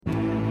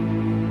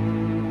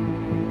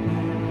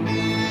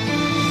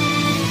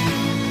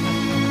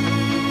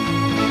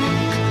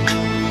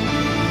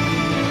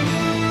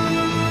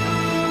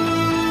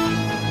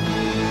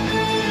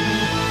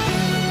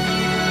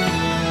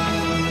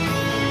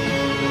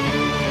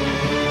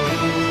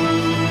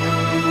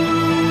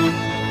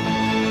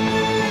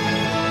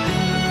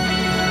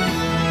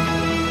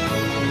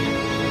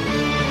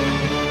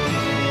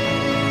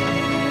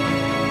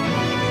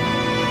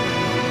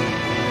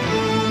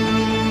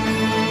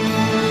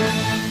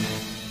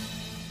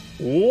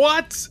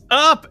What's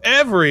up,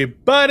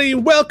 everybody?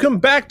 Welcome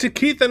back to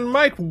Keith and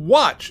Mike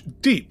Watch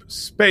Deep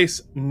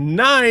Space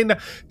Nine.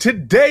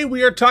 Today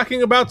we are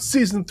talking about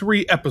Season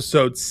 3,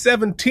 Episode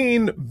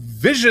 17,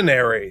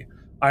 Visionary.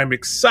 I'm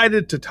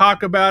excited to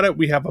talk about it.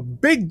 We have a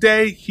big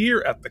day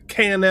here at the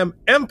K&M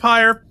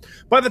Empire.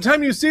 By the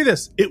time you see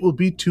this, it will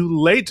be too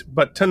late,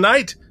 but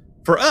tonight,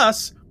 for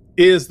us,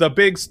 is the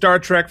big Star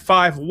Trek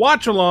V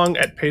watch-along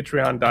at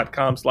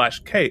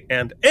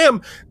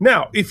patreon.com/K&M.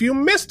 Now, if you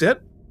missed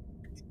it,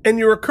 and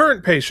you're a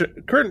current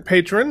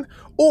patron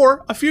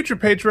or a future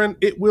patron,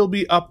 it will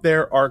be up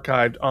there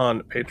archived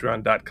on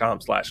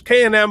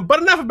patreon.com/K&M.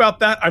 But enough about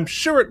that. I'm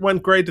sure it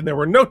went great and there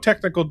were no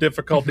technical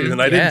difficulties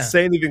and I didn't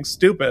say anything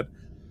stupid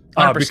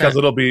because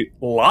it'll be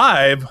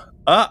live.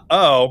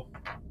 Uh-oh.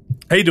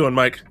 How you doing,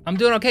 Mike? I'm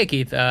doing okay,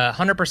 Keith.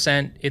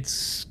 100%.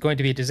 It's going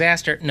to be a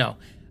disaster. No.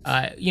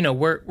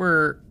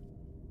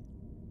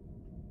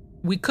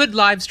 We could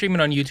live stream it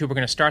on YouTube. We're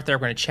going to start there.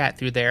 We're going to chat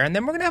through there. And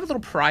then we're going to have a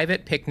little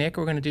private picnic.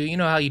 We're going to do, you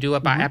know how you do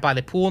it by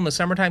the pool in the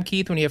summertime,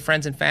 Keith, when you have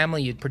friends and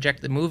family, you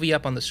project the movie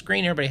up on the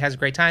screen. Everybody has a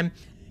great time.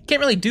 Can't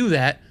really do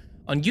that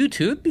on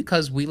YouTube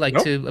because we like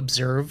to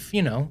observe,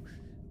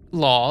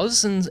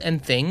 laws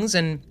and things.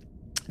 And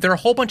there are a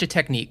whole bunch of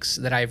techniques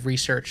that I've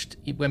researched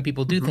when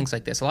people do things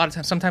like this. A lot of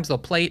times, sometimes they'll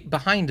play it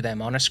behind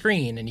them on a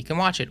screen and you can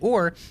watch it.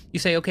 Or you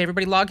say, okay,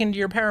 everybody log into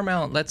your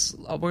Paramount. We're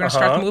going to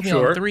start the movie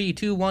on 3,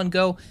 2, 1,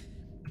 go.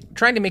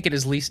 Trying to make it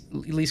as least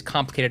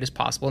complicated as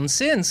possible. And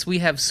since we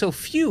have so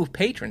few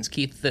patrons,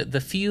 Keith,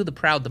 the few, the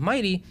proud, the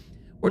mighty,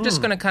 we're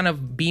just going to kind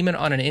of beam it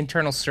on an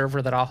internal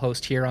server that I'll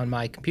host here on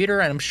my computer,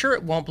 and I'm sure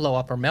it won't blow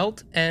up or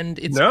melt, and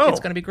it's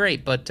going to be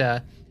great. But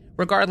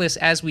regardless,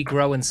 as we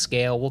grow and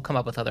scale, we'll come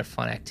up with other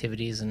fun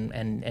activities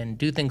and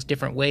do things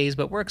different ways.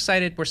 But we're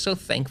excited. We're so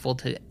thankful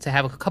to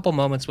have a couple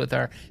moments with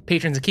our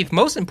patrons. And Keith,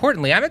 most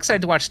importantly, I'm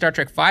excited to watch Star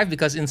Trek V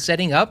because in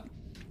setting up,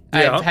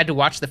 I've had to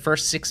watch the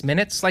first 6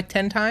 minutes like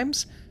 10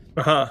 times.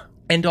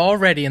 And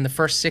already in the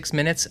first 6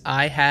 minutes,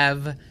 I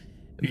have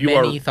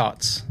many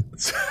thoughts.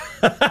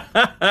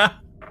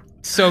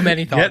 So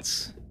many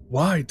thoughts. Yet,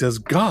 why does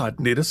God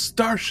need a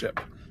starship?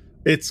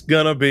 It's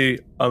gonna be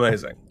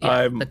amazing.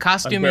 Yeah, the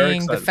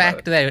costuming, the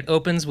fact that it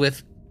opens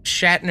with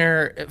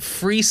Shatner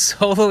free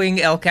soloing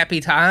El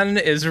Capitan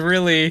is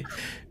really...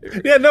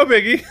 Yeah, no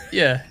biggie.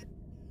 Yeah.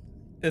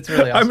 It's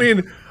really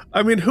awesome.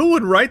 I mean, who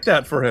would write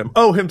that for him?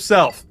 Oh,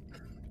 himself.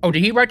 Oh,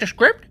 did he write the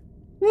script?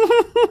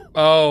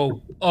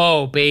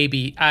 Oh,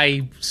 baby.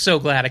 I'm so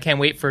glad. I can't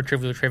wait for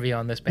Trivial Trivia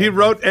on this. Baby. He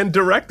wrote and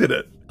directed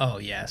it. Oh,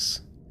 yes.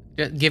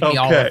 Give me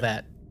all of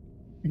that.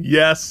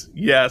 Yes.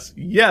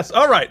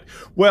 All right.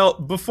 Well,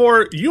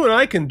 before you and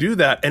I can do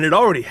that, and it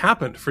already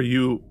happened for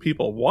you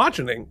people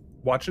watching,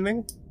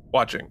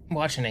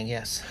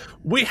 yes.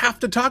 We have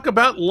to talk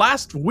about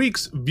last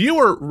week's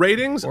viewer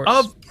ratings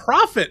of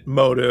Profit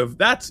Motive.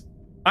 That's,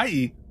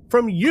 i.e.,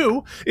 from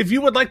you. If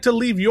you would like to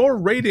leave your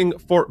rating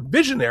for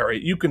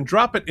Visionary, you can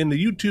drop it in the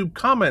YouTube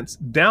comments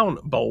down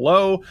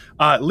below.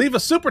 Leave a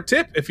super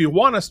tip if you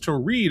want us to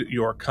read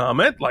your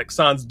comment, like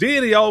Sans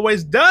Deity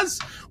always does.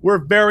 We're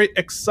very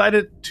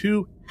excited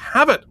to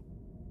have it.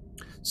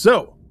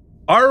 So,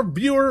 our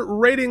viewer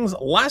ratings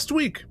last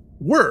week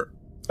were,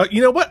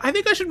 you know what? I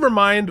think I should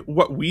remind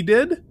what we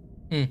did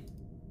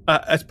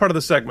as part of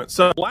the segment.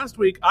 So, last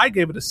week, I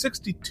gave it a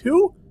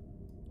 62.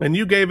 And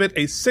you gave it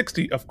a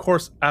 60, of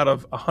course, out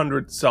of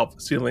 100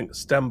 self-sealing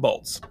stem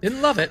bolts.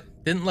 Didn't love it.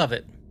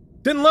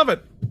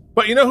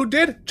 But you know who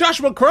did?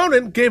 Joshua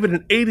Cronin gave it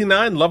an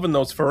 89, loving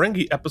those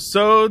Ferengi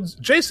episodes.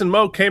 Jason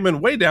Moe came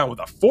in way down with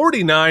a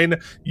 49.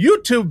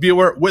 YouTube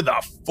viewer with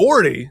a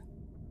 40.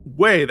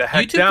 Way the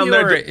heck YouTube down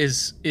there. YouTube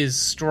viewer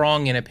is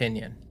strong in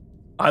opinion.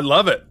 I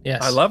love it.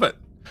 Yes. I love it.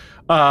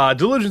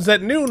 Delusions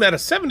at Noon at a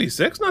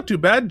 76, not too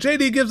bad.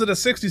 JD gives it a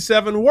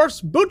 67.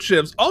 Worf's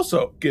Bootshivs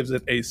also gives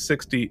it a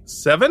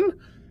 67.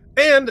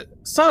 And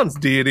Sans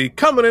Deity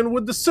coming in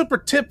with the super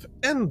tip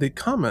and the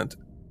comment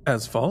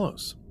as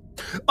follows.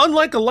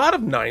 Unlike a lot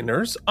of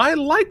Niners, I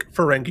like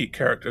Ferengi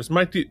characters.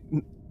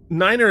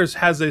 Niners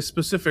has a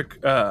specific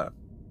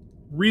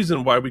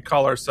reason why we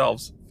call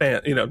ourselves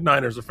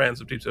Niners are fans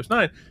of Deep Space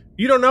Nine.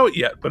 You don't know it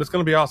yet, but it's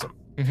going to be awesome.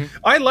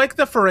 I like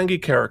the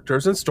Ferengi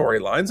characters and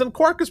storylines, and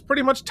Quark is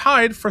pretty much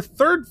tied for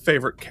third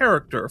favorite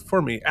character for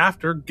me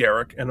after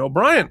Garrick and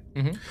O'Brien.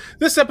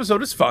 This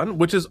episode is fun,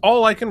 which is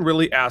all I can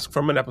really ask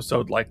from an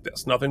episode like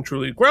this. Nothing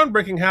truly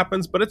groundbreaking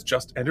happens, but it's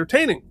just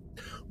entertaining.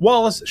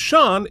 Wallace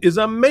Shawn is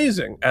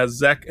amazing as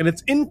Zek, and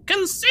it's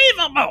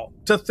inconceivable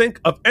to think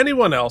of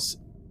anyone else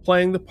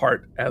playing the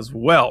part as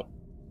well.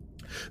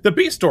 The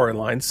B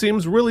storyline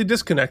seems really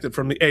disconnected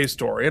from the A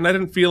story, and I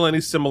didn't feel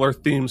any similar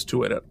themes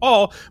to it at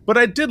all, but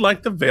I did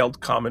like the veiled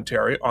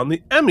commentary on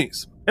the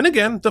Emmys. And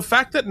again, the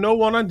fact that no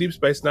one on Deep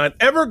Space Nine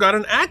ever got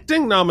an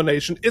acting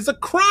nomination is a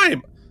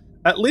crime.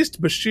 At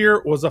least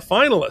Bashir was a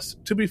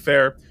finalist. To be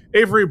fair,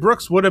 Avery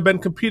Brooks would have been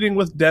competing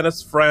with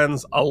Dennis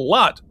Franz a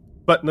lot,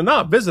 but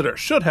Nana Visitor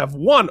should have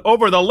won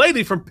over the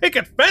lady from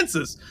Picket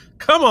Fences.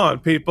 Come on,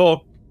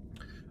 people.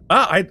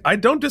 I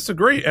don't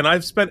disagree, and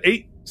I've spent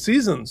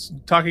seasons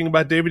talking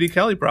about David E.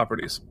 Kelley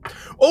properties.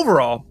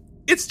 Overall,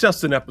 it's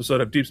just an episode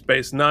of Deep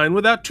Space Nine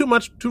without too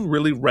much to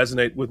really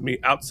resonate with me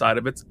outside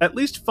of it's at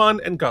least fun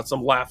and got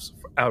some laughs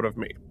out of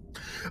me.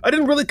 I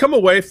didn't really come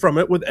away from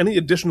it with any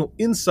additional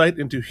insight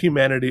into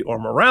humanity or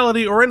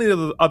morality or any of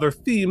the other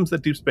themes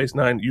that Deep Space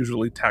Nine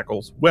usually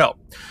tackles well.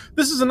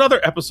 This is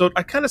another episode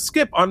I kind of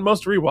skip on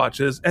most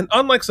rewatches, and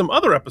unlike some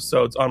other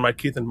episodes on my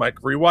Keith and Mike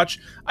rewatch,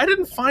 I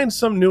didn't find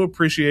some new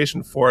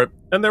appreciation for it,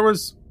 and there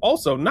was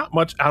also not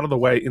much out of the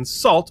way in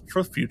salt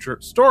for future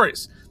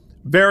stories.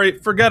 Very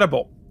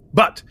forgettable.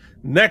 But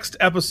next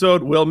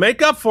episode will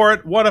make up for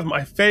it, one of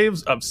my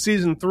faves of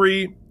Season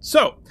 3.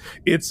 So,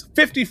 it's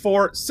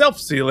 54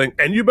 self-sealing,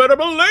 and you better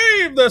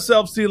believe the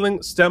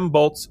self-sealing stem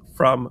bolts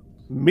from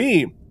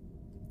me.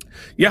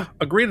 Yeah,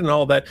 agreed on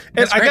all that.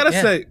 And I gotta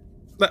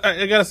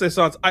say,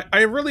 Sans,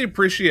 I really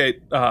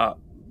appreciate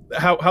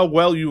how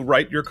well you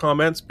write your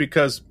comments,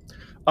 because,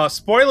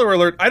 spoiler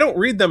alert, I don't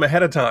read them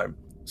ahead of time.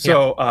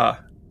 So,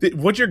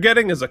 what you're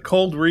getting is a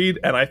cold read,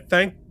 and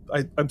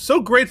I'm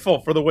so grateful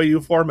for the way you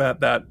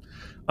format that,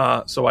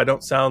 so I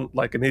don't sound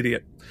like an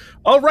idiot.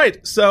 All right,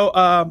 so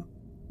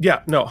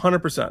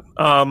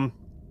 100%.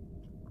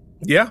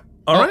 Yeah,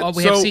 all right.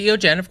 We have CEO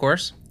Jen, of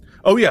course.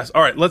 Oh yes,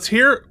 all right. Let's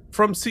hear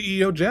from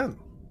CEO Jen.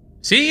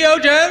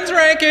 CEO Jen's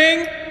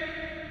ranking.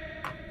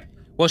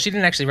 Well, she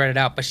didn't actually write it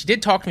out, but she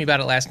did talk to me about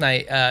it last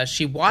night.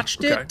 She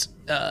watched it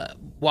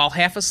while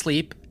half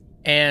asleep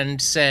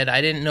and said,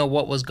 "I didn't know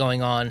what was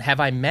going on. Have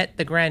I met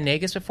the Grand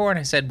Nagus before?" And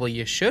I said, "Well,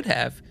 you should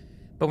have."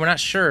 But we're not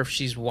sure if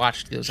she's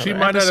watched those other episodes.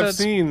 She might not have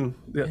seen.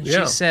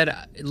 Yeah. She said,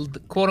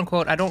 quote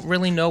unquote, "I don't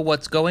really know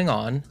what's going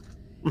on."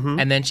 Mm-hmm.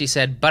 And then she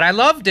said, "But I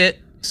loved it."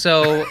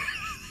 So,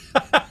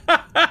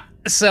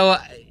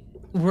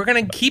 we're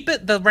going to keep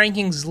the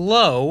rankings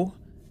low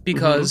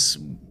because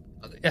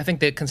I think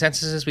the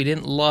consensus is we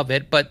didn't love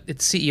it, but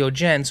it's CEO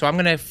Jen. So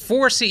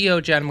for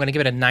CEO Jen, I'm going to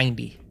give it a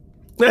 90.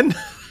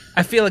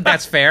 I feel like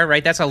that's fair,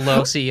 right? That's a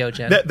low CEO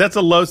Jen. That's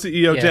a low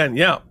CEO Jen,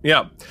 yeah.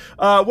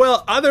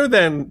 Well, other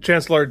than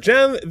Chancellor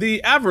Jen,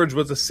 the average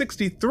was a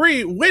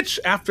 63, which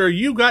after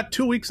you got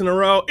 2 weeks in a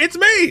row, it's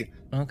me.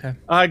 Okay.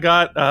 I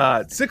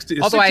got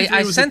 60. Although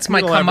I sense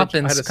my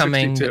comeuppance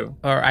coming,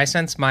 or I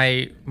sense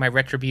my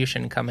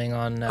retribution coming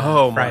on Friday.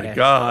 Oh my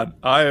God.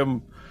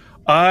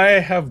 I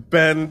have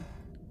been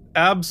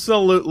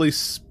absolutely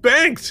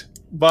spanked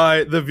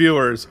by the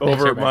viewers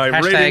over my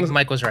ratings.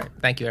 Mike was right.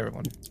 Thank you,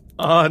 everyone.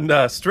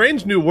 On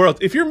Strange New World.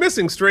 If you're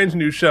missing Strange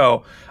New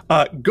Show,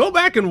 go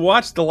back and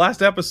watch the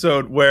last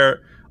episode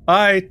where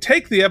I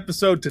take the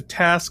episode to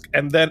task,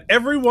 and then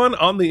everyone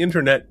on the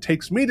internet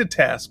takes me to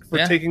task for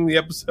taking the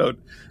episode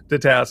to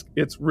task.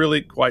 It's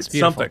really quite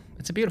something.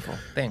 It's a beautiful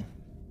thing.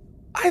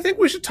 I think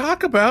we should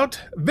talk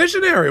about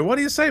Visionary. What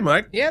do you say,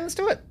 Mike? Yeah, let's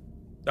do it.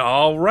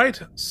 All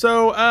right.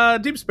 So,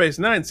 Deep Space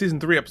Nine, Season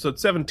 3, Episode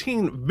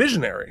 17,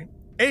 Visionary,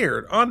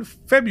 aired on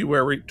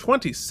February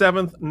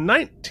 27th,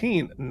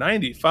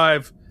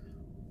 1995.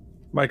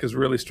 Mike is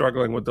really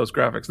struggling with those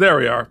graphics. There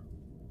we are.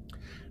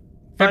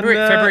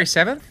 February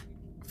 7th?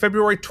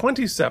 February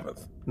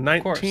 27th,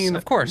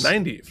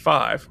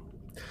 1995.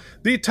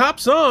 The top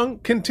song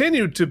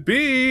continued to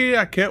be,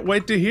 I can't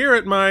wait to hear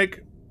it,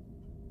 Mike,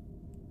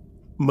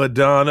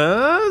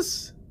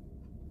 Madonna's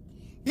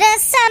The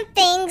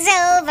Something's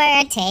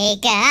Over,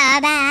 take a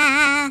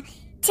bow,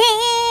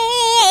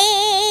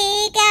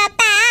 take a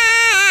bow.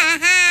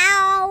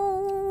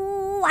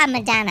 I'm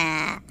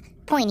Madonna,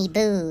 pointy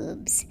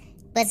boobs.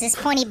 Was this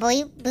pointy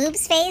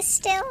boobs face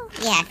still?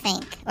 Yeah, I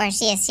think. Or is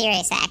she a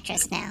serious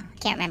actress now? I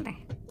can't remember.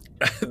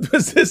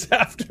 Was this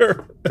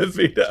after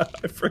Evita?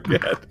 I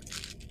forget.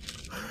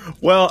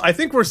 Well, I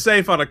think we're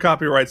safe on a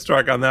copyright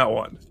strike on that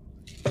one.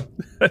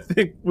 I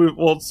think we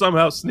will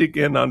somehow sneak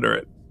in under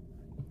it.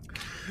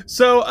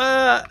 So,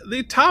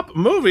 the top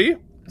movie,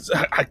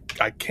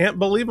 I can't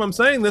believe I'm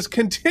saying this,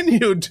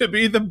 continued to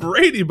be the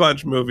Brady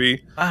Bunch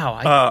movie.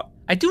 Wow.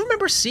 I do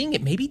remember seeing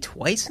it maybe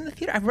twice in the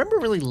theater. I remember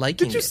really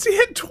liking it. Did you see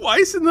it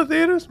twice in the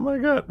theaters? My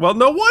God. Well,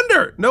 no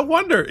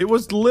wonder. It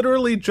was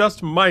literally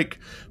just Mike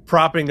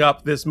propping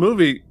up this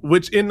movie,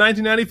 which in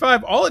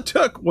 1995, all it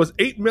took was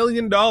 $8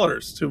 million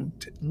to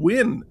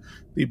win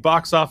the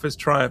box office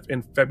triumph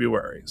in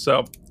February.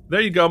 So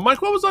there you go.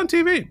 Mike, what was on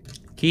TV?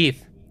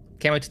 Keith,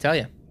 can't wait to tell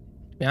you,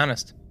 to be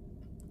honest.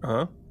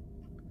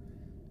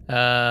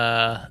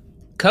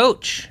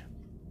 Coach,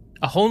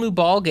 A Whole New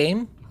Ball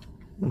Game.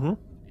 Mm-hmm.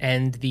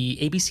 And the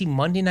ABC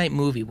Monday night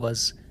movie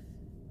was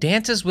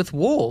Dances with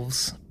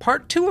Wolves,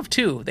 part 2 of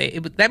 2.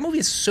 That movie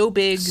is so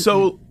big,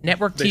 so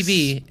Network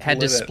TV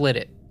had to split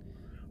it,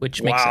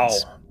 which makes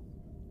sense.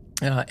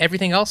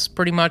 Everything else,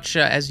 pretty much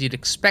as you'd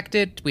expect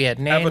it. We had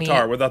Nanny,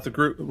 Avatar without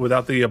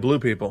the blue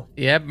people.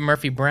 Yeah,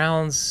 Murphy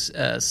Brown's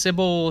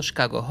Sybil,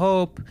 Chicago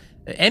Hope.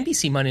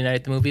 NBC Monday night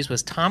at the movies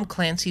was Tom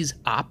Clancy's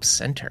Ops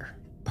Center,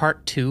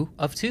 part 2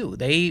 of 2.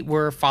 They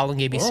were following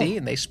ABC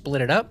and they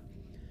split it up.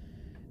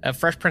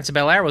 Fresh Prince of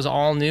Bel-Air was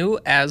all new,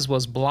 as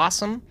was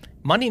Blossom.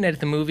 Monday night at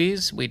the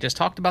movies, we just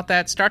talked about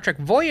that. Star Trek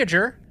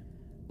Voyager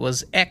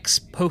was ex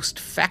post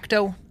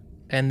facto.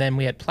 And then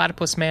we had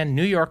Platypus Man,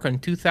 New York on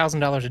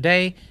 $2,000 a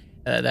day.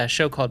 That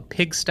show called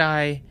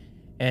Pigsty.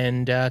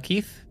 And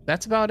Keith,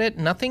 that's about it.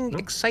 Nothing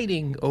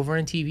exciting over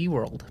in TV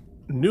world.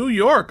 New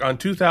York on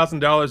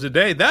 $2,000 a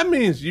day. That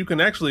means you can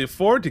actually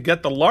afford to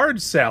get the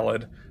large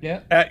salad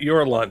at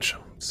your lunch.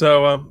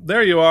 So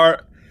there you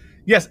are.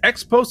 Yes,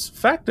 ex post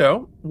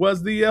facto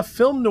was the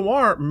film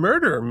noir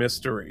murder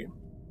mystery.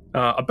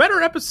 A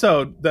better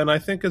episode than I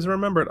think is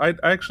remembered. I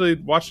actually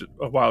watched it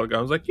a while ago.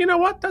 I was like, you know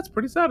what? That's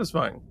pretty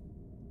satisfying.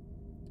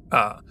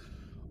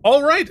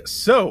 All right,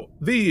 so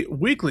the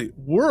weekly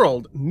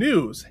world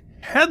news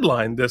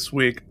headline this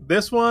week.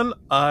 This one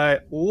I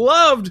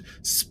loved.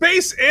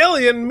 Space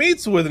alien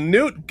meets with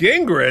Newt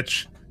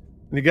Gingrich.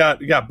 And you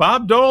got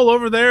Bob Dole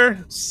over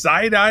there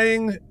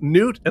side-eyeing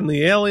Newt, and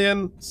the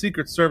alien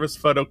Secret Service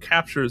photo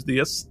captures the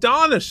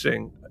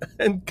astonishing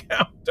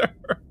encounter.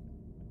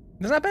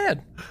 It's not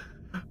bad.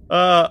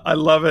 I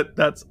love it.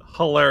 That's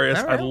hilarious.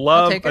 All right, I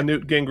love a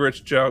Newt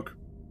Gingrich joke.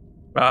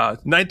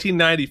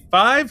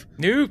 1995.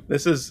 Newt.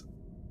 This is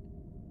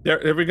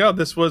there we go.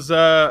 This was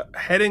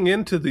heading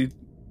into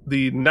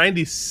the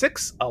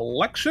 96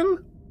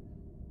 election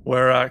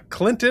where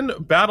Clinton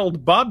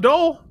battled Bob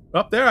Dole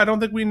up there. I don't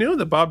think we knew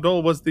that Bob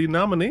Dole was the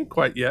nominee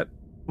quite yet.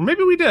 Or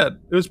maybe we did.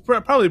 It was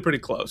probably pretty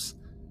close.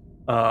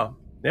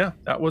 Yeah,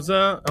 that was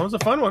a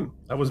fun one.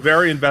 I was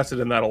very invested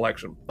in that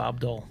election. Bob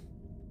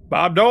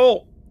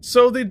Dole.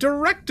 So the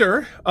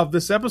director of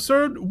this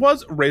episode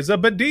was Reza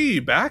Badi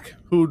back,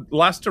 who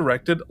last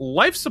directed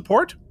Life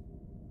Support.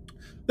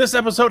 This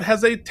episode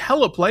has a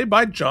teleplay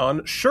by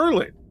John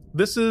Shirley.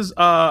 This is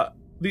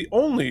the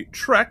only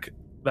Trek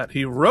that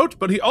he wrote,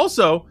 but he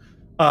also,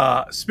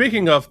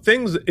 speaking of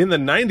things in the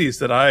 90s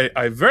that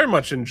I very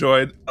much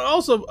enjoyed,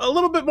 also a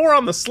little bit more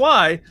on the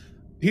sly,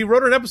 he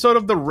wrote an episode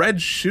of the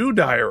Red Shoe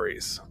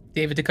Diaries.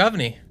 David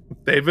Duchovny.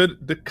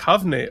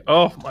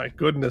 Oh my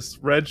goodness,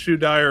 Red Shoe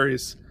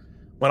Diaries.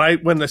 When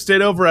I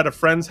stayed over at a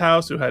friend's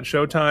house who had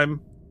Showtime,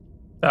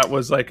 that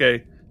was like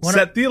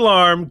set the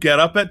alarm, get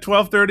up at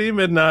 12:30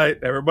 midnight,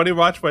 everybody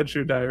watch Red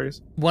Shoe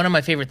Diaries. One of my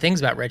favorite things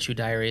about Red Shoe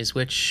Diaries,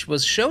 which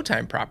was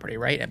Showtime property,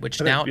 right? Which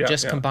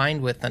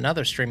combined with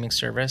another streaming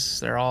service.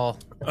 They're all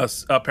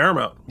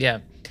Paramount. Yeah,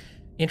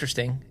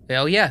 interesting.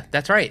 Oh yeah,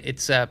 that's right.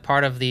 It's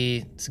part of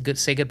the. It's good.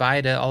 Say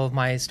goodbye to all of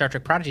my Star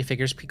Trek Prodigy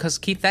figures because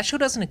Keith, that show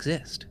doesn't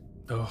exist.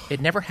 Oh. It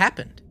never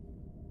happened.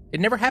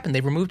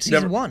 They removed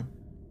season 1.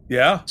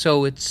 Yeah.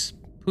 So it's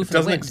it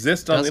doesn't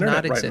exist on the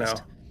internet right now.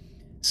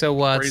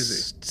 So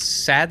it's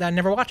sad that I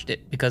never watched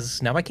it because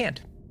now I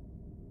can't.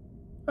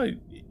 Oh,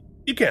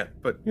 you can't,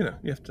 but you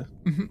have to.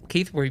 Mm-hmm.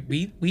 Keith,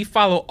 we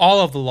follow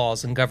all of the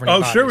laws and governing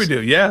bodies. Sure we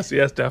do. Yes,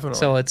 definitely.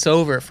 So it's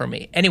over for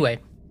me. Anyway,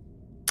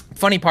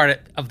 funny part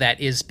of that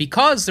is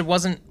because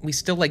we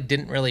still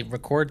didn't really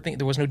record things.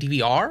 There was no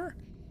DVR,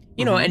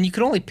 and you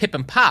could only pip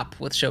and pop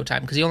with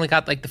Showtime because you only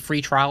got the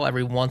free trial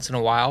every once in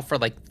a while for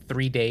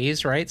 3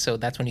 days, right? So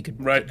that's when you could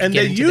and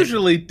they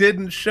usually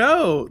didn't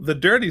show the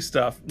dirty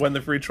stuff when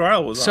the free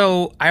trial was on.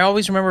 So I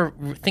always remember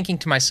thinking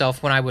to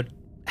myself when I would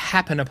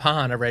happen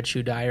upon a Red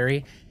Shoe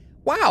Diary,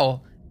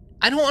 wow,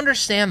 I don't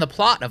understand the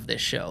plot of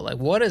this show.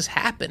 What is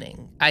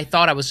happening? I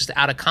thought I was just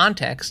out of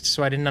context,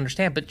 so I didn't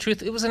understand. But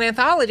truth, it was an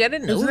anthology. I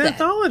didn't know that. It was an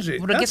anthology.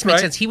 But I guess it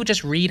makes sense. He would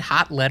just read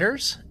hot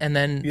letters and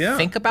then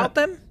think about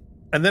them.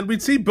 And then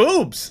we'd see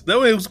boobs. That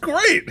way it was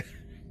great.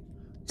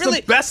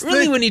 Really,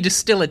 really, when you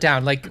distill it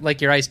down,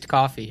 like your iced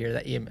coffee here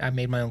that I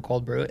made my own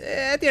cold brew.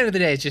 At the end of the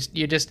day, it's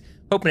you're just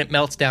hoping it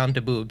melts down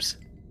to boobs.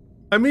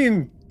 I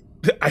mean,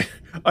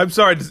 I'm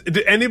sorry.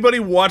 Did anybody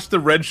watch the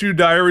Red Shoe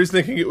Diaries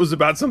thinking it was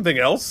about something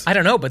else? I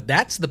don't know, but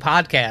that's the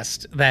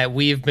podcast that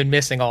we've been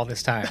missing all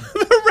this time.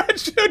 The Red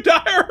Shoe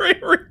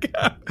Diary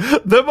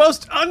recap, the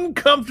most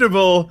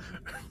uncomfortable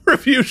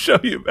review show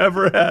you've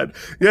ever had.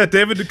 Yeah,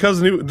 David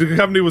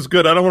Duchovny was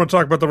good. I don't want to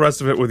talk about the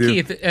rest of it with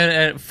you.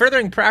 Keith,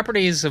 furthering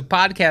properties of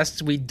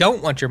podcasts we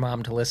don't want your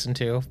mom to listen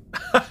to.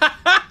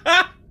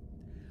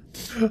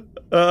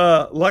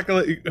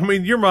 Luckily, I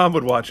mean, your mom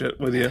would watch it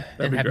with you.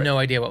 And have no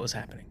idea what was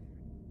happening.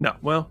 No,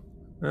 well,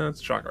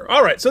 that's a shocker.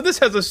 All right, so this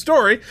has a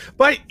story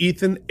by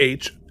Ethan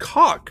H.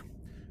 Koch,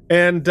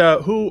 and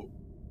who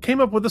came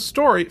up with a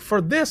story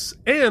for this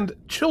and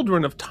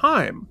Children of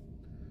Time.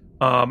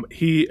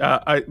 We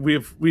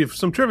have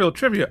some trivial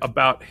trivia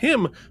about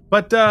him,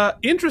 but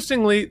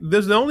interestingly,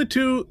 there's the only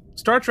 2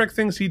 Star Trek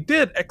things he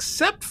did,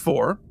 except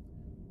for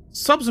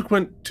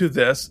subsequent to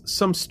this,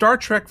 some Star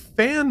Trek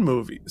fan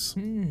movies.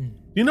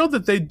 You know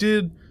that they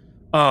did.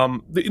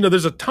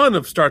 There's a ton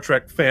of Star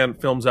Trek fan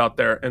films out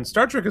there, and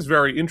Star Trek is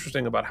very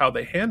interesting about how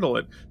they handle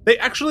it. They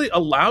actually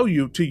allow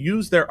you to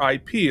use their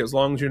IP as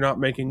long as you're not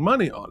making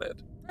money on it.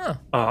 Huh.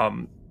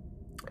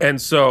 And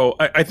so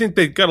I think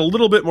they got a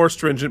little bit more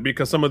stringent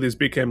because some of these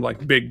became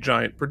big,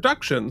 giant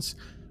productions.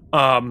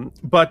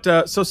 But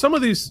some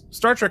of these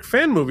Star Trek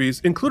fan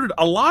movies included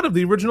a lot of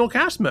the original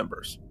cast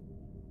members.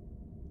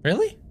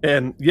 Really?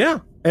 And yeah,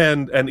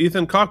 and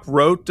Ethan Koch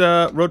wrote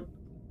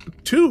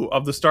 2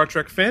 of the Star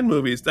Trek fan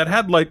movies that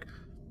had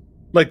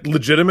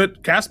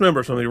legitimate cast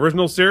members from the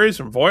original series,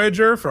 from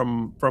Voyager,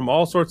 from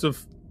all sorts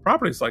of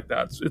properties like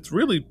that. It's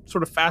really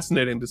sort of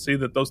fascinating to see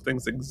that those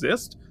things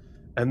exist,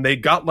 and they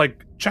got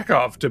like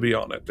Chekhov to be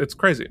on it. It's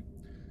crazy.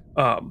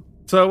 So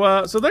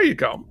there you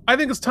go. I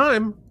think it's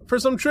time for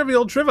some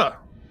trivial trivia.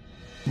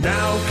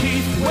 Now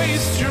Keith,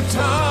 waste your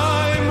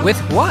time. With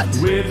what?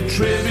 With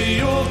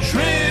trivial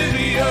trivia.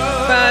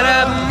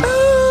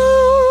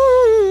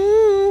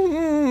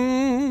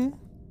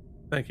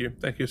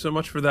 Thank you so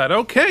much for that.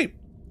 Okay.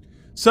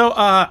 So,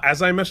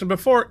 as I mentioned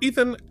before,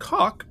 Ethan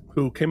Koch,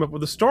 who came up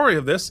with the story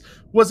of this,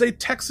 was a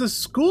Texas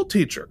school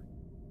teacher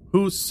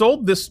who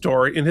sold this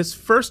story in his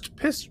first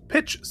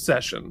pitch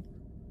session.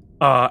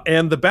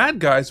 And the bad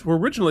guys were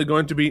originally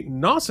going to be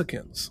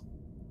Nausicaans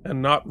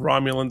and not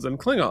Romulans and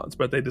Klingons,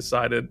 but they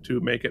decided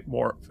to make it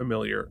more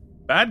familiar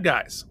bad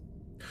guys.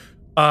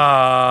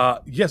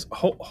 Yes,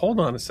 hold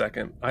on a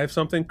second. I have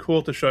something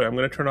cool to show you. I'm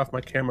going to turn off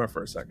my camera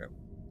for a second.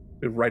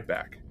 Be right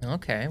back.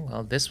 Okay,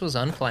 well, this was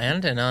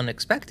unplanned and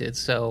unexpected,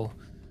 so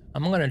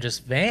I'm going to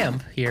just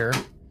vamp here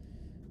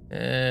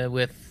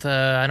with,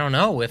 I don't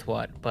know with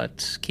what,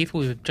 but Keith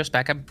will be just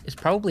back up. It's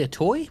probably a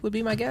toy, would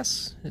be my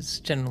guess. It's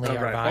generally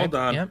our vibe. Hold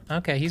on. Yep.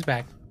 Okay, he's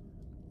back.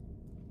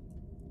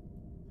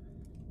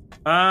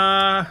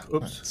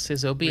 Oops. It's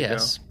his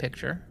OBS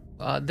picture.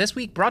 This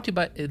week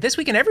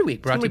and every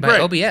week brought to you by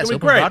great. OBS, Open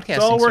great. Broadcasting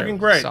It's all working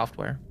great.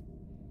 Software.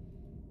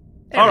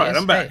 All right,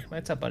 I'm back. Hey,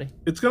 what's up, buddy?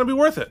 It's going to be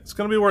worth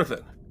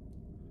it.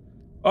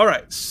 All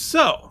right,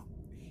 so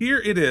here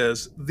it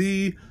is.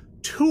 The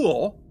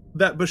tool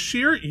that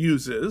Bashir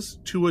uses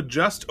to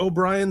adjust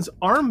O'Brien's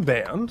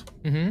armband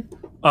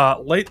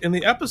late in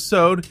the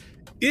episode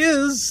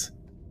is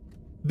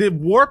the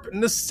warp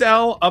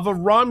nacelle of a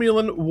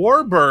Romulan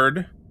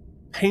warbird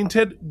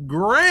painted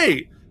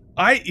gray,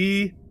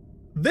 i.e.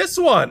 this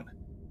one.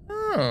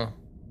 Oh.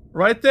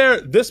 Right there,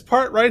 this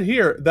part right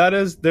here, that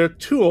is their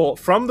tool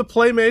from the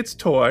Playmates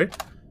toy,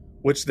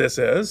 which this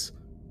is.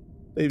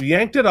 They've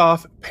yanked it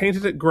off,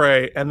 painted it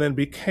gray, and then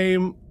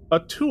became a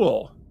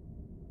tool.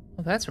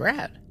 Well, that's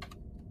rad.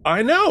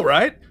 I know,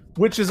 right?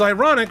 Which is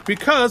ironic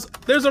because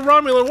there's a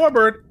Romulan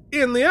warbird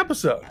in the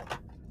episode.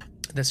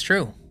 That's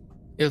true.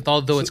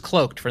 Although it's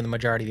cloaked for the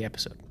majority of the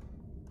episode.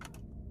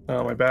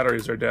 Oh, my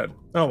batteries are dead.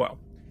 Oh, well.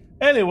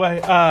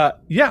 Anyway,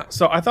 yeah,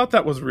 so I thought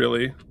that was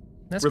really...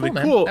 That's really cool,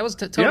 man. cool. That was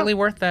totally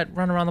worth that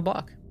run around the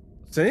block.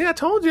 So, yeah, I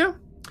told you.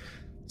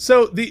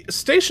 So the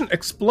station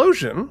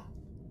explosion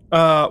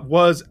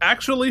was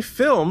actually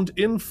filmed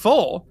in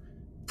full,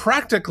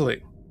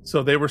 practically.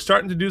 So they were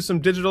starting to do some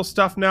digital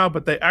stuff now,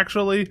 but they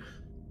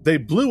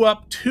blew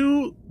up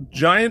 2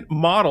 giant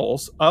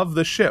models of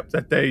the ship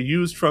that they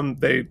used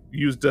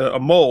a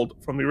mold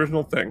from the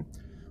original thing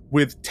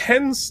with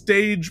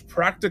 10-stage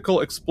practical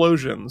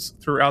explosions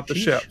throughout the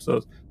ship.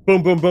 So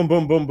boom, boom, boom,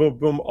 boom, boom, boom,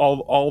 boom,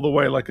 all the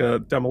way like a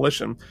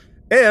demolition.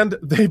 And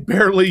they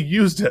barely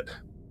used it.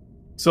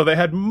 So they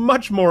had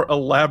much more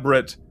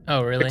elaborate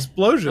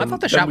explosions. I thought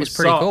the shot was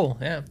pretty cool,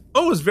 yeah.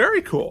 Oh, it was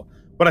very cool.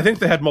 But I think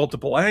they had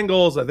multiple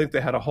angles. I think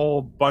they had a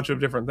whole bunch of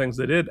different things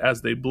they did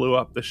as they blew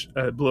up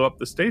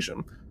the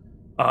station.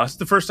 It's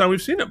the first time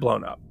we've seen it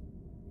blown up.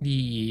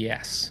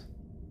 Yes.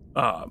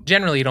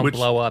 Generally, you don't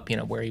blow up,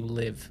 where you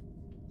live.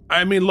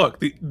 I mean, look,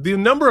 the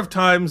number of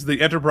times the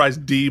Enterprise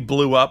D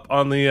blew up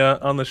on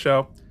the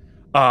show,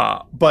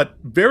 but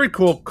very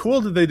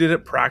cool that they did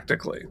it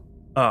practically.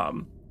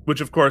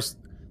 Which of course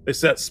they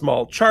set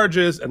small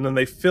charges and then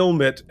they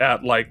film it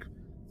at like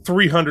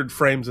 300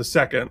 frames a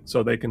second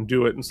so they can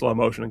do it in slow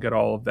motion and get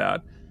all of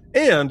that.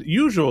 And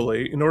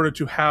usually, in order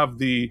to have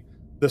the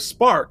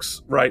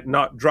sparks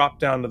not drop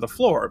down to the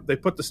floor, they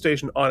put the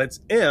station on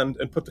its end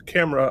and put the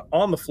camera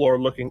on the floor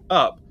looking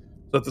up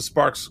so that the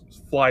sparks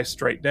fly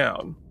straight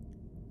down.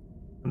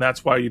 And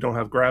that's why you don't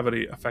have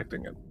gravity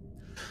affecting it.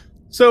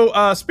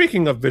 So,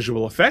 speaking of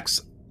visual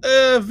effects,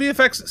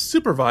 VFX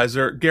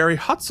supervisor Gary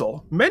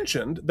Hutzel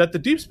mentioned that the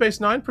Deep Space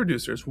Nine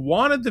producers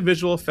wanted the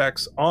visual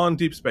effects on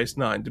Deep Space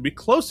Nine to be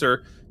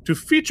closer to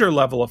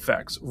feature-level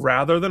effects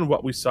rather than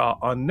what we saw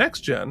on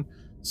Next Gen.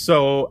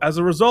 So, as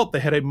a result, they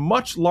had a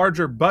much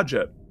larger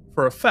budget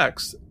for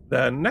effects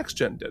than Next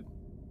Gen did.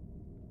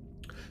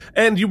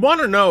 And you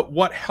want to know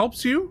what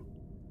helps you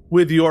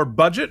with your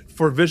budget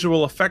for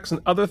visual effects and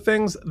other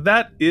things?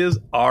 That is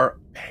our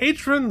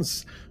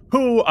patrons,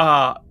 who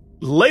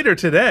later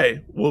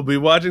today will be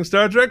watching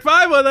Star Trek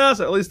V with us,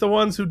 at least the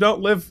ones who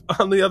don't live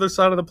on the other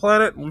side of the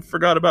planet. We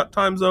forgot about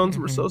time zones.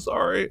 We're so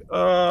sorry.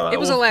 It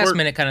was a last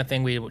minute kind of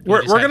thing. We're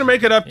going to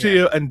make it up to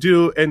you and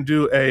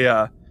do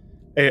a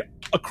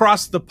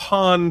across the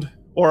pond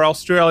or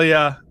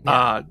Australia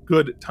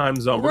good time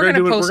zone. We're going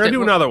to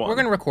do another one. We're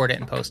going to record it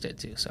and post it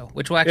too. So,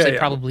 which will actually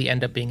probably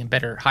end up being in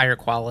better, higher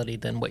quality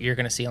than what you're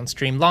going to see on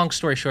stream. Long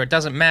story short,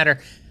 doesn't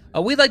matter.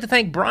 We'd like to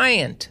thank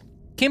Bryant,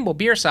 Kimball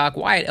Beersock,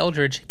 Wyatt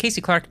Eldridge,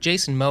 Casey Clark,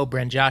 Jason Moe,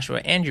 Bren Joshua,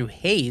 Andrew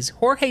Hayes,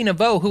 Jorge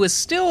Naveau, who is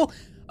still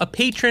a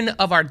patron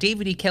of our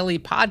David E. Kelly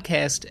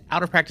podcast,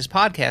 Out of Practice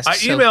podcast. I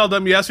emailed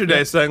him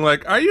yesterday saying,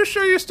 are you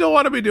sure you still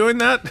want to be doing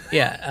that?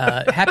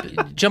 Yeah.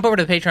 Jump over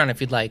to the Patreon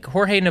if you'd like.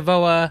 Jorge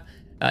Navoa,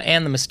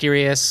 and the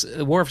mysterious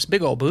Worf's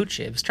Big Ol' Boot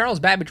Shivs, Charles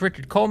Babbage,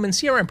 Richard Coleman,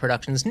 CRM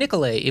Productions,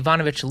 Nikolay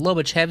Ivanovich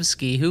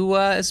Lobachevsky, who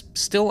is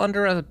still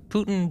under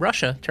Putin,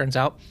 Russia, turns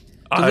out.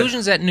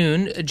 Delusions at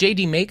Noon,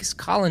 JD Makes,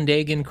 Colin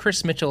Dagan,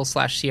 Chris Mitchell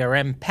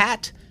 /CRM,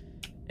 Pat,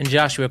 and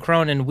Joshua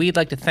Cronin. We'd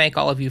like to thank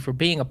all of you for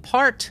being a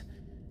part.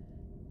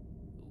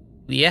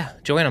 Yeah,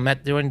 join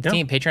the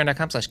team,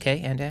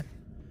 patreon.com/K&M.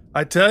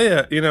 I tell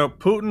you,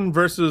 Putin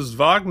versus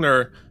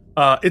Wagner,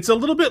 it's a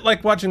little bit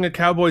like watching a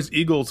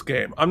Cowboys-Eagles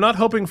game. I'm not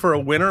hoping for a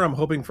winner, I'm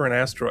hoping for an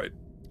asteroid.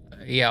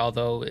 Yeah,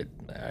 although,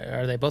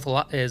 are they both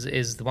alive?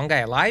 Is the one guy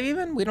alive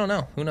even? We don't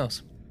know. Who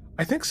knows?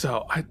 I think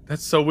so.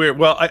 That's so weird.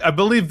 Well, I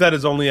believe that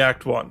is only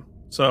Act 1.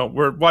 So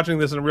we're watching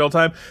this in real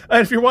time.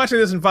 And if you're watching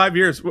this in 5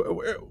 years,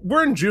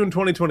 we're in June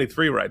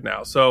 2023 right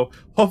now. So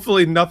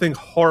hopefully nothing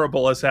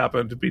horrible has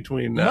happened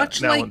between now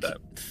and then.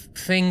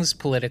 Things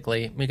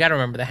politically, we got to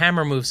remember the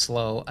hammer moves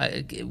slow.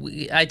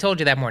 I told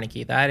you that morning,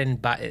 Keith. I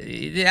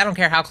don't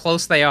care how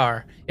close they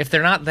are. If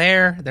they're not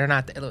there, they're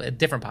not a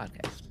different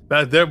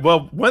podcast.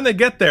 Well, when they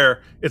get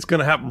there, it's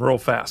going to happen real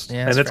fast.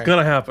 Yeah, and it's going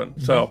to happen.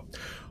 Mm-hmm. So...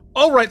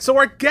 All right, so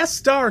our guest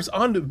stars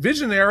on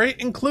Visionary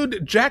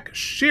include Jack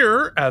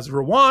Shearer as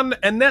Rowan,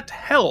 Annette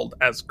Held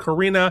as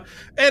Karina,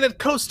 and it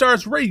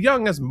co-stars Ray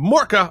Young as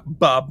Morka,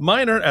 Bob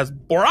Miner as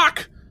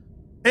Borak,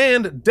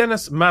 and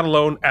Dennis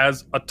Matalone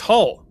as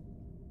Atul.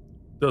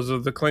 Those are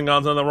the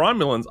Klingons and the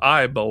Romulans,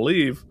 I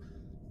believe.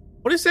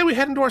 What do you say we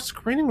head into our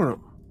screening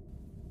room?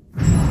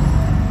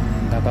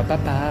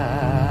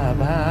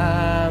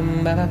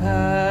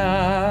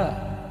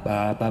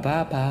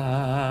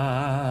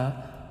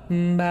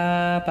 Okay,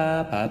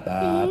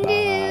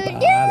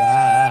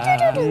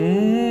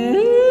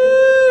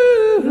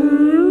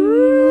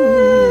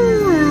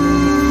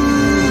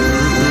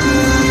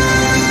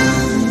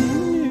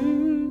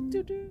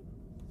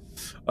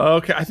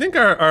 I think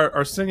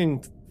our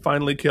singing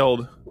finally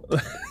killed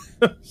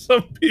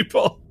some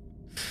people.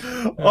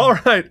 All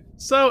right,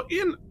 so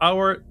in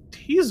our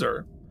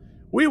teaser,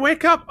 we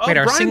wake up. Wait,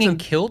 our singing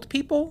killed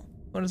people?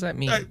 What does that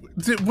mean?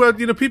 Well,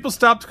 people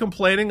stopped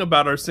complaining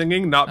about our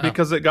singing, not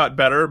because it got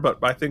better, but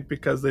I think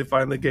because they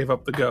finally gave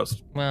up the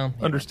ghost. Well,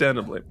 yeah.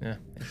 Understandably. Yeah.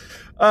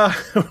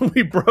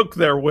 We broke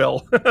their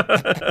will.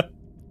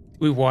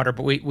 we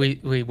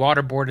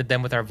waterboarded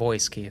them with our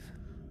voice, Keith.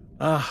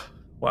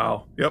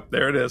 Wow. Yep,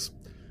 there it is.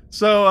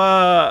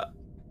 So,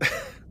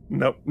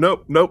 nope.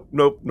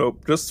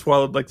 Just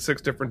swallowed like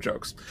 6 different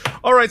jokes.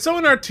 All right, so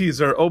in our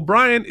teaser,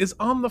 O'Brien is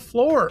on the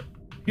floor.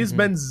 He's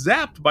been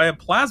zapped by a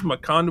plasma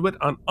conduit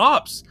on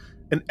Ops,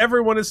 and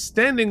everyone is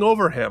standing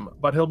over him,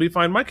 but he'll be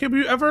fine. Mike, have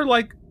you ever,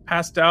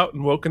 passed out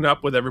and woken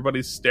up with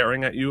everybody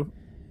staring at you?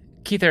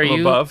 Keith, are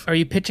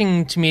you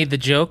pitching to me the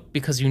joke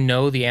because you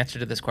know the answer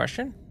to this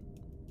question?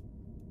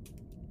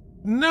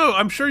 No,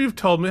 I'm sure you've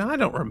told me. I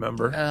don't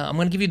remember. I'm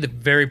going to give you the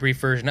very brief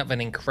version of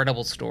an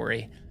incredible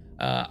story.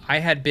 I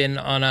had been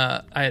on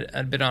a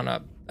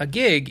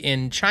gig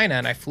in China,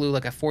 and I flew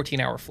like a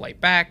 14-hour flight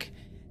back.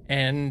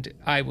 And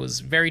I was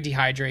very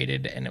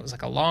dehydrated, and it was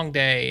like a long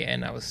day,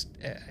 and I was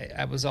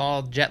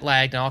all jet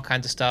lagged and all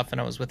kinds of stuff. And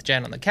I was with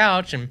Jen on the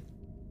couch, and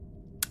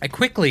I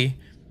quickly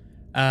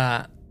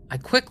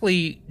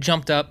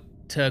jumped up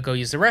to go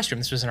use the restroom.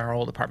 This was in our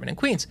old apartment in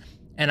Queens,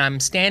 and I'm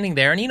standing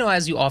there, and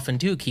as you often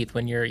do, Keith,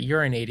 when you're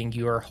urinating,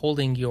 you are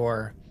holding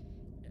your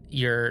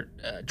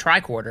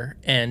tricorder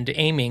and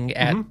aiming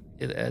at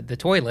the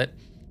toilet.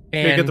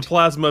 And you get the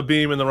plasma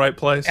beam in the right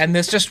place. And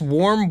this just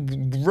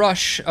warm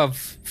rush of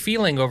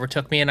feeling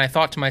overtook me, and I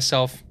thought to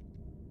myself,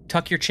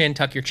 tuck your chin.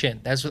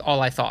 That's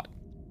all I thought.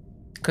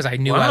 Because I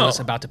knew I was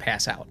about to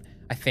pass out.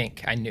 I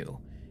think I knew.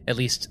 At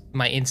least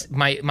my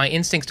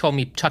instincts told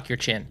me, tuck your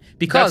chin.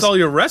 Because that's all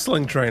your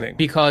wrestling training.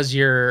 Because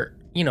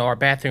our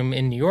bathroom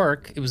in New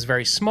York, it was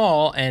very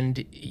small,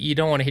 and you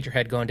don't want to hit your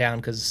head going down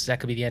because that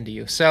could be the end of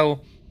you.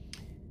 So...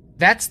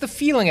 that's the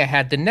feeling I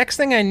had. The next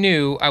thing I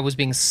knew, I was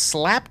being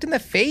slapped in the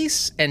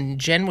face, and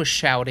Jen was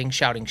shouting,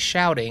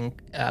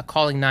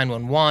 calling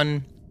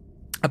 911.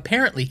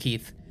 Apparently,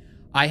 Keith,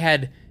 I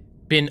had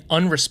been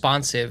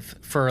unresponsive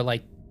for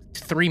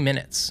 3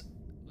 minutes.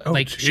 Oh,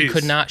 she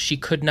could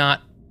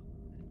not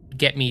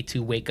get me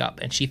to wake up,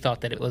 and she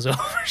thought that it was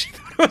over. She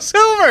thought it was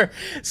over.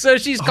 So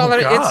she's calling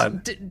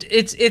it.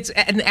 It's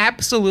an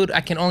absolute. I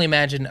can only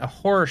imagine a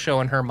horror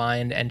show in her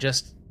mind, and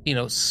just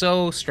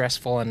so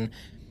stressful and.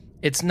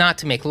 It's not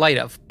to make light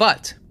of,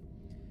 but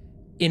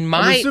in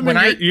my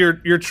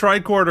your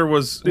tricorder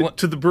was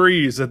to the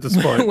breeze at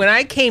this point. When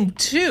I came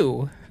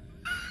to,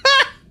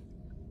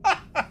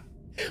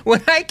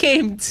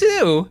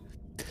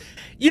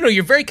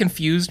 you're very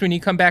confused when you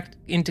come back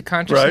into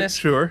consciousness.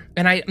 Right, sure.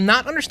 And I'm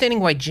not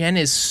understanding why Jen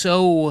is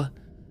so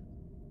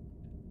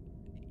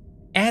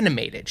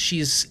animated.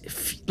 She's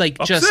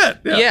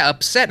upset,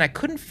 upset, and I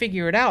couldn't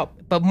figure it out.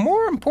 But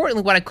more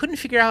importantly, what I couldn't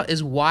figure out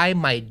is why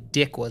my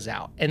dick was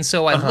out. And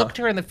so I looked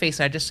her in the face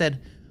and I just said,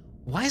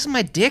 "Why is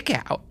my dick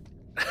out?"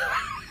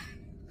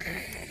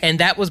 And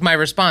that was my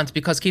response,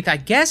 because Keith, I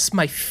guess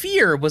my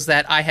fear was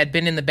that I had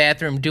been in the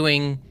bathroom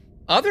doing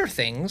other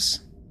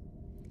things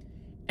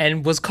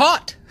and was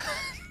caught.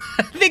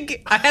 I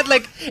think I had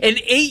like an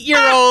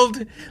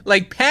 8-year-old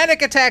like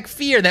panic attack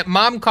fear that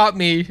mom caught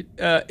me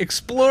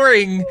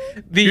exploring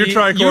the Your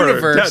tricorder.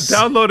 universe,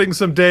 Downloading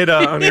some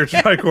data on your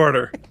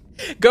tricorder.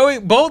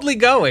 boldly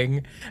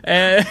going,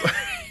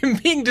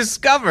 being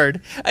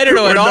discovered. I don't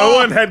know Where at all. no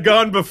one had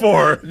gone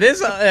before.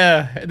 This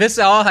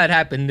all had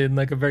happened in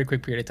like a very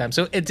quick period of time.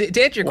 So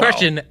to answer your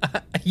question,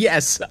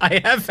 yes,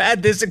 I have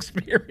had this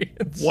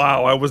experience.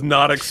 Wow, I was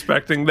not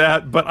expecting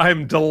that, but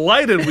I'm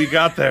delighted we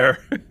got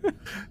there.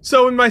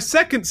 So in my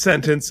second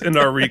sentence in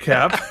our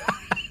recap...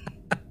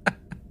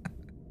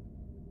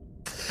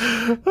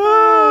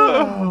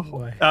 Oh,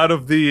 boy. Out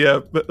of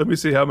the, let me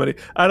see how many.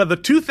 Out of the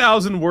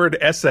 2,000-word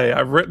essay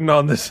I've written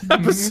on this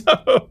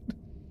episode,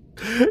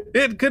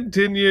 it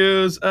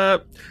continues.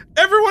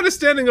 Everyone is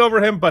standing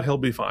over him, but he'll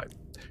be fine.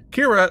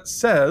 Kira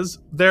says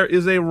there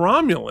is a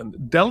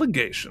Romulan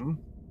delegation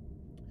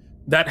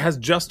that has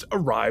just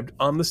arrived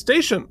on the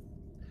station.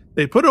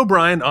 They put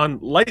O'Brien on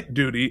light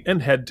duty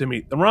and head to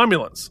meet the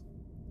Romulans.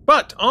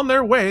 But on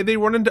their way, they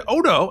run into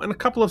Odo and a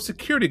couple of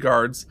security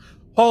guards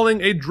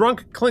hauling a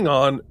drunk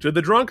Klingon to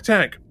the drunk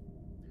tank.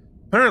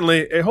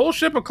 Apparently, a whole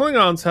ship of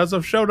Klingons has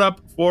showed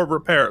up for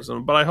repairs,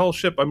 and by whole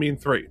ship, I mean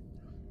 3.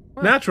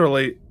 What?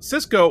 Naturally,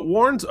 Sisko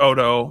warns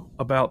Odo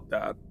about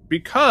that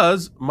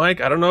because,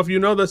 Mike, I don't know if you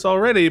know this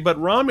already, but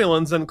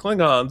Romulans and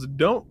Klingons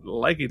don't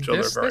like each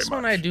other very much. This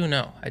one I do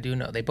know.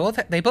 They both.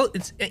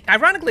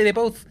 Ironically, they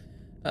both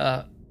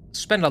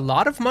spend a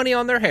lot of money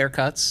on their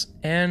haircuts,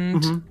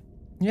 and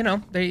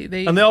they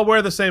and they all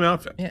wear the same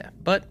outfit. Yeah,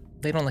 but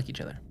they don't like each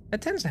other.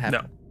 That tends to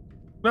happen.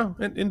 No,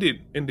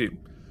 indeed.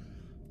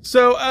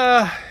 So,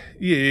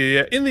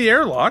 in the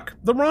airlock,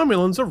 the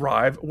Romulans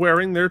arrive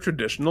wearing their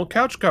traditional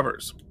couch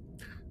covers.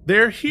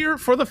 They're here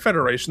for the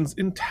Federation's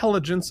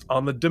intelligence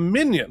on the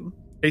Dominion,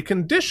 a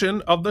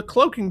condition of the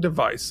cloaking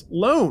device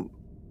loan.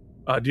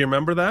 Do you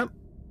remember that?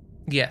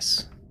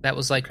 Yes. That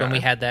was like when we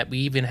had that. We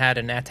even had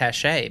an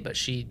attaché, but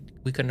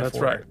we couldn't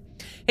afford right. her.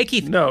 Hey,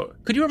 Keith. No.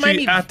 Could you remind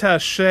me? She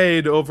attached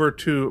over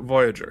to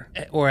Voyager.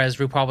 Or as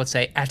RuPaul would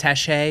say,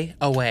 attaché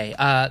away.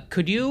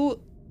 Could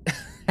you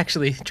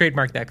actually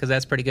trademark that because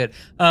that's pretty good.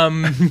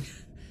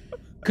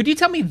 Could you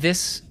tell me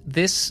this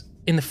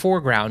in the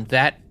foreground,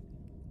 that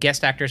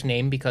guest actor's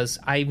name? Because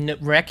I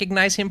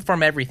recognize him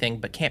from everything,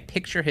 but can't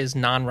picture his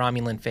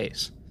non-Romulan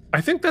face.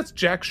 I think that's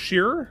Jack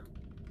Shearer.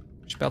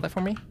 Spell that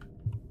for me.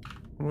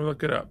 Let me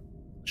look it up.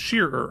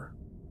 Shearer.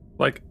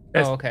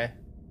 Okay.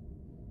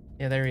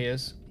 Yeah, there he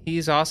is.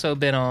 He's also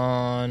been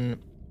on...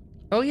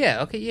 Oh,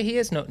 yeah. Okay, yeah, he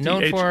is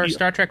known for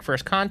Star Trek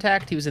First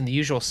Contact. He was in The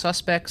Usual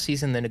Suspects.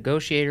 He's in The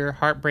Negotiator,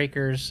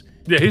 Heartbreakers.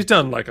 Yeah, he's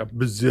done like a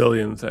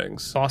bazillion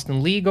things.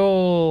 Boston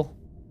Legal.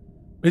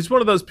 He's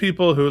one of those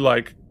people who, you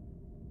Ally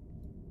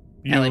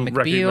McBeal.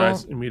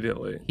 recognize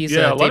immediately. He's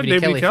a lot of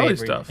David David Kelly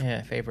favorite. stuff.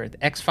 Yeah, favorite.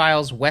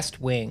 X-Files,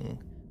 West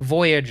Wing,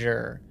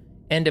 Voyager,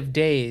 End of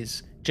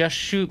Days, Just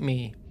Shoot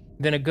Me,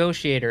 The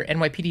Negotiator,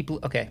 NYPD Blue.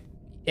 Okay,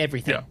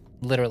 everything. Yeah.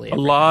 Literally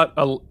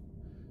everything.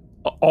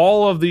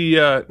 All of the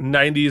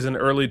 90s and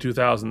early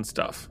 2000s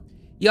stuff.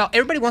 Yeah,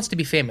 everybody wants to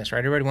be famous, right?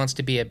 Everybody wants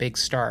to be a big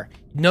star.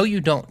 No,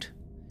 you don't.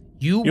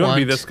 You want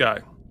to be this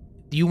guy.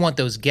 You want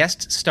those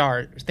guest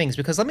star things,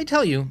 because let me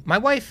tell you, my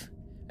wife,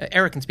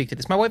 Eric can speak to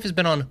this. My wife has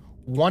been on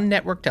one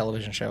network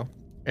television show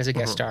as a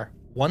guest star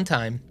one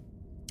time,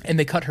 and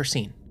they cut her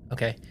scene,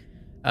 okay?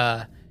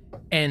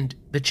 And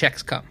the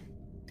checks come.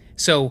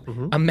 So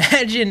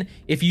imagine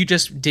if you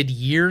just did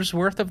years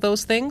worth of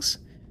those things.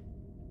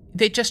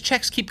 It's just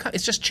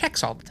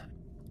checks all the time.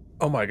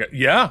 Oh my god,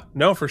 yeah,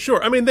 no, for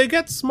sure. I mean, they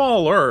get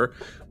smaller,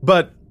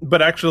 but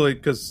actually,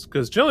 because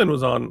Jillian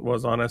was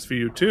on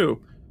SVU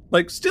too,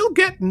 still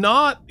get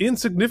not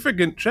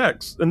insignificant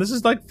checks, and this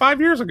is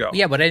 5 years ago.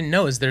 Yeah, what I didn't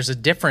know is there's a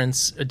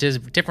difference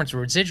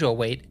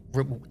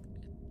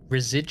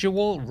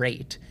residual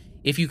rate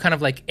if you kind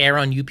of air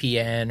on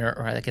UPN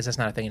or I guess that's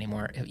not a thing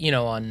anymore.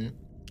 On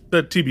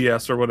the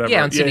TBS or whatever.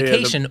 Yeah, on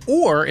syndication.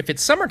 Or if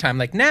it's summertime,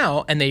 like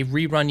now, and they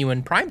rerun you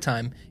in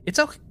primetime, it's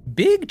a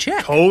big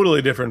check.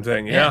 Totally different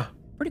thing, yeah.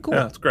 Pretty cool.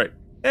 Yeah, that's great.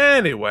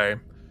 Anyway,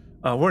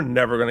 we're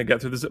never going to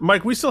get through this.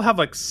 Mike, we still have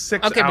 6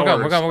 hours. Okay,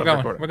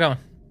 we're going.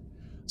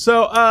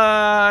 So,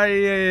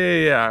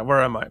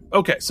 where am I?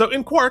 Okay, so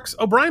in Quarks,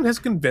 O'Brien has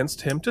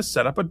convinced him to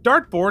set up a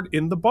dartboard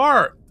in the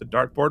bar. The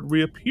dartboard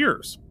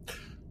reappears.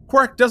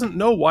 Quark doesn't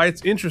know why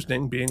it's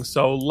interesting being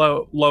so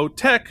low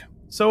tech,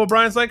 so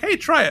O'Brien's like, hey,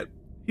 try it.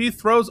 He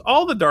throws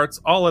all the darts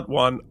all at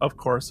one, of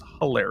course,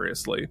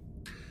 hilariously.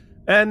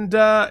 And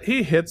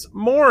he hits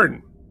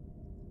Morn.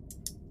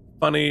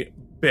 Funny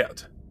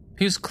bit.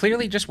 Who's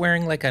clearly just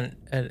wearing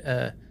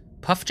a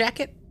puff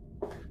jacket?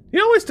 He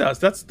always does.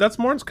 That's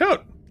Morn's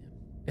coat.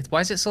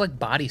 Why is it so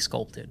body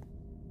sculpted?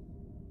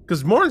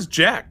 Because Morn's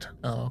jacked.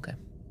 Oh, okay.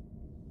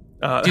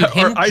 Dude,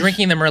 him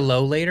drinking the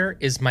Merlot later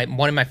is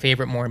one of my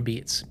favorite Morn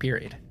beats,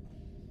 period.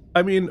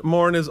 I mean,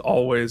 Morn is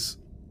always...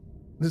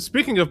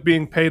 Speaking of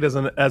being paid as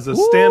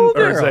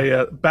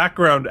a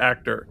background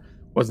actor,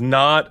 was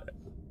not...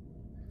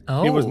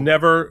 Oh. He was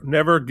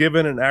never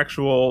given an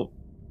actual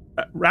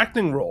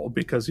acting role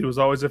because he was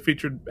always a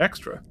featured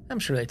extra. I'm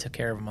sure they took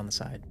care of him on the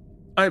side.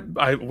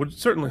 I would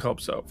certainly hope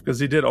so, because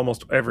he did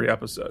almost every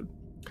episode.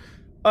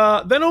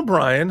 Then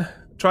O'Brien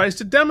tries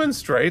to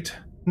demonstrate,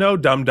 no,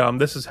 dum-dum,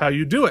 this is how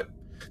you do it.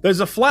 There's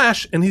a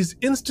flash, and he's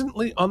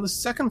instantly on the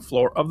second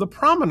floor of the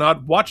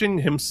promenade watching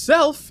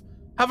himself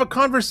have a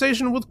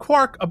conversation with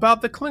Quark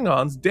about the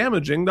Klingons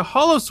damaging the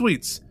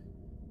holosuites.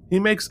 He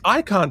makes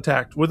eye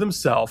contact with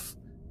himself,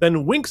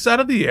 then winks out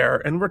of the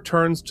air and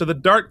returns to the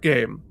dart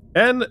game,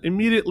 and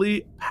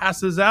immediately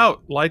passes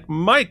out like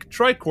Mike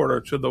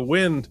tricorder to the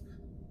wind.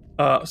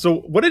 So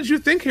what did you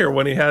think here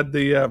when he had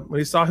when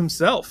he saw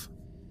himself?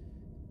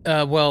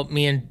 Well,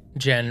 me and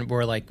Jen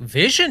were like,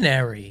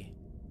 visionary.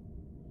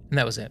 And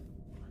that was it.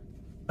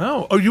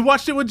 Oh, you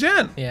watched it with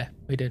Jen? Yeah,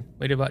 we did.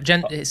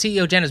 Jen,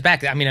 CEO Jen is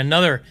back. I mean,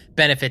 another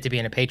benefit to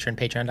being a patron,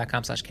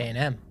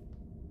 patreon.com/KNM.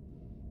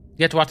 You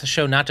get to watch the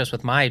show not just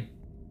with my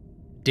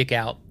dick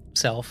out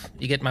self.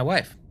 You get my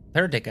wife,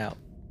 her dick out.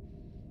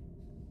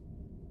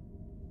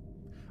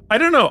 I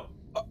don't know.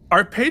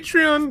 Our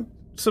Patreon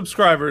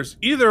subscribers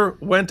either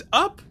went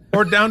up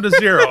or down to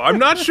 0. I'm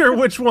not sure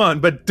which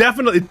one, but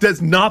definitely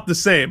that's not the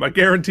same. I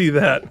guarantee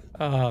that.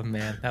 Oh,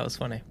 man, that was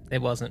funny.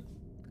 It wasn't.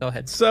 Go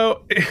ahead.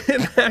 So,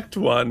 in Act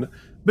 1,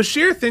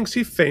 Bashir thinks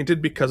he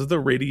fainted because of the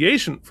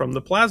radiation from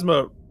the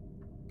plasma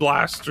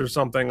blast or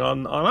something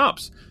on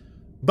Ops.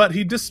 But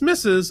he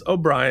dismisses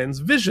O'Brien's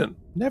vision.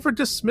 Never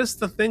dismiss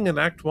the thing in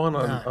Act 1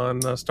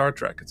 on Star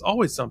Trek. It's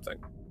always something.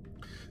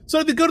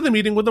 So they go to the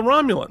meeting with the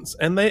Romulans,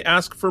 and they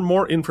ask for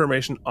more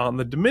information on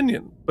the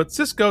Dominion. But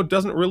Sisko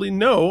doesn't really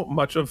know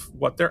much of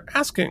what they're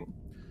asking.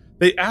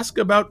 They ask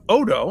about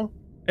Odo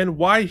and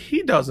why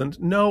he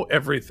doesn't know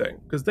everything,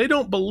 because they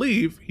don't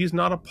believe he's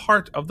not a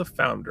part of the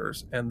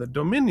Founders and the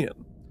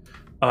Dominion.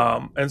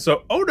 And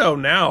so Odo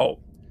now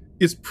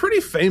is pretty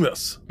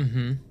famous.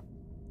 Mm-hmm.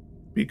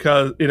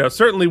 Because,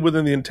 certainly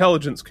within the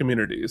intelligence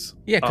communities.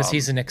 Yeah, because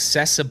he's an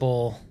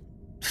accessible...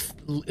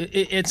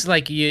 It's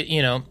like,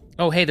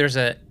 oh, hey, there's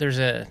a...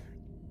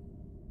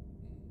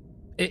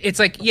 It's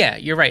like, yeah,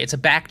 you're right. It's a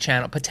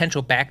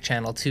potential back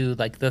channel to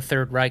like the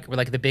Third Reich, or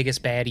like the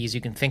biggest baddies you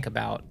can think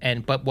about.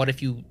 But what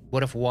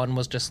if one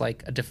was just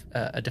like a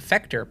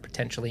defector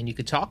potentially, and you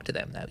could talk to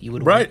them? That you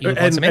would right, you would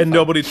want some info. And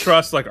nobody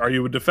trusts. Like, are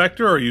you a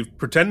defector? Are you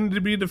pretending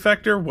to be a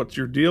defector? What's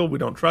your deal? We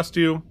don't trust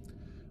you.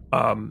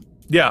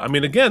 Yeah, I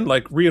mean, again,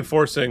 like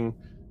reinforcing.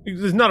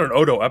 It's not an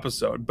Odo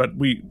episode, but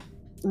we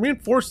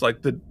reinforce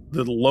like the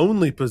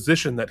lonely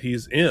position that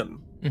he's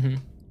in,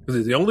 because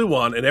he's the only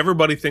one, and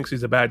everybody thinks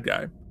he's a bad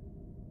guy.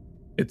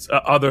 It's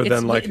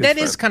than like his that friend.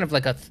 Is kind of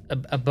like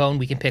a bone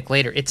we can pick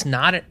later. It's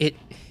not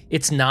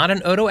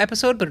an Odo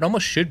episode, but it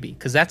almost should be,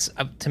 because that's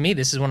to me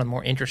this is one of the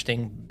more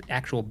interesting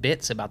actual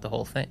bits about the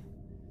whole thing.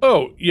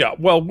 Oh yeah,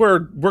 well we're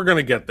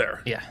gonna get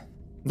there. Yeah,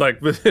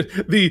 like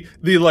the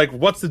like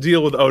what's the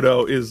deal with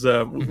Odo is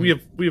we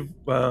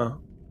have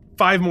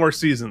 5 more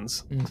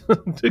seasons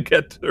to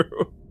get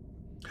through.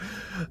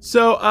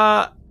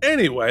 So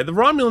anyway, the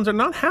Romulans are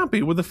not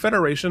happy with the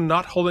Federation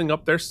not holding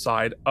up their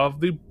side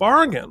of the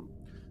bargain.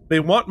 They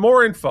want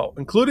more info,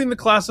 including the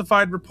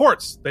classified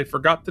reports. They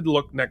forgot to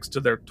look next to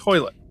their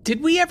toilet.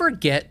 Did we ever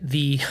get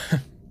the...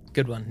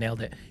 Good one,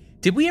 nailed it.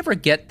 Did we ever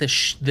get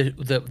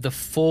the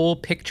full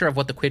picture of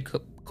what the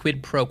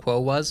quid pro quo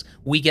was?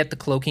 We get the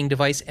cloaking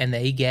device, and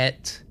they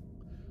get...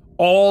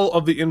 all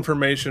of the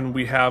information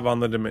we have on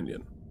the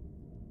Dominion.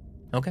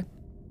 Okay.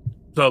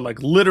 So,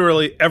 like,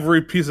 literally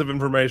every piece of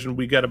information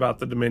we get about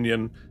the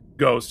Dominion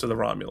goes to the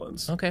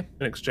Romulans. Okay.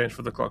 In exchange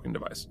for the cloaking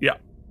device. Yeah.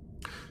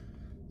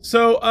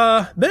 So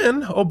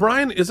then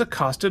O'Brien is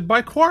accosted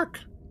by Quark,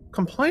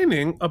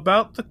 complaining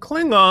about the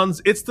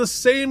Klingons. It's the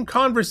same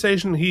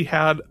conversation he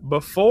had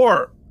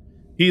before.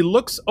 He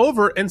looks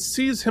over and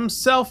sees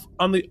himself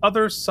on the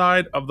other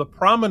side of the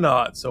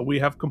promenade. So we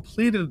have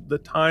completed the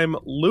time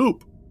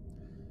loop.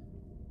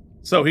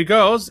 So he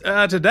goes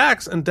to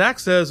Dax, and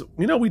Dax says,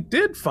 we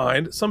did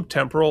find some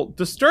temporal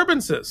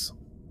disturbances.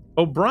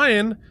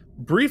 O'Brien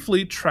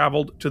briefly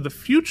traveled to the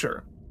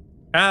future.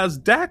 As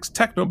Dax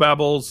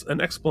technobabbles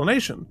an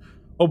explanation,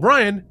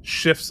 O'Brien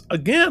shifts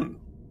again,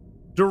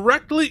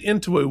 directly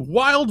into a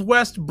Wild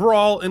West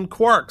brawl in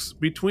Quarks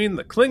between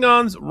the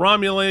Klingons,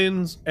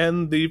 Romulans,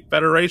 and the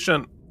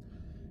Federation.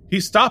 He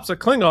stops a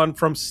Klingon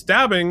from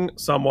stabbing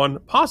someone,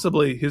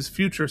 possibly his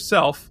future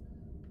self,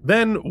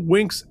 then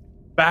winks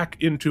back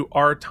into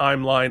our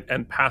timeline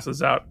and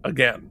passes out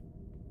again.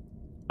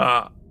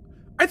 I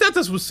thought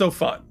this was so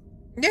fun.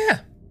 Yeah.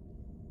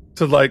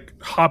 To like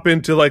hop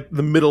into like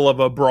the middle of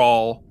a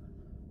brawl.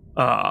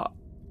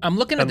 I'm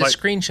looking at the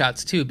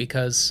screenshots too,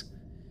 because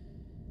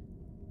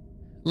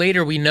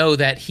later we know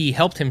that he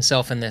helped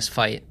himself in this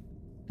fight.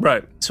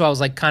 Right. So I was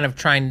like kind of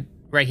trying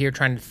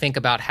to think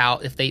about how,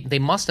 if they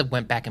must have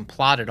went back and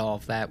plotted all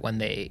of that when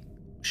they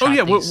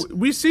shot these.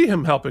 We see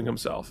him helping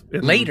himself.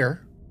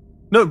 Later.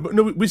 No,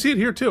 we see it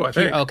here too, I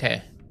think.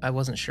 Okay. I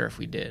wasn't sure if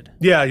we did.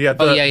 Yeah. The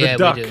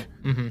duck, we do.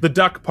 Mm-hmm. The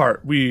duck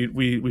part,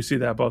 we see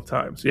that both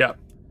times. Yeah.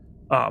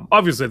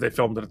 Obviously they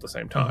filmed it at the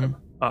same time.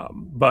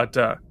 Mm-hmm. But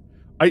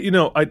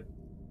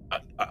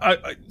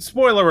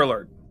spoiler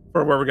alert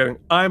for where we're getting.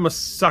 I'm a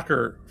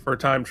sucker for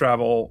time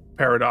travel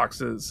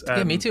paradoxes. And,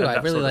 yeah, me too.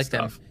 I really like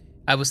them.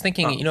 I was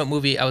thinking, what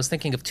movie? I was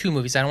thinking of two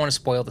movies. I don't want to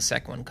spoil the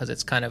second one because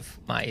it's kind of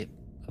a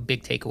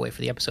big takeaway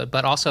for the episode.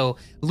 But also,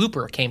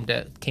 Looper came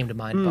to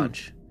mind a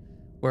bunch,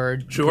 where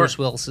Bruce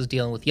Willis is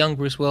dealing with young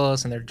Bruce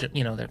Willis, and they're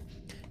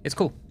it's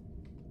cool.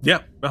 Yeah,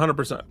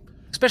 100%.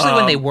 Especially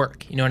when they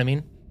work. You know what I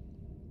mean?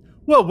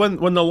 Well,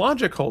 when the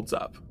logic holds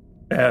up,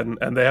 and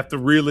they have to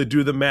really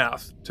do the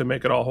math to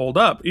make it all hold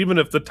up, even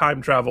if the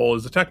time travel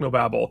is a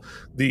technobabble,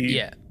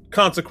 the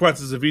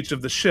consequences of each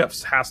of the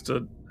shifts has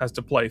to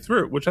play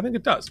through, which I think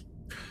it does.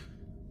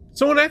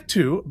 So in Act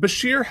 2,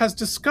 Bashir has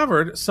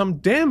discovered some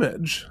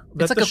damage.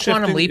 It's like a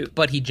quantum leap,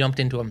 but he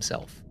jumped into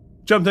himself.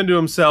 Jumped into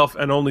himself,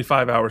 and only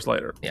 5 hours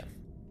later. Yeah.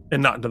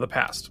 And not into the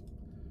past.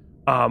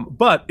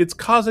 But it's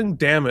causing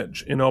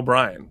damage in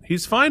O'Brien.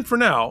 He's fine for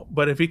now,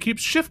 but if he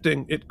keeps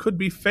shifting, it could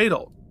be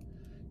fatal.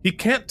 He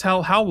can't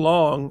tell how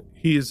long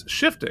he's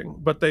shifting,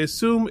 but they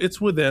assume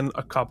it's within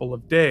a couple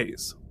of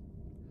days.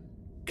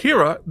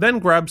 Kira then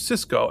grabs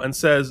Cisco and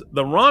says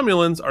the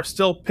Romulans are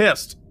still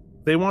pissed.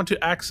 They want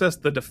to access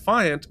the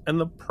Defiant and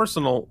the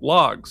personal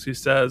logs. He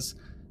says,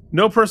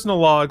 no personal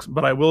logs,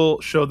 but I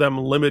will show them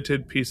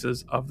limited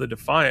pieces of the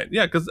Defiant.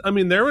 Yeah, because,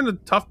 they're in a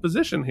tough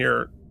position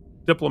here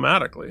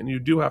diplomatically, and you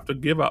do have to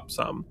give up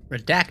some.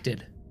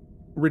 Redacted,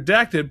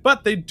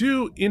 but they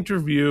do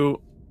interview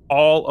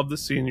all of the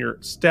senior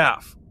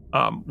staff,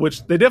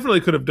 which they definitely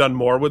could have done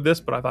more with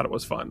this, but I thought it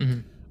was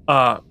fun.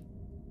 Mm-hmm.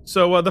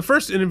 So the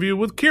first interview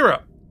with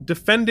Kira,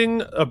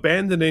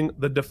 abandoning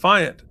the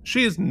Defiant.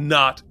 She is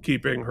not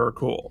keeping her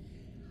cool.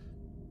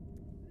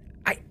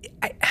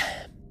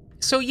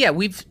 So yeah,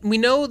 we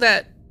know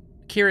that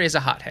Kira is a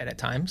hothead at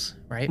times,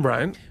 right?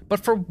 Right. But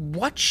for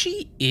what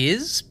she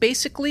is,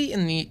 basically,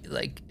 in the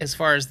as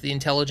far as the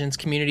intelligence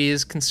community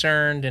is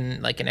concerned,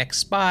 and like an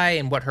ex-spy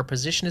and what her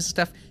position is and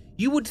stuff,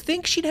 you would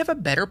think she'd have a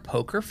better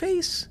poker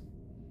face.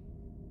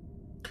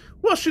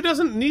 Well, she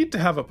doesn't need to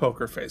have a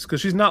poker face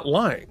because she's not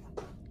lying.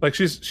 Like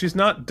she's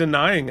not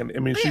denying it.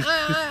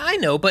 I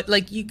know, but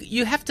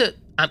you have to.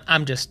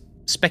 I'm just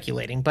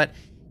speculating, but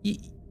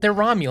they're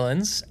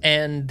Romulans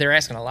and they're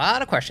asking a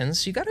lot of questions.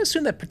 So you got to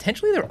assume that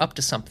potentially they're up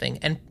to something,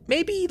 and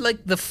maybe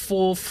the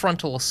full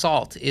frontal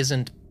assault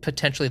isn't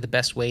potentially the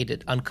best way to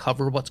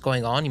uncover what's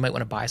going on. You might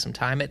want to buy some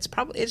time. I'm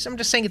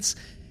just saying it's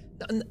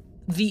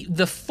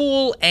the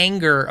full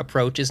anger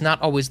approach is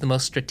not always the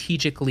most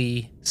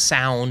strategically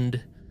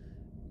sound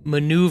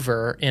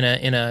maneuver in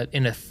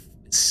a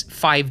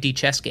 5D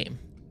chess game.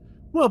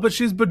 Well, but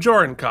she's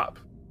Bajoran cop.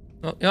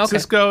 Oh, okay.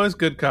 Cisco is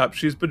good cop.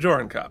 She's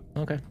Bajoran cop.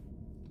 Okay.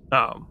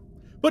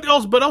 But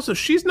also,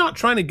 she's not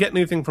trying to get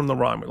anything from the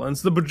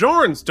Romulans. The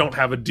Bajorans don't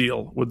have a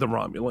deal with the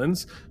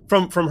Romulans.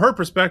 From her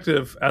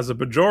perspective, as a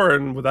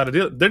Bajoran without a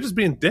deal, they're just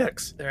being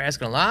dicks. They're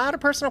asking a lot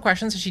of personal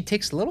questions, and she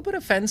takes a little bit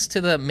of offense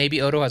to the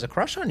maybe Odo has a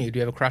crush on you. Do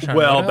you have a crush on Odo?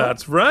 Well,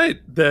 that's right.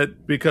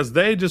 Because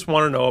they just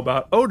want to know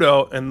about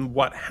Odo and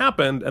what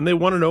happened, and they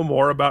want to know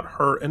more about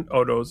her and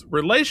Odo's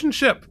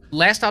relationship.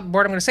 Last up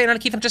board, I'm going to say it on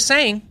Keith. I'm just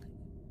saying,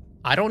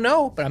 I don't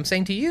know, but I'm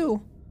saying to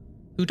you,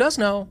 who does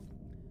know,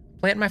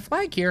 plant my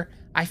flag here.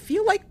 I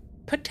feel like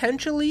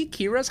potentially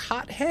Kira's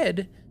hot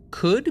head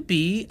could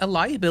be a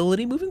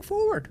liability moving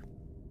forward.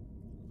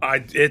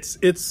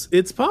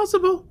 It's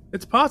possible.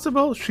 It's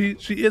possible. She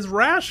is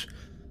rash.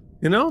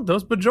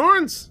 Those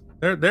Bajorans,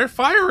 they're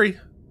fiery.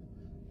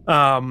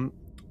 And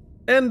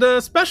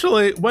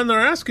especially when they're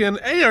asking,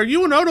 "Hey, are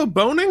you and Odo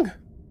boning?"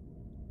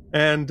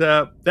 And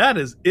that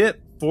is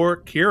it for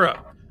Kira.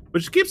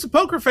 But she keeps a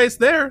poker face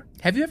there.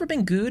 Have you ever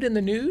been gooed in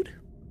the nude?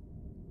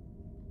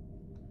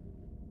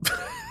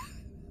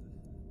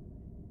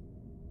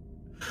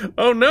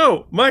 Oh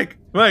no, Mike,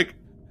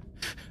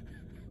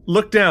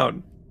 look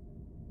down.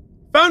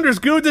 Founder's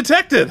goo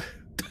detected.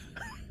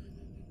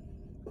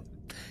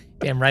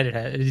 Damn right it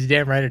is.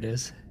 Damn right it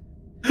is.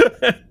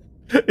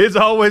 It's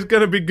always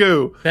going to be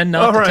goo. Then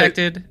not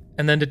detected,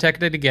 and then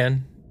detected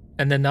again,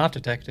 and then not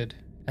detected,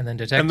 and then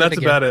detected again. And that's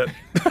about it.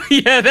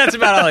 Yeah, that's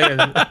about all it is.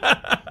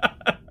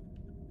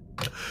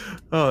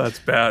 Oh, that's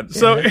bad.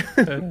 So in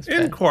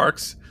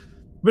Quarks,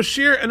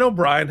 Bashir and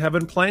O'Brien have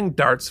been playing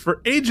darts for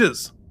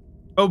ages.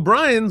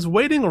 O'Brien's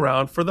waiting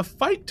around for the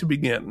fight to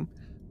begin,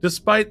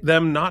 despite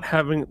them not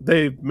having...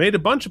 They've made a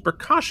bunch of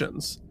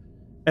precautions.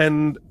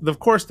 And, of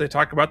course, they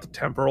talk about the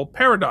temporal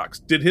paradox.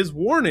 Did his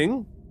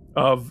warning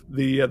of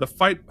the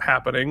fight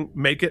happening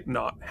make it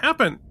not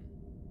happen?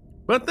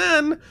 But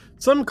then,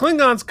 some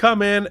Klingons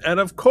come in and,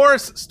 of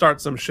course, start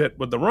some shit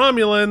with the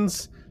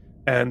Romulans.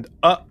 And,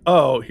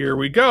 here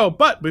we go.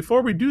 But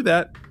before we do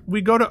that,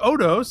 we go to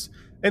Odo's,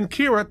 and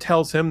Kira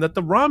tells him that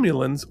the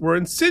Romulans were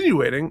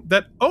insinuating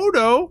that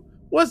Odo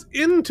was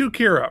into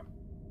Kira.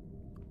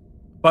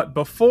 But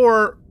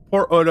before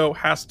poor Odo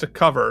has to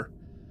cover,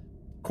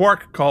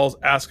 Quark calls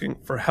asking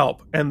for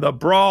help, and the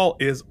brawl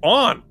is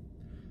on.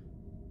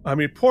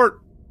 Poor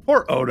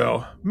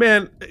Odo.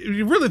 Man,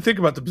 you really think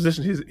about the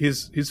position.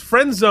 He's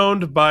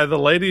friend-zoned by the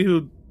lady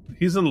who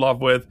he's in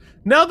love with.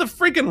 Now the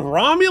freaking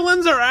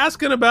Romulans are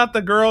asking about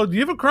the girl. Do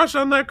you have a crush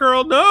on that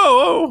girl?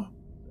 No.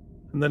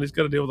 And then he's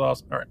got to deal with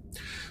Austin. All right.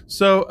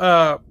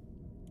 So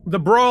the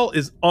brawl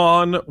is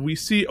on. We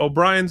see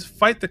O'Brien's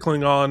fight the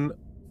Klingon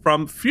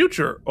from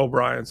future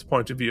O'Brien's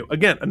point of view.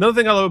 Again, another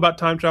thing I love about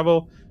time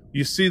travel,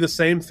 you see the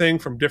same thing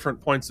from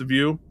different points of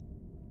view.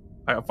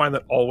 I find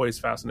that always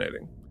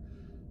fascinating.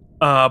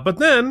 But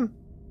then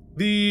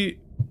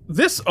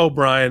this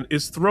O'Brien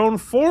is thrown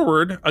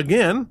forward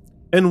again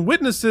and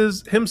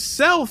witnesses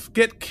himself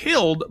get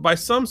killed by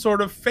some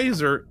sort of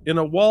phaser in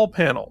a wall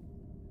panel.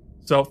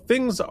 So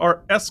things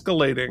are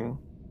escalating.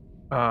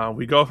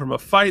 We go from a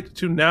fight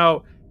to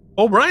now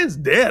O'Brien's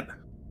dead.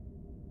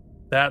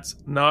 That's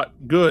not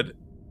good.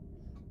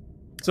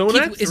 So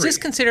Keith, is this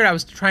considered? I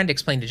was trying to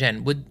explain to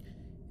Jen.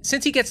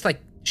 Since he gets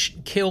like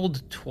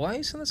killed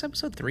twice in this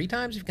episode, 3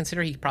 times, if you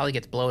consider he probably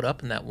gets blowed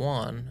up in that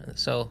one,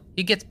 so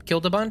he gets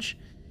killed a bunch.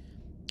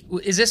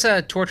 Is this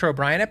a Torture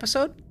O'Brien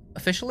episode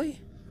officially?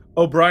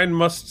 O'Brien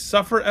must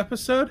suffer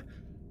episode?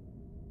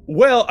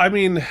 Well, I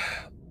mean,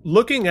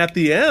 looking at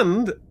the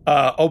end,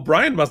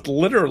 O'Brien must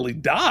literally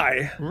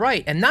die.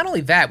 Right, and not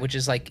only that, which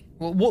is like,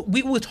 well,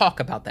 we will talk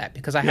about that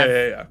because I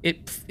have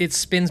it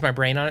spins my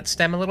brain on its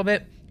stem a little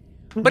bit.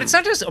 But it's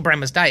not just O'Brien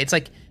must die. It's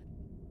like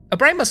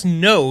O'Brien must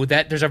know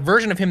that there's a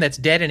version of him that's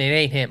dead and it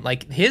ain't him.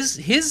 Like his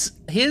he's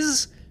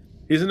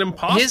an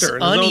imposter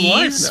in his own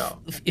life now.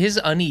 His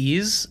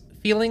unease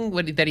feeling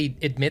that he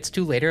admits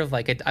to later of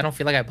like, I don't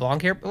feel like I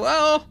belong here.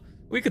 Well,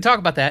 we could talk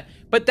about that,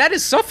 but that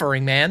is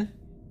suffering, man.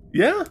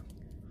 Yeah.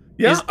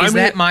 Is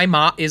that my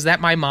Molly? Is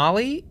that my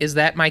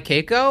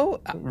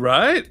Keiko?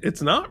 Right.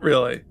 It's not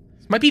really.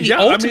 It might be the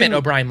ultimate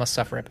O'Brien must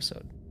suffer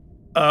episode.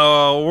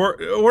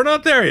 We're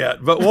not there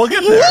yet, but we'll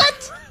get there.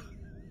 What?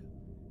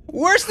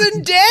 Worse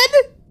than dead?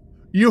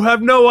 You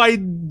have no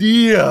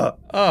idea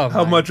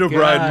how much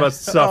O'Brien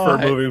must suffer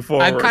moving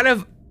forward. I kind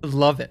of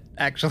love it,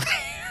 actually.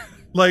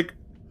 Like,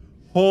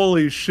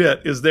 holy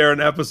shit, is there an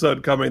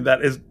episode coming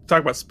that is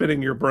talk about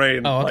spinning your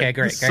brain? Oh, okay, like,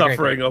 great. The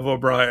suffering of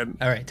O'Brien.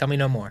 All right, tell me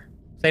no more.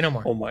 Say no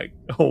more. Oh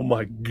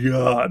my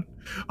god.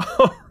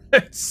 All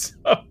right, so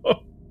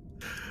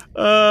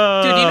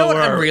dude, you know what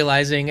I'm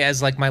realizing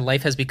as like my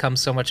life has become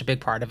so much a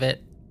big part of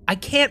it? I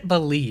can't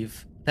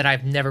believe that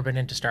I've never been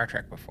into Star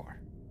Trek before.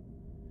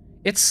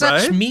 It's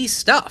such me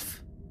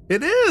stuff.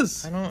 It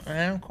is. I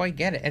don't quite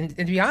get it. And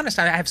to be honest,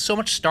 I have so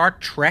much Star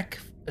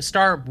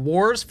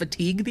Wars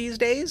fatigue these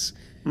days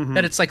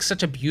that it's like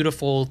such a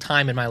beautiful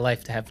time in my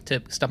life to have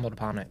to stumble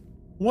upon it.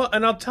 Well,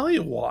 and I'll tell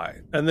you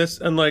why. And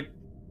like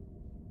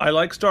I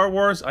like Star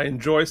Wars. I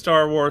enjoy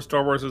Star Wars.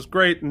 Star Wars is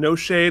great. No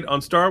shade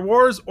on Star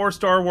Wars or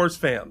Star Wars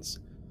fans.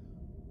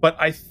 But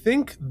I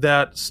think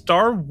that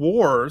Star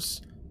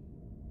Wars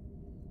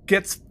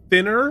gets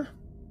thinner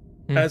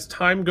as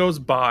time goes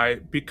by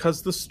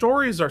because the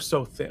stories are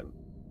so thin.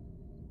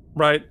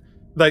 Right?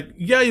 Like,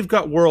 yeah, you've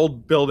got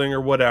world building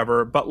or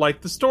whatever, but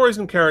like the stories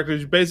and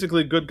characters,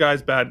 basically good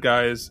guys, bad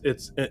guys.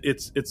 It's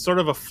sort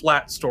of a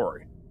flat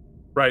story.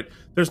 Right.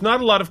 There's not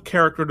a lot of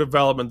character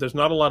development. There's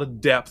not a lot of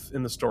depth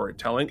in the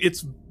storytelling.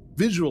 It's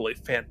visually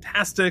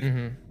fantastic.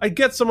 I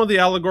get some of the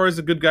allegories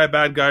of good guy,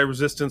 bad guy,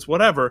 resistance,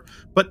 whatever,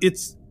 but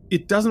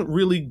it doesn't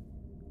really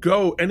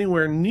go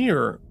anywhere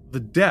near the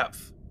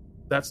depth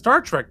that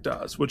Star Trek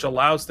does, which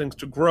allows things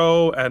to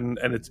grow and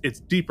it's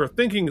deeper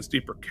thinking, it's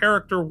deeper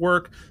character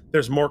work.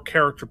 There's more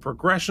character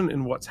progression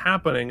in what's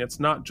happening. It's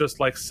not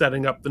just like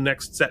setting up the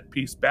next set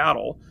piece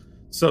battle.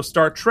 So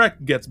Star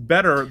Trek gets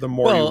better the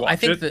more you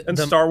watch it, and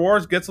Star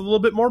Wars gets a little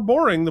bit more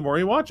boring the more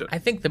you watch it. I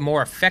think the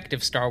more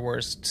effective Star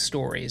Wars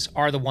stories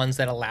are the ones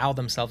that allow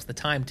themselves the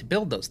time to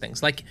build those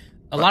things. Like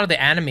a lot of the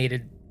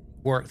animated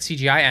work,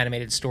 CGI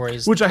animated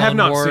stories, which I have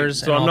not seen,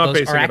 so I'm not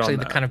basing it on that. Are actually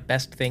the kind of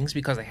best things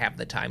because they have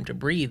the time to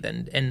breathe,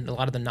 and a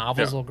lot of the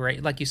novels are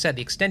great. Like you said,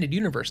 the extended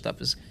universe stuff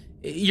is.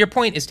 Your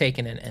point is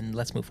taken, and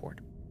let's move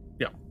forward.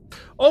 Yeah.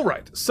 All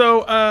right.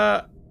 So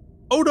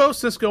Odo,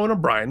 Cisco, and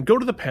O'Brien go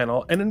to the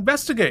panel and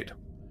investigate.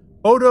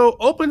 Odo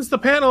opens the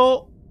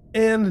panel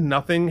and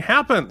nothing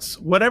happens.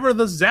 Whatever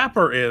the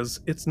zapper is,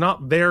 it's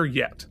not there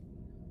yet.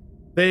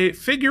 They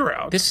figure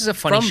out... This is a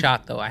funny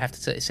shot, though, I have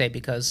to say,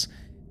 because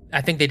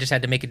I think they just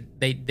had to make it...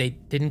 They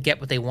didn't get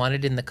what they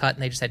wanted in the cut,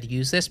 and they just had to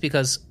use this,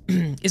 because,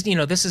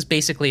 this is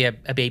basically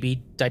a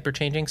baby diaper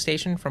changing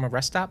station from a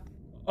rest stop.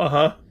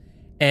 Uh-huh.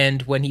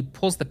 And when he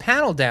pulls the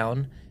panel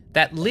down,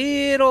 that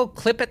little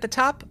clip at the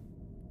top,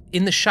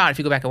 in the shot, if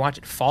you go back and watch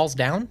it, falls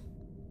down.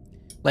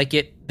 Like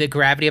the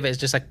gravity of it is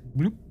just like,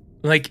 bloop,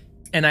 like,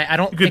 and I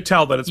don't. You could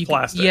tell that it's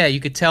plastic. Yeah, you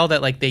could tell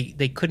that like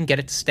they couldn't get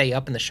it to stay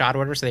up in the shot or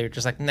whatever, so they were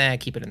just like, nah,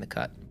 keep it in the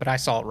cut. But I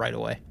saw it right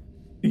away.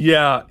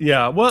 Yeah.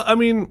 Well, I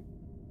mean,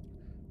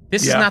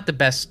 this is not the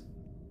best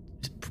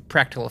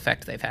practical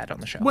effect they've had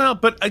on the show. Well,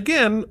 but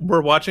again,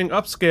 we're watching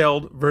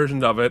upscaled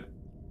versions of it.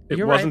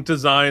 It wasn't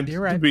designed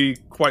to be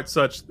quite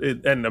such.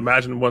 And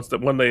imagine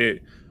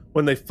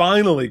when they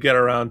finally get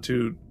around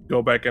to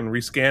go back and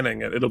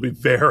rescanning it, it'll be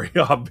very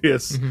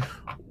obvious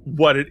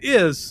what it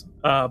is.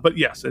 But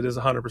yes, it is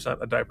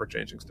 100% a diaper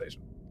changing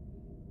station.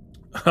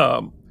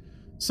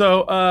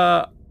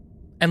 So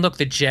And look,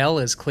 the gel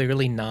is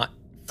clearly not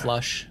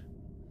flush.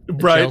 The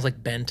gel's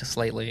like bent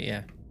slightly,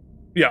 yeah.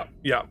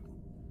 Yeah.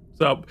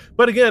 So,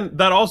 but again,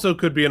 that also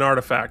could be an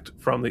artifact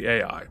from the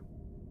AI.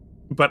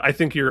 But I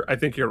think you're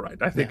right.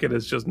 I think it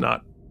is just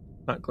not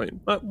clean.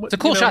 It's a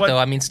cool shot, though.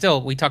 I mean,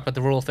 still, we talked about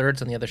the rule of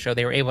thirds on the other show.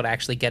 They were able to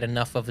actually get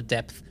enough of a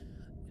depth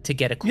to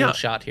get a cool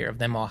shot here of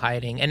them all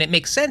hiding. And it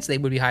makes sense they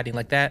would be hiding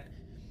like that.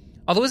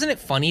 Although, isn't it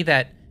funny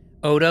that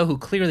Odo, who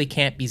clearly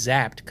can't be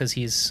zapped because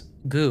he's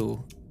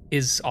goo,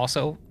 is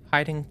also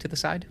hiding to the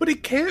side? But he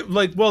can't,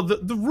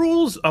 the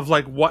rules of,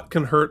 what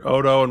can hurt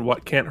Odo and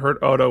what can't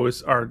hurt Odo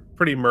are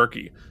pretty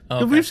murky.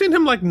 Okay. We've seen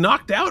him,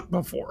 knocked out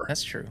before.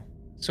 That's true.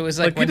 So it's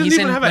when he's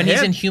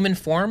in human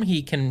form,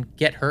 he can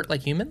get hurt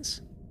like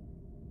humans?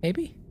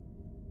 Maybe?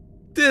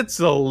 It's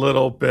a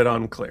little bit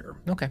unclear.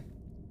 Okay.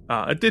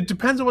 It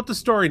depends on what the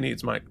story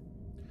needs, Mike.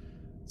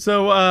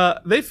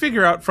 So they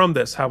figure out from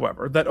this,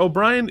 however, that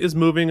O'Brien is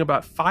moving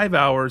about 5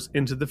 hours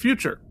into the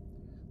future.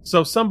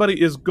 So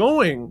somebody is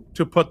going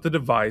to put the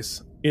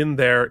device in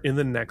there in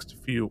the next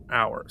few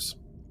hours.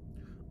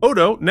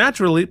 Odo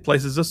naturally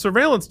places a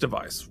surveillance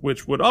device,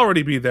 which would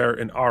already be there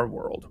in our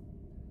world.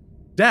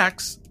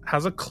 Dax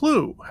has a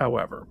clue,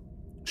 however.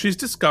 She's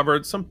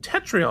discovered some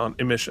tetryon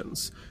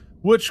emissions,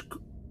 which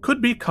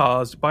could be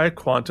caused by a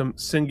quantum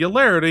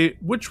singularity,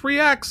 which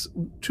reacts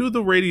to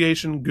the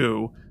radiation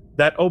goo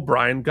that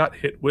O'Brien got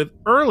hit with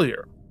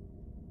earlier.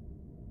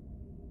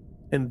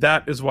 And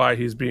that is why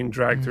he's being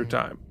dragged through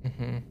time.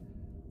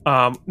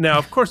 Mm-hmm. Now,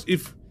 of course,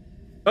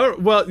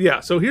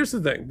 so here's the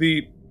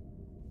thing.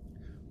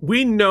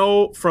 We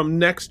know from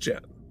Next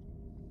Gen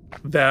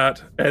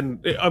that,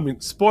 and I mean,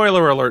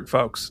 spoiler alert,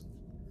 folks,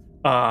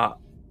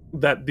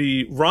 that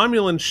the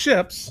Romulan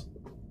ships,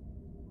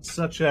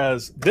 such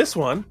as this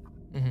one,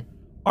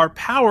 are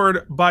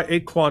powered by a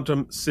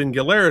quantum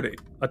singularity,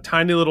 a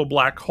tiny little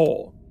black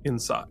hole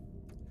inside.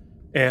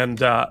 And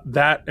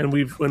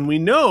when we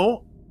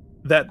know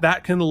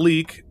that can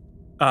leak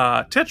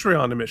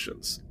tetryon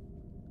emissions,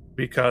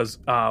 because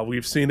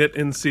we've seen it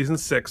in season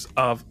 6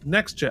 of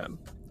Next Gen.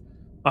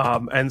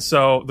 And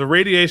so the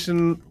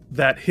radiation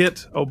that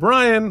hit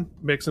O'Brien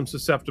makes him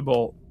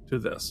susceptible to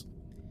this.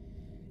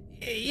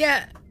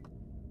 Yeah.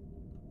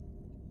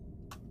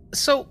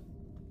 So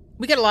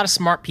we get a lot of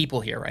smart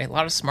people here, right? A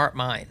lot of smart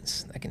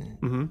minds that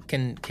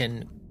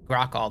can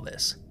grok all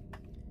this.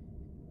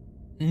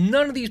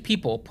 None of these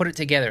people put it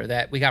together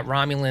that we got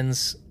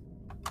Romulans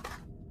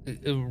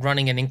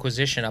running an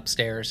Inquisition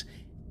upstairs,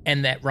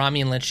 and that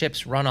Romulan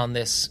ships run on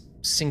this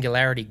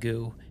singularity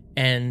goo,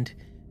 and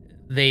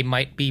they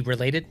might be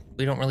related.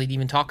 We don't really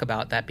even talk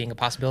about that being a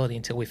possibility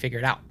until we figure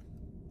it out.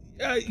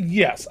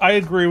 Yes, I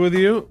agree with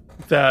you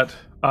that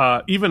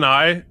even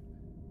I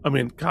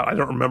mean, God, I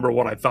don't remember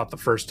what I thought the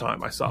first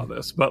time I saw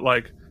this, but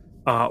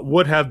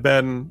would have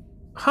been,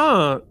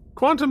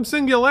 quantum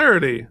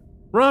singularity,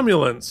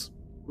 Romulans.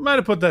 Might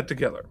have put that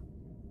together.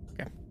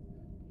 Okay.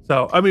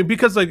 So, I mean,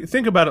 because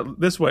think about it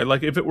this way,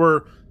 if it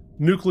were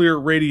nuclear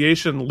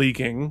radiation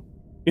leaking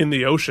in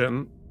the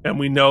ocean, and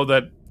we know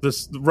that the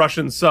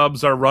Russian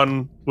subs are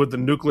run with the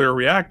nuclear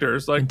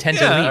reactors, intend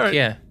to leak, right.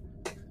 Yeah.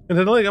 And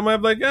then I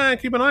might have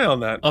keep an eye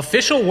on that.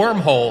 Official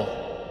wormhole,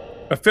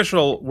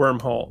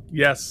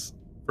 yes,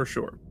 for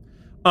sure.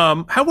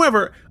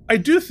 However, I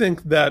do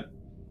think that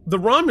the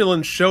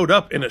Romulans showed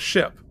up in a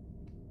ship,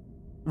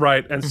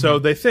 right? And so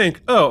they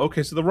think, oh,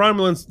 okay, so the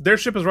Romulans, their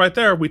ship is right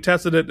there. We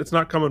tested it. It's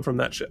not coming from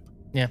that ship.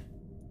 Yeah.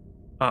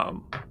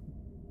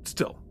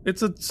 Still,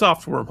 it's a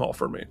soft wormhole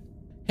for me.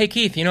 Hey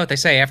Keith, you know what they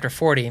say after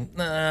 40?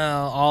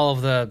 All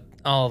of the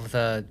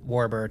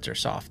warbirds are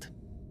soft.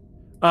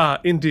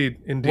 Indeed.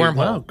 Wormhole.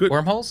 Wow, good.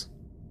 Wormholes?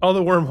 All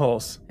the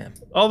wormholes. Yeah.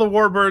 All the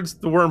warbirds,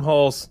 the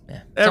wormholes.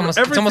 Yeah.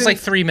 It's almost like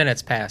 3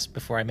 minutes passed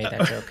before I made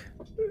that joke.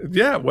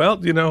 Yeah, well,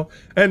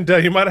 and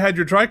you might have had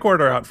your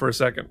tricorder out for a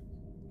second.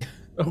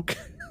 Okay.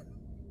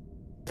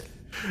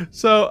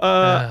 So,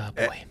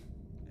 boy.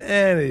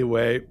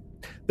 Anyway,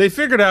 they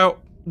figured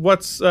out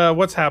what's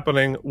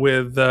happening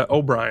with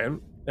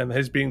O'Brien, and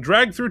he's being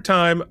dragged through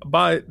time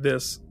by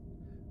this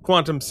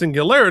quantum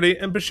singularity,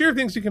 and Bashir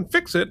thinks he can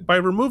fix it by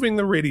removing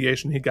the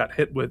radiation he got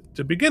hit with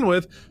to begin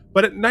with,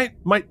 but it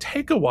might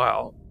take a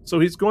while, so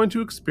he's going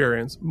to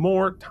experience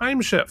more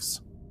time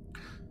shifts.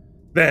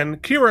 Then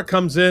Kira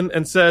comes in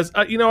and says,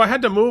 I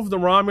had to move the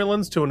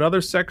Romulans to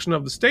another section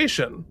of the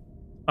station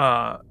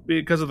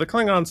because of the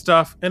Klingon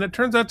stuff, and it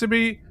turns out to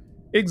be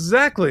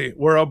exactly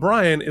where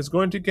O'Brien is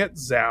going to get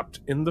zapped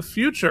in the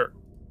future.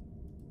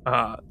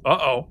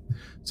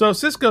 So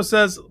Sisko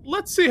says,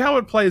 let's see how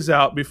it plays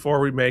out before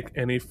we make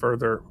any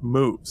further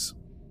moves.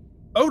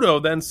 Odo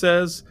then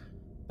says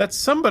that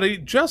somebody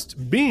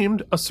just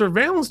beamed a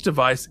surveillance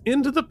device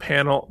into the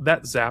panel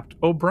that zapped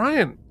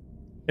O'Brien,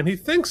 and he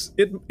thinks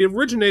it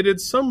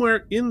originated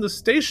somewhere in the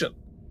station.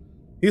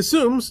 He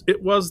assumes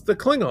it was the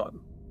Klingons,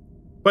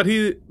 but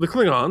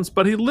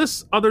he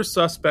lists other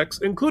suspects,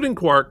 including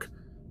Quark,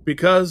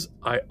 because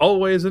I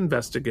always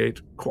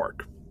investigate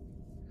Quark.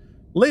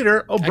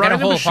 Later, O'Brien I got a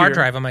whole and Bashir, hard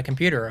drive on my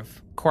computer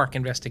of Quark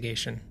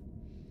investigation.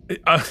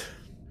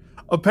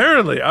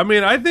 Apparently. I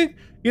mean, I think,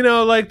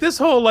 like this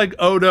whole like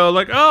Odo,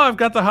 like, oh, I've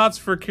got the hots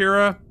for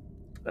Kira.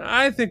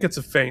 I think it's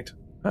a feint.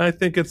 I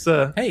think it's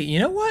a... Hey, you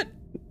know what?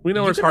 We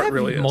know where his heart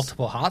really is.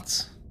 Multiple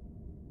hots.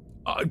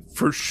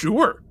 For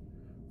sure.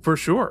 For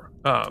sure.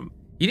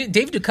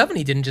 David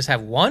Duchovny didn't just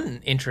have one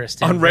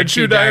interest in on Red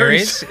Shoe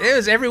Diaries. It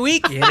was every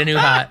week he had a new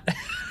hot.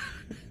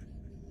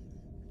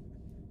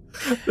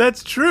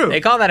 That's true.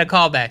 They call that a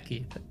callback,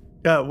 Keith.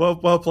 Yeah,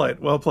 well played.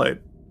 Well played.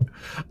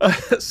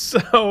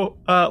 So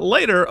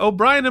later,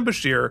 O'Brien and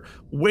Bashir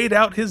wait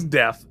out his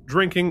death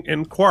drinking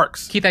in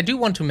Quarks. Keith, I do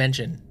want to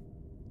mention...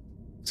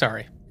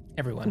 Sorry,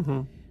 everyone.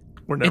 Mm-hmm.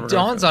 We're never it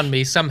dawns on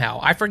me somehow.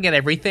 I forget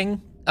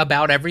everything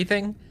about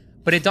everything,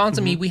 but it dawns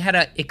on me we had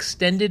an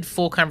extended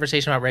full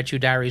conversation about Red Shoe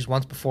Diaries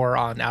once before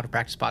on Out of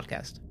Practice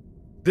podcast.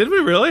 Did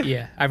we really?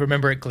 Yeah, I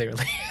remember it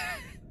clearly.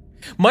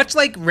 Much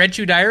like Red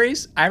Shoe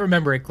Diaries, I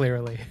remember it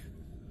clearly.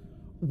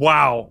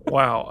 Wow.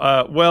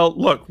 Well,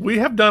 look, we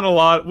have done a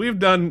lot. We've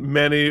done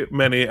many,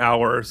 many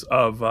hours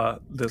of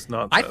this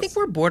nonsense. I think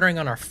we're bordering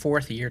on our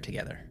 4th year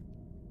together.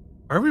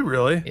 Are we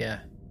really? Yeah.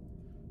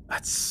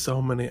 That's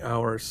so many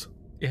hours.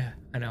 Yeah,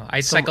 I know.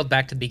 I cycled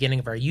back to the beginning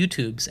of our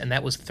YouTubes, and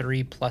that was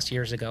 3+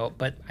 years ago.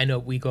 But I know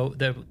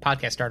the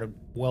podcast started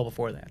well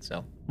before that.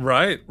 So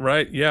right,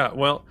 yeah.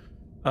 Well,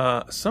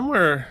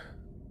 somewhere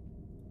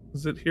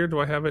is it here? Do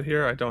I have it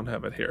here? I don't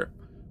have it here.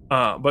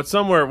 But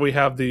somewhere we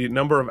have the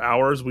number of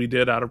hours we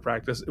did out of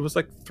practice. It was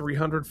like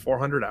 300,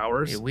 400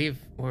 hours. Yeah, we've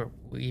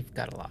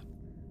got a lot.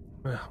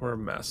 We're a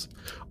mess.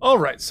 All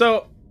right,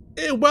 so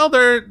while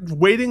they're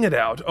waiting it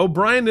out,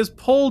 O'Brien is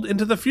pulled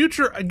into the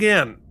future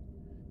again.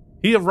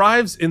 He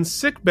arrives in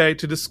sickbay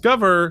to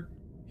discover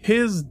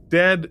his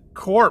dead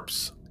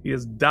corpse. He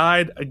has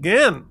died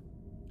again.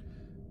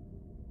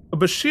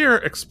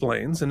 Bashir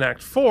explains in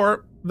Act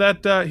 4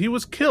 that he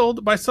was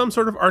killed by some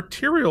sort of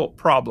arterial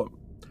problem.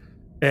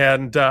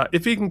 And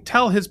if he can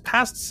tell his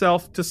past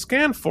self to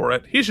scan for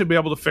it, he should be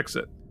able to fix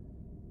it.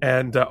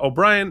 And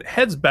O'Brien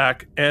heads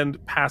back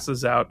and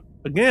passes out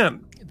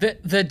again.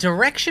 The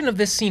direction of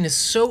this scene is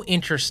so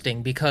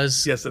interesting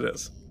because... Yes, it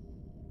is.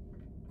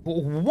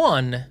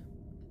 One,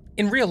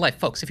 in real life,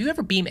 folks, if you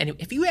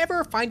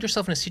ever find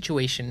yourself in a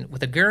situation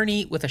with a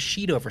gurney with a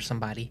sheet over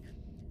somebody,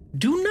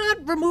 do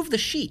not remove the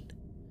sheet.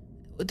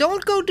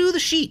 Don't go do the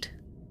sheet.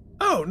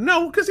 Oh,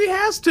 no, because he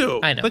has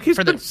to. I know. Like, he's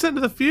been sent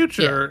to the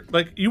future. Yeah.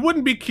 Like, you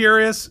wouldn't be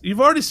curious. You've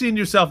already seen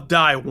yourself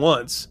die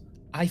once.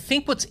 I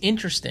think what's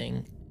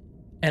interesting,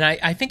 and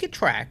I think it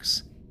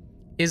tracks,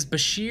 is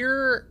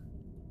Bashir...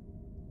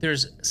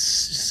 There's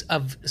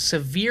a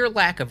severe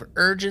lack of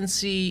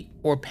urgency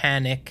or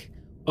panic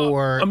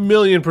or...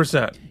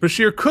 1,000,000%.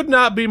 Bashir could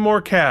not be more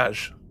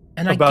cash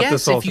and about I guess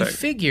this whole if you thing.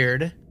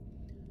 figured...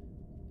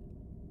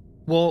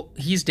 Well,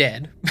 he's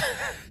dead,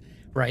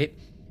 right?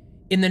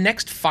 In the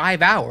next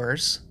 5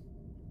 hours,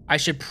 I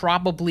should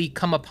probably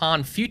come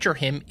upon future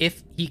him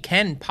if he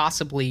can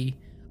possibly...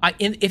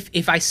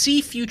 If I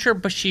see future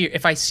Bashir,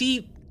 if I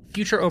see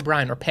future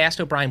O'Brien or past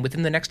O'Brien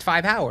within the next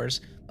 5 hours...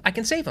 I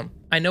can save him.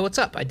 I know what's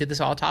up. I did this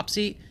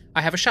autopsy.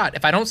 I have a shot.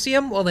 If I don't see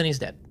him, well, then he's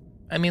dead.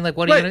 I mean, like,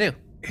 what are you going to do?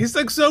 He's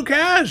like so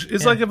cash.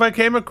 It's like if I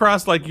came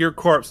across like your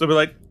corpse, they'd be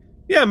like,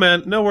 yeah,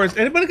 man, no worries.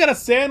 Anybody got a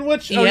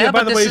sandwich? Oh, yeah,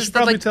 by the way, you should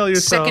probably tell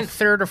yourself. Second,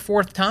 third, or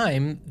fourth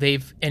time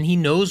and he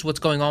knows what's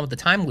going on with the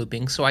time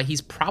looping, so he's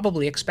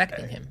probably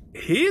expecting him.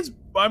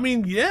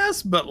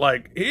 Yes, but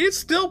like, he's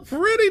still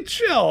pretty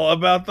chill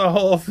about the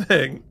whole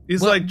thing.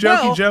 He's like,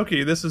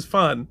 jokey, this is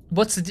fun.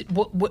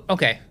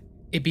 Okay.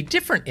 It'd be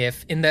different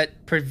if in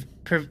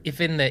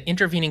the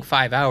intervening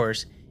 5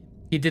 hours,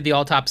 he did the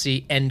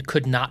autopsy and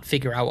could not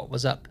figure out what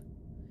was up.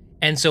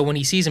 And so when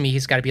he sees him,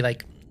 he's got to be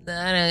like,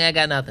 I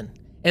got nothing.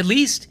 At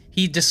least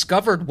he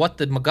discovered what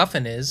the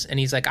MacGuffin is,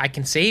 and he's like, I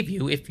can save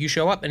you if you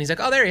show up. And he's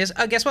like, oh, there he is.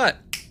 Guess what?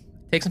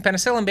 Take some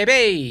penicillin,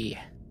 baby.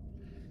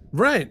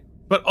 Right.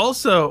 But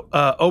also,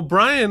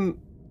 O'Brien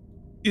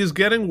is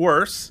getting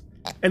worse.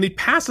 And he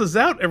passes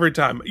out every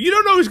time. You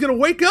don't know he's going to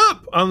wake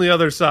up on the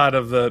other side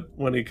of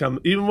when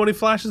he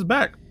flashes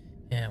back.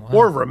 Yeah, well,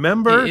 or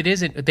remember. It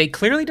isn't. They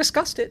clearly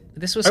discussed it.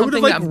 This was I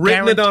something would have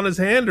written it on his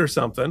hand or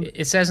something.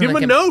 It says Give him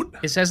a note.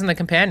 It says in the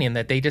companion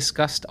that they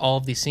discussed all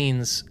of these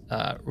scenes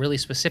really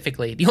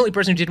specifically. The only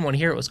person who didn't want to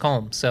hear it was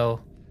Colm.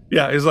 So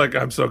yeah, he's like,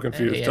 I'm so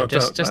confused.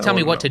 Just tell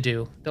me what to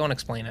do. Don't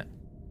explain it.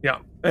 Yeah,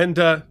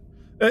 and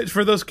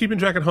for those keeping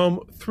track at home,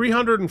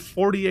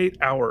 348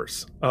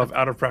 hours of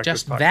Out of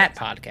Practice podcast. That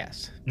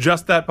podcast.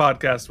 Just that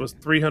podcast was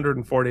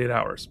 348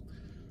 hours.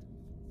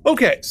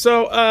 Okay,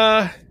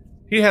 so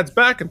he heads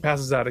back and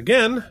passes out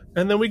again,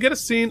 and then we get a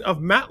scene of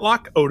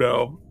Matlock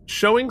Odo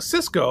showing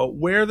Cisco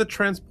where the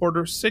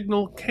transporter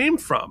signal came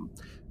from,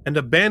 an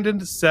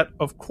abandoned set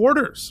of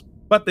quarters.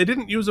 But they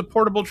didn't use a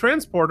portable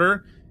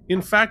transporter.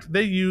 In fact,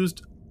 they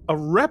used a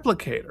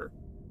replicator,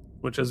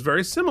 which is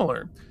very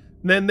similar.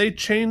 Then they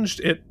changed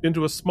it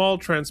into a small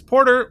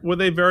transporter with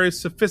a very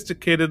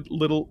sophisticated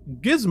little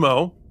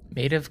gizmo.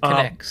 Made of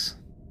Kinects.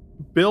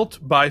 Built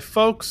by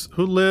folks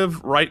who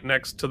live right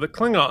next to the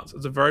Klingons.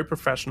 It's a very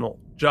professional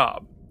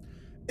job.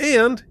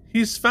 And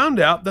he's found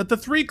out that the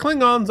 3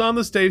 Klingons on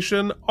the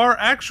station are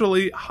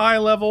actually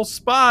high-level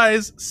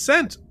spies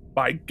sent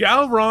by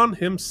Galron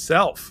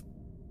himself.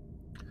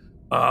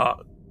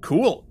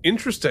 Cool.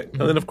 Interesting.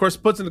 And then, of course,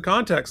 puts into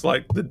context,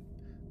 like,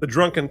 the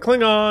drunken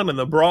Klingon and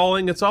the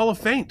brawling. It's all a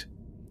feint.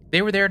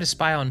 They were there to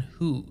spy on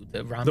who?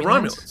 The Romulans? The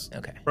Romulans.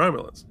 Okay.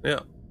 Romulans, yeah.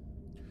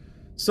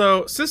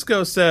 So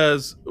Sisko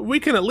says, we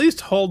can at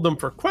least hold them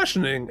for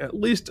questioning, at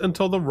least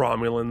until the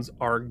Romulans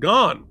are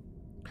gone.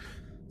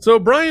 So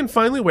O'Brien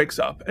finally wakes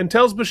up and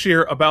tells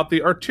Bashir about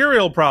the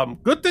arterial problem.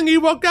 Good thing he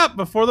woke up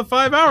before the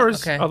 5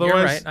 hours. Okay, Otherwise,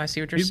 you're right. I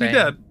see what you're saying. He'd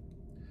be dead.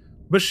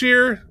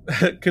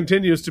 Bashir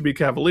continues to be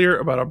cavalier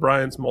about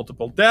O'Brien's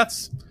multiple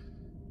deaths.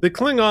 The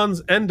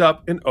Klingons end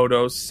up in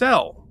Odo's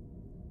cell.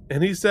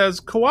 And he says,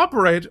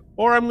 cooperate,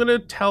 or I'm going to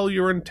tell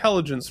your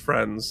intelligence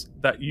friends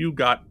that you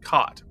got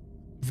caught.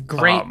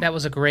 Great. That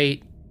was a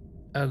great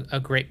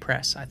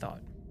press, I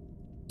thought.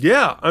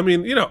 Yeah. I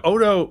mean,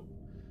 Odo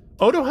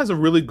has a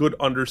really good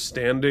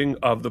understanding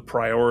of the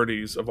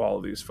priorities of all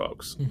of these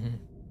folks. Mm-hmm.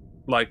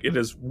 Like, it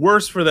is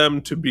worse for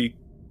them to be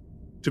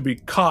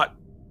caught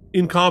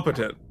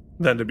incompetent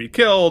than to be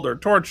killed or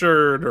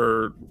tortured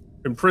or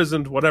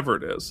imprisoned, whatever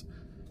it is.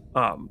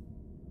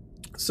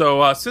 So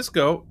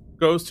Sisko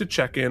goes to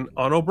check in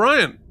on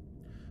O'Brien.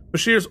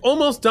 Bashir's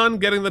almost done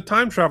getting the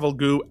time travel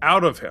goo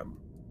out of him.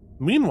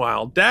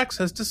 Meanwhile, Dax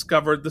has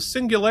discovered the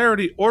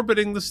singularity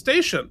orbiting the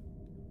station.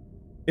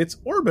 It's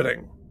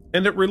orbiting,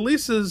 and it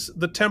releases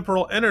the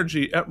temporal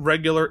energy at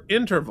regular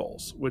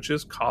intervals, which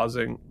is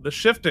causing the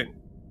shifting.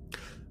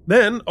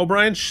 Then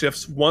O'Brien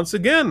shifts once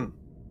again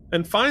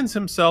and finds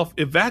himself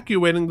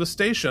evacuating the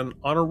station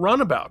on a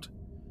runabout.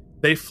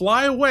 They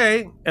fly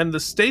away, and the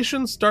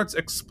station starts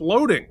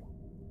exploding.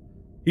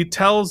 He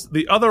tells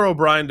the other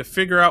O'Brien to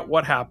figure out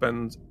what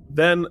happened.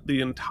 Then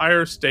the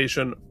entire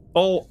station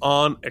full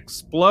on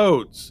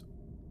explodes.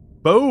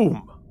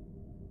 Boom.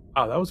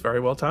 Oh, that was very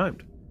well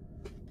timed.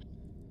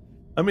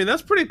 I mean,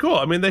 that's pretty cool.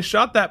 I mean, they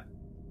shot that,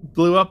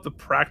 blew up the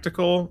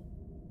practical.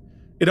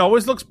 It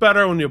always looks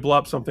better when you blow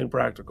up something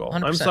practical.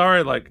 100%. I'm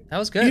sorry, like, that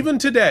was good. Even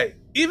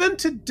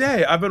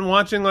today, I've been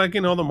watching, like,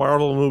 the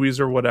Marvel movies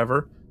or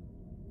whatever.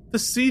 The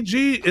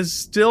CG is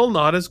still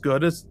not as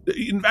good as.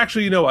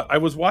 Actually, you know what? I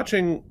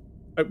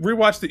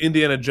rewatched the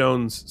Indiana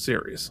Jones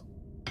series,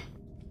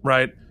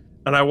 right?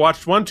 And I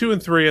watched 1, 2,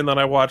 and 3, and then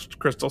I watched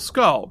Crystal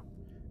Skull.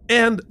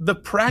 And the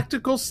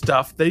practical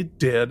stuff they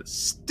did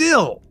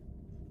still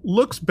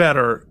looks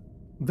better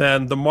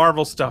than the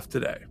Marvel stuff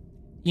today.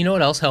 You know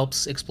what else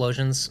helps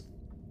explosions?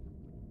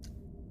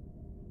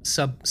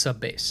 Sub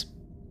base.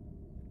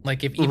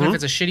 Like, even if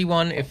it's a shitty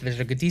one, if there's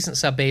a good decent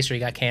sub base or you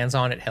got cans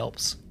on, it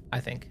helps, I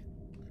think.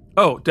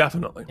 Oh,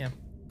 definitely. Yeah.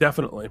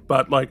 Definitely.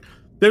 But, like,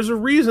 there's a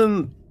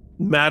reason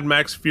Mad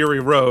Max Fury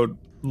Road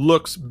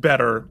looks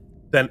better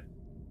than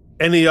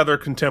any other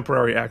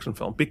contemporary action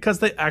film, because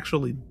they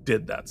actually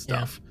did that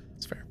stuff. Yeah,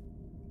 that's fair.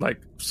 Like,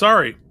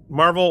 sorry,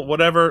 Marvel,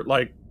 whatever,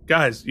 like,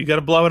 guys, you got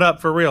to blow it up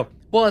for real.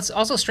 Well, it's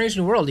also Strange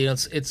New World.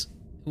 It's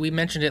we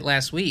mentioned it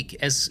last week,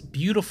 as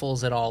beautiful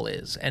as it all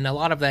is, and a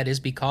lot of that is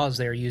because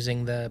they're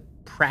using the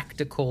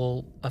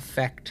practical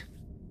effect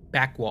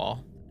back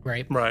wall,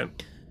 right? Right.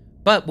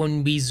 But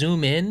when we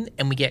zoom in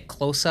and we get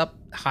close-up,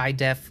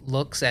 high-def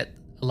looks at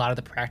a lot of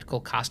the practical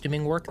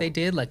costuming work they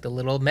did, like the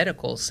little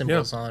medical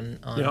symbols on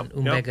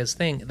Omega's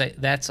thing,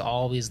 that's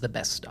always the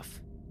best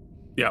stuff.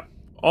 Yeah,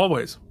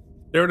 always.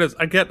 There it is.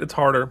 I get it's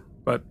harder,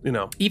 but,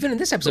 Even in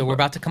this episode we're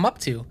about to come up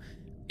to,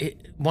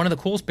 one of the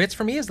coolest bits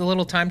for me is the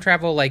little time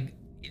travel, like,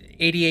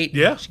 88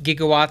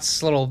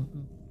 gigawatts little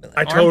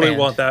I totally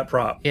want that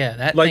prop. Yeah,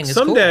 that like thing is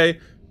someday,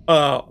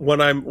 cool.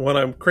 When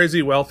I'm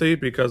crazy wealthy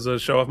because a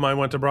show of mine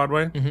went to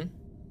Broadway,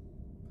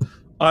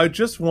 I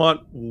just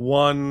want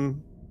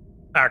one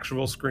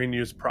actual screen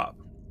use prop.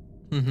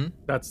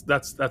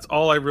 That's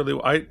all I really.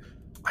 I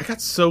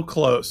got so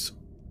close.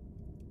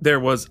 There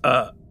was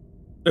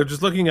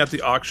just looking at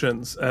the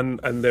auctions, and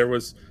there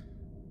was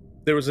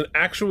an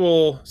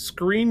actual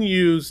screen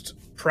used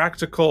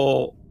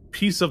practical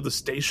piece of the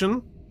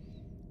station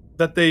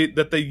that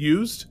they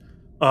used.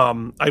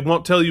 I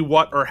won't tell you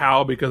what or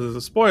how because it's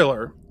a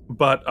spoiler,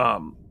 but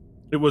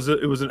it was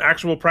an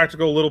actual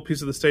practical little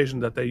piece of the station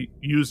that they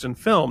used and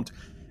filmed,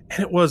 and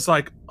it was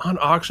like on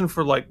auction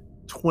for like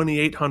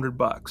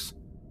 $2,800.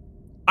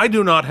 I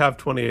do not have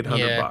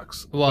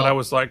 $2,800, but I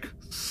was like,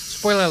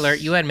 spoiler alert,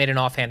 you had made an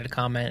offhanded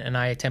comment, and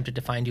I attempted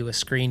to find you a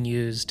screen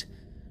used,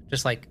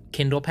 just like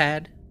Kindle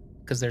pad,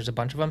 because there's a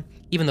bunch of them.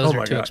 Even those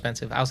are too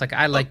expensive. I was like,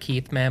 I like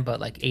Keith, man,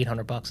 but like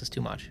 $800 is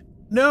too much.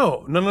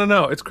 No,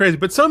 it's crazy.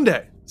 But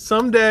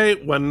someday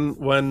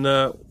when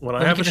I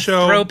have a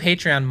show, throw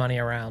Patreon money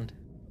around,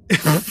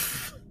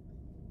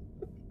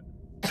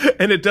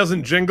 and it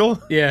doesn't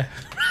jingle. Yeah,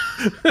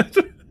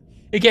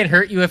 it can't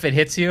hurt you if it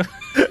hits you.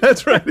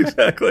 That's right,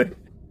 exactly.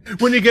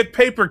 When you get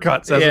paper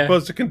cuts as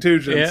opposed to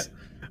contusions.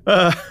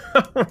 Yeah.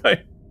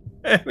 Right.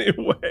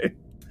 Anyway,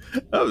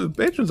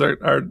 patrons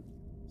are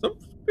some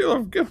people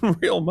are giving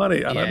real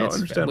money, and I don't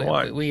understand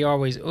why.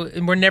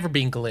 We're never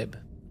being glib.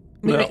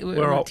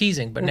 We're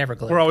teasing, but never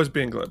glib. We're always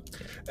being glib.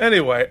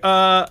 Anyway,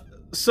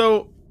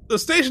 so the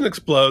station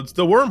explodes,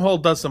 the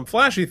wormhole does some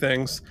flashy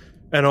things,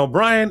 and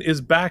O'Brien is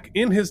back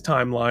in his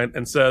timeline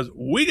and says,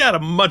 we got a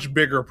much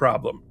bigger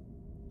problem.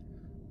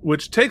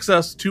 Which takes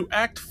us to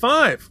Act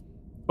 5.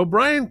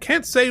 O'Brien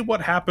can't say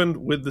what happened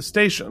with the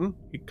station,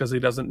 because he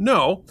doesn't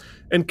know,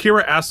 and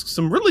Kira asks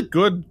some really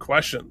good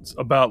questions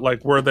about,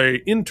 like, were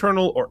they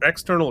internal or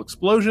external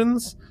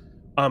explosions?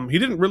 He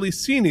didn't really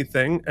see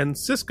anything, and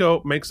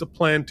Sisko makes a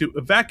plan to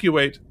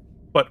evacuate,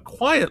 but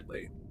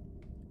quietly.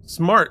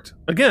 Smart.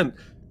 Again,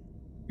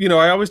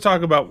 I always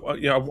talk about,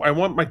 I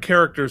want my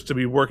characters to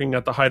be working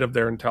at the height of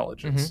their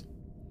intelligence,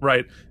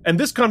 right? And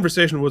this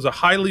conversation was a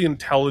highly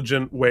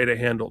intelligent way to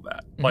handle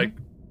that. Like,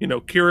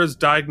 Kira's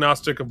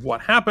diagnostic of what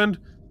happened,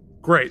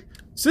 great.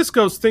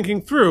 Sisko's thinking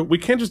through, we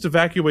can't just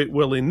evacuate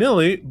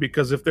willy-nilly,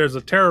 because if there's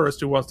a terrorist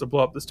who wants to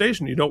blow up the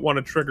station, you don't want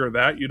to trigger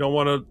that. You don't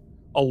want to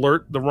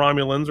alert the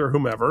Romulans or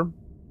whomever.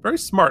 Very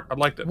smart. I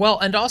liked it. Well,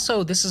 and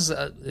also, this is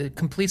it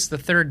completes the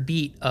third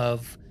beat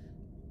of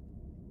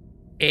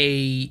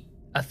a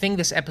thing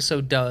this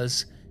episode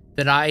does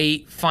that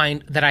I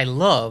find that I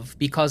love,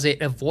 because it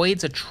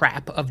avoids a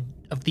trap of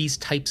these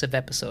types of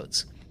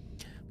episodes.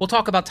 We'll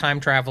talk about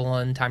time travel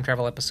and time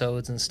travel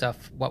episodes and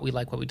stuff, what we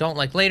like, what we don't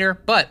like later,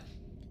 but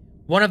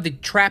one of the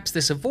traps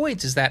this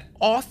avoids is that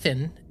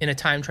often in a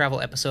time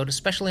travel episode,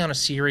 especially on a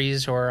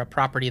series or a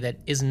property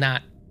that does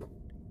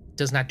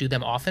not do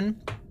them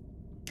often,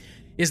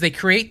 is they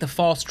create the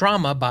false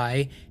drama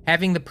by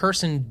having the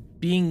person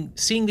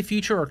seeing the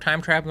future or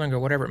time traveling or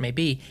whatever it may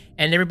be,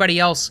 and everybody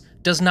else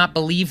does not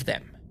believe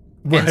them.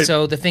 Right. And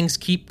so the things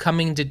keep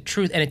coming to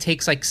truth, and it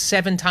takes like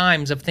 7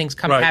 times of things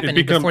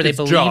happening before they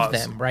believe Jaws.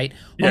 Them, right?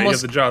 Yeah, you have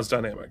the Jaws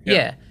dynamic.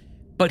 Yeah.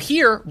 But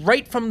here,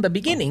 right from the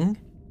beginning,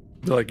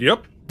 they're like,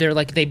 yep. They're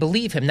like, they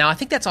believe him. Now, I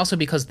think that's also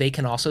because they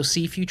can also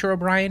see future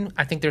O'Brien.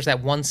 I think there's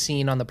that one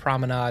scene on the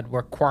promenade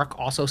where Quark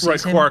also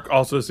sees him. Quark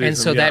also sees him, and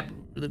so that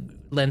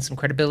lends some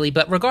credibility.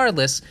 But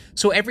regardless,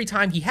 so every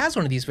time he has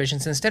one of these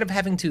visions, instead of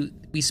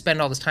we spend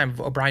all this time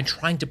of O'Brien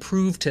trying to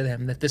prove to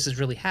them that this is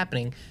really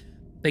happening,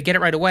 they get it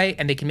right away,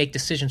 and they can make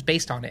decisions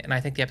based on it. And I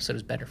think the episode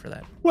is better for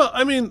that. Well,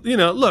 I mean,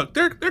 look,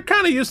 they're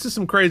kind of used to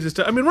some crazy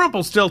stuff. I mean,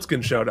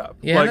 Rumpelstiltskin showed up.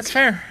 Yeah, that's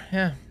fair.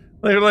 Yeah.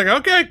 They're like,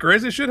 okay,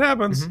 crazy shit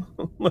happens.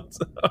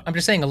 I'm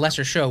just saying a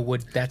lesser show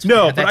would. That's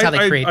how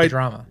they create the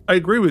drama. I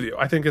agree with you.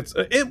 I think it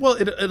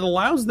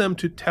allows them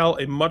to tell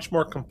a much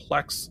more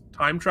complex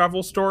time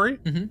travel story,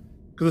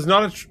 because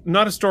it's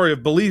not a story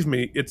of believe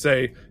me. It's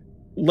a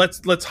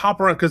let's hop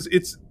around, because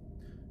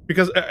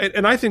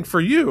I think for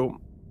you,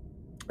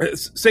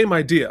 same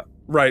idea,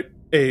 right?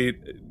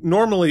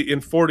 Normally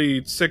in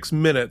 46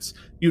 minutes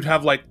you'd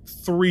have like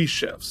 3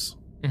 shifts.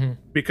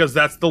 Because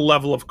that's the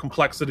level of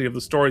complexity of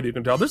the story that you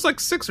can tell. There's like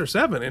 6 or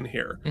 7 in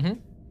here,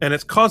 and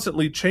it's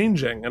constantly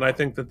changing. And I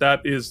think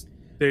that is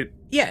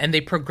and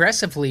they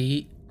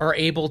progressively are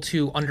able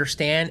to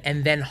understand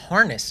and then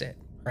harness it.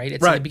 Right?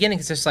 It's in the beginning.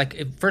 It's just like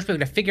first we're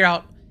going to figure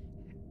out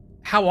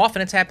how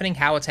often it's happening,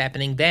 how it's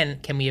happening.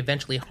 Then can we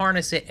eventually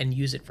harness it and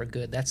use it for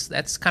good?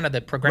 That's kind of the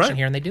progression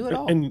here, and they do it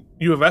all. And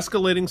you have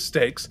escalating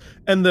stakes,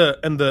 and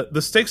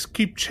the stakes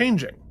keep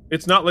changing.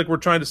 It's not like we're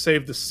trying to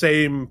save the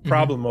same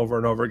problem over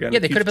and over again. Yeah,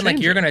 they could have been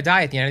like, you're going to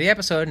die at the end of the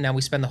episode, and now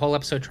we spend the whole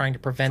episode trying to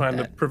prevent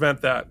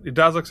that. It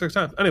dies like 6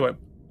 times. Anyway,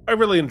 I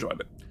really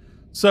enjoyed it.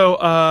 So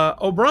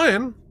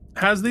O'Brien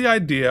has the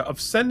idea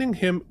of sending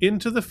him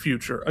into the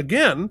future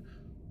again,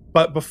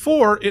 but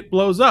before it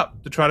blows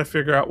up, to try to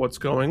figure out what's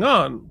going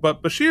on.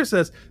 But Bashir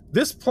says,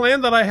 this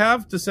plan that I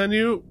have to send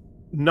you,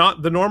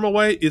 not the normal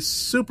way, is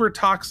super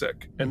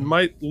toxic and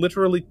might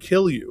literally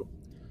kill you.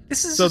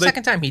 This is the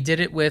second time he did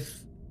it with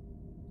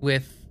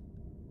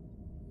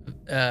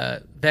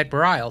Vet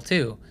Barile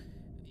too.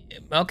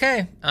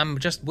 Okay, I'm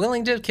just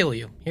willing to kill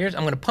you. I'm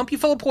going to pump you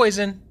full of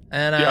poison,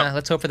 and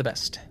let's hope for the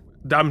best.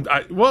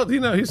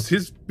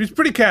 He's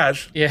pretty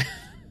cash. Yeah.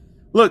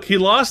 Look, he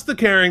lost the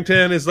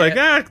Carrington. He's like,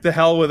 the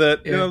hell with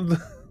it.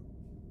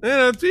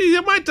 Yeah.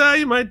 You might die,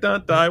 you might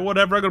not die,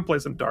 whatever. I'm going to play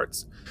some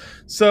darts.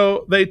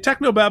 So they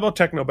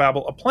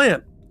technobabble a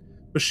plan.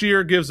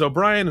 Bashir gives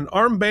O'Brien an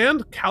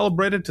armband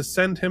calibrated to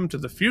send him to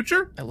the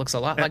future. It looks a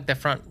lot like the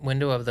front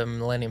window of the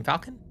Millennium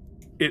Falcon.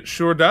 It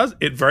sure does.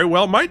 It very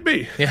well might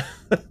be. Yeah.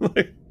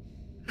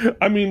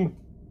 I mean,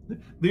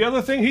 the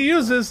other thing he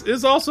uses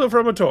is also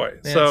from a toy.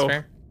 Yeah, so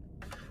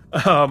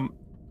that's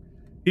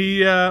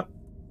fair.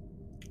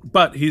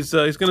 But he's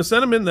going to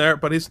send him in there,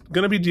 but he's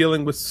going to be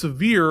dealing with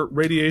severe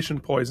radiation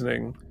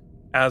poisoning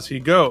as he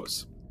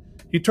goes.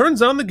 He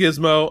turns on the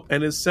gizmo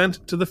and is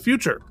sent to the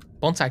future.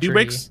 Bonsai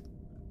tree.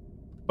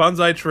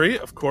 Bonsai tree,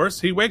 of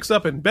course. He wakes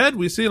up in bed.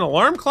 We see an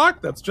alarm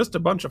clock that's just a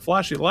bunch of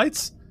flashy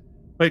lights.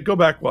 Wait, go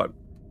back one.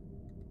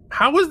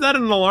 How is that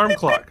an alarm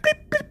clock?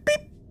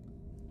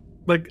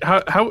 Like,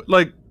 how,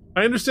 like,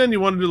 I understand you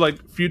want to do,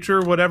 like,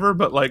 future whatever,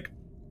 but, like,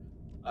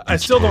 I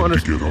still don't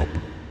understand. Get up.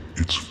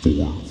 It's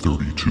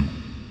 4:32.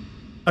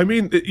 I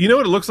mean, you know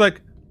what it looks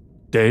like?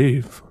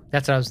 Dave.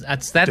 That's what I was.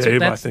 That's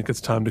Dave, I think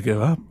it's time to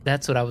give up.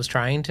 That's what I was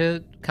trying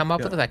to come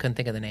up with. I couldn't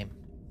think of the name.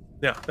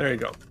 Yeah, there you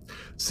go.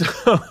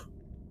 So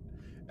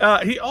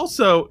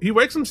he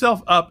wakes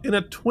himself up in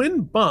a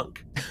twin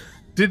bunk.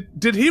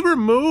 Did he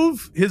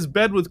remove his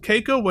bed with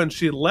Keiko when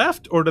she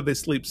left, or did they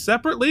sleep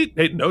separately?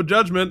 Hey, no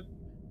judgment.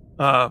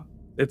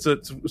 It's a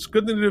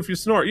good thing to do if you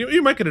snore.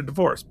 You might get a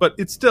divorce, but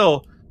it's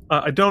still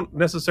I don't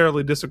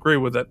necessarily disagree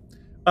with it.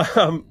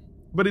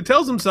 But he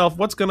tells himself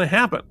what's going to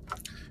happen.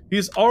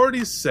 He's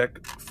already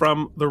sick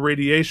from the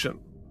radiation.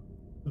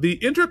 The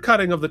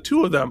intercutting of the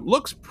two of them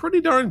looks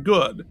pretty darn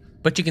good.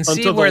 But you can see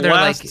until where the they're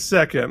last like,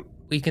 second.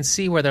 you can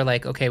see where they're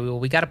like, okay, well,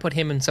 we got to put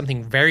him in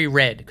something very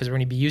red because we're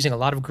going to be using a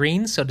lot of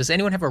greens. So does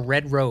anyone have a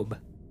red robe?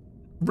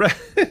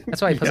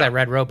 That's why he puts that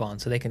red robe on,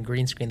 so they can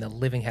green screen the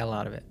living hell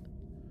out of it.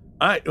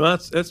 Well,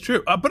 that's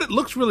true. But it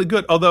looks really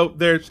good. Although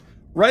there's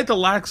right the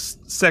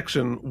last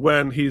section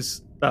when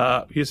he's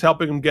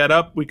helping him get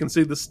up, we can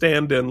see the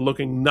stand-in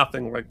looking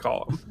nothing like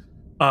Column.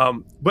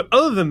 But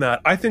other than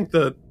that, I think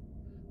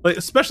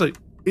especially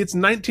it's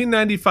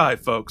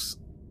 1995, folks.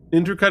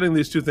 Intercutting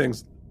these two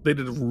things, they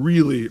did a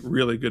really,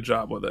 really good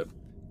job with it.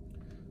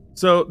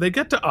 So they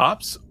get to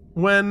Ops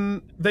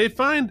when they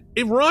find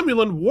a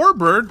Romulan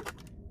warbird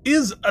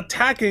is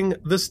attacking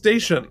the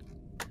station.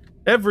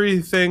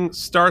 Everything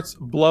starts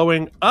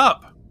blowing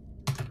up.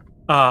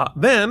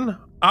 Then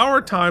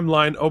our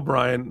timeline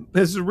O'Brien,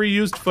 this is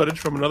reused footage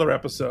from another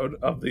episode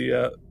of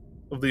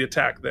the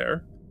attack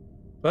there.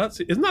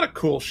 But isn't that a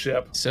cool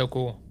ship? So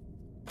cool.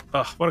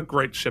 What a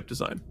great ship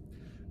design.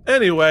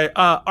 Anyway,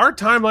 our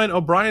timeline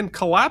O'Brien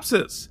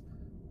collapses,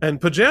 and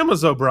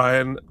Pajamas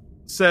O'Brien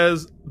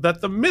says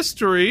that the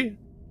mystery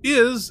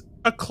is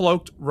a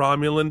cloaked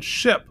Romulan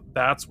ship.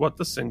 That's what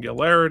the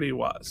singularity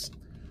was.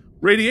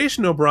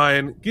 Radiation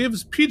O'Brien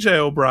gives PJ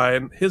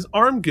O'Brien his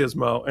arm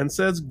gizmo and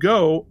says,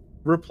 "Go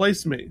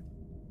replace me."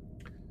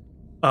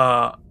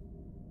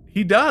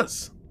 He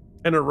does,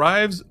 and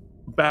arrives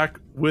back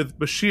with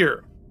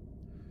Bashir.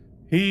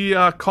 He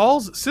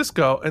calls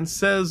Cisco and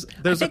says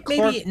there's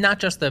maybe not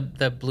just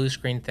the blue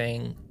screen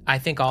thing. I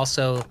think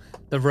also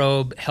the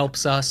robe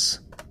helps us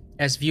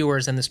as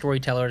viewers and the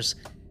storytellers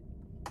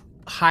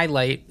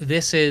highlight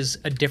this is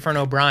a different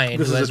O'Brien.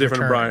 This is a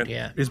different returned. O'Brien.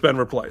 Yeah. He's been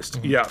replaced.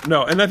 Mm-hmm. Yeah,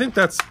 no, and I think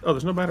that's... Oh,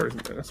 there's no batteries in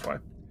there. That's why.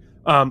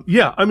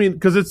 Yeah, I mean,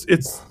 because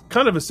it's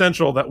kind of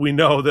essential that we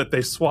know that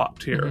they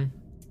swapped here. Mm-hmm.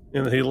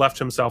 And that he left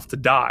himself to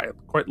die,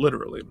 quite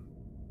literally.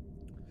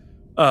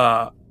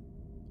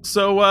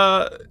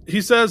 So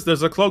he says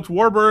there's a cloaked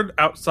warbird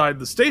outside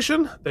the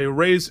station. They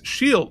raise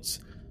shields.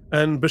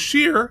 And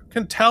Bashir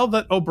can tell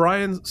that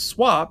O'Brien's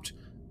swapped,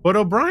 but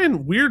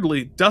O'Brien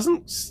weirdly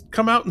doesn't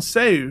come out and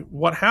say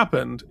what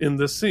happened in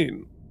this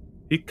scene.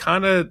 He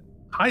kind of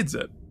hides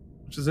it,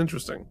 which is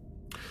interesting.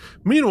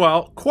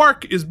 Meanwhile,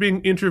 Quark is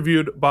being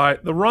interviewed by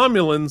the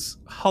Romulans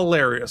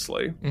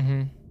hilariously.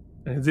 Mm-hmm.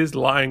 And he's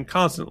lying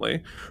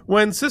constantly.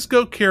 When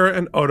Cisco, Kira,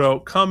 and Odo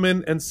come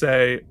in and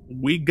say,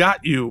 "We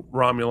got you,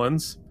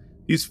 Romulans,"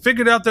 he's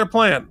figured out their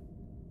plan.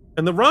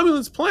 And the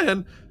Romulans'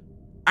 plan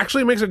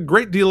actually makes a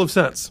great deal of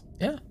sense.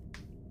 Yeah.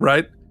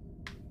 Right?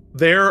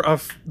 They're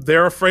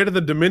afraid of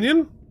the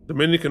Dominion.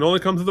 Dominion can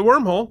only come through the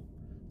wormhole.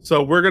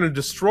 So we're going to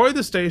destroy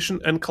the station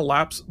and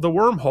collapse the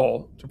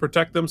wormhole to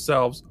protect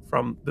themselves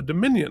from the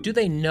Dominion. Do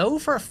they know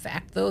for a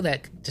fact, though,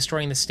 that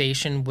destroying the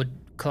station would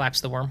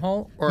collapse the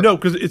wormhole? Or no,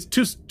 because it's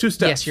two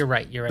steps. Yes, you're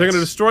right. They're going to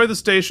destroy the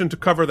station to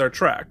cover their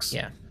tracks.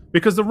 Yeah.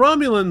 Because the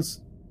Romulans,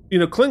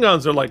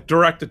 Klingons are like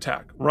direct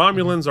attack.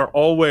 Romulans are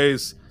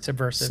always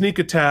subversive, sneak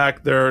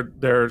attack.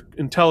 They're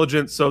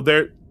intelligent.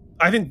 So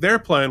I think their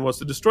plan was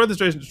to destroy the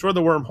station, destroy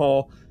the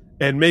wormhole,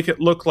 and make it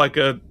look like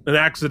an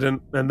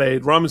accident. And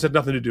Romulans had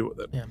nothing to do with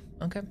it. Yeah.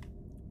 Okay.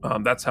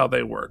 That's how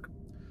they work.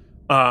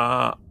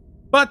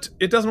 But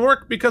it doesn't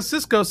work because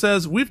Cisco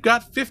says, "We've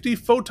got 50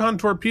 photon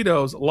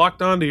torpedoes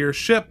locked onto your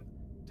ship.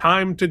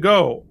 Time to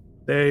go."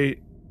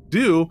 They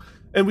do.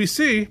 And we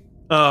see,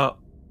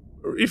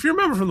 if you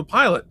remember from the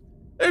pilot,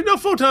 there's no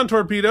photon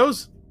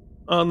torpedoes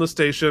on the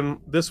station.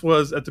 This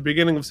was at the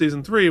beginning of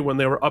season 3 when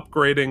they were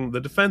upgrading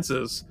the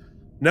defenses.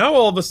 Now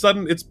all of a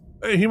sudden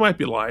he might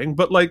be lying,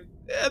 but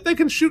they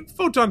can shoot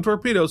photon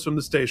torpedoes from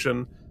the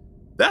station.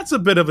 That's a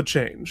bit of a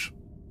change,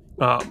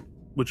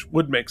 which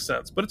would make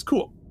sense, but it's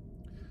cool.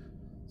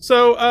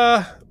 So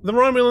the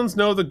Romulans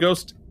know the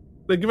ghost.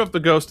 They give up the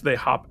ghost. They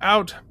hop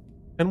out,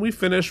 and we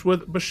finish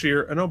with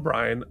Bashir and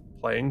O'Brien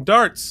playing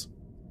darts.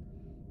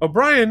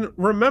 O'Brien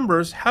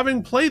remembers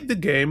having played the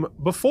game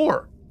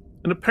before,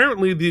 and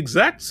apparently the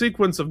exact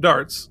sequence of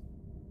darts.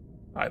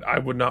 I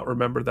would not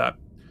remember that.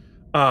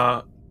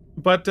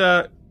 But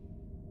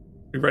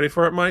you ready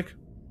for it, Mike?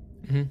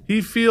 Mm-hmm.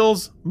 He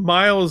feels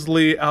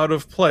mildly out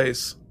of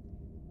place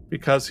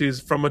because he's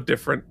from a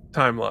different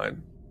timeline.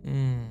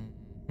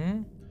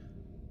 Mm-hmm.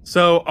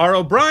 So our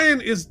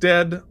O'Brien is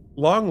dead.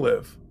 Long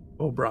live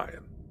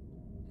O'Brien.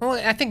 Well,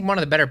 I think one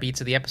of the better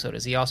beats of the episode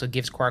is he also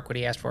gives Quark what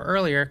he asked for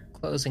earlier,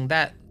 closing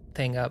that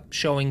thing up,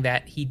 showing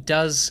that he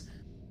does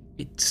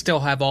still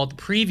have all the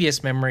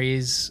previous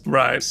memories.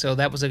 Right. So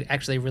that was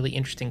actually a really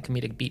interesting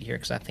comedic beat here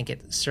because I think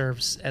it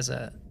serves as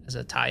a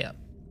tie-up.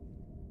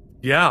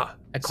 Yeah.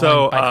 By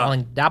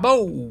calling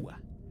Dabo.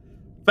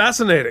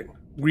 Fascinating.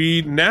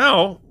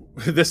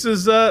 This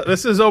is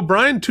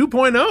O'Brien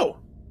 2.0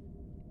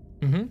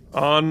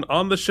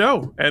 on the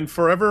show, and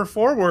forever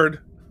forward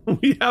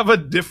we have a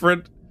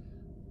different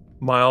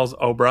Miles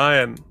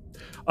O'Brien.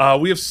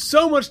 We have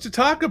so much to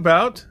talk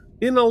about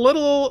in a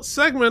little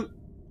segment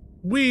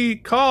we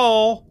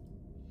call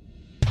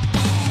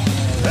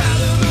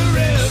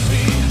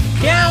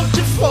Count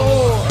to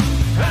 4.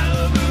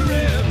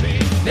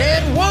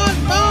 Then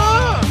one more.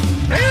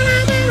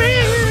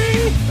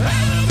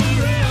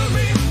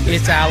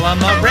 It's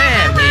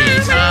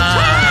Alamarami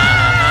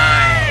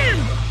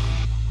time.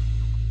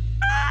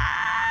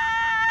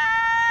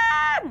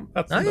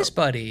 That's Nice, enough.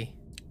 buddy.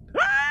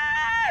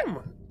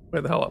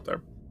 Way the hell up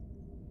there.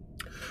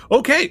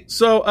 Okay,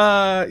 so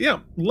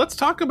let's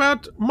talk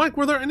about, Mike,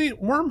 were there any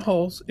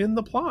wormholes in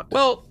the plot?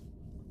 Well,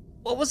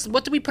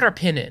 what did we put our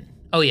pin in?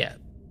 Oh yeah.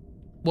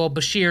 Well,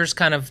 Bashir's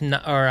kind of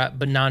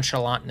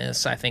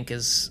nonchalantness, I think,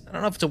 is, I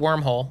don't know if it's a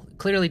wormhole.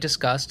 Clearly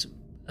discussed.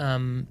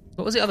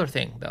 What was the other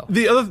thing, though?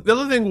 The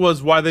other thing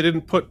was why they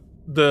didn't put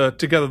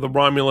together the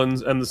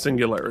Romulans and the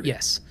Singularity.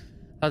 Yes.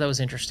 Oh, that was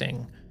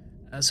interesting.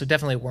 So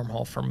definitely a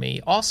wormhole for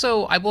me.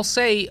 Also, I will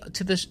say,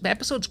 to the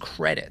episode's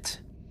credit,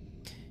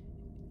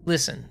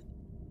 listen,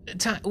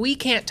 we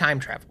can't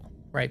time travel,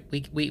 right?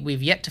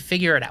 We've yet to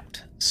figure it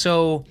out.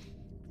 So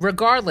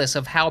regardless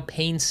of how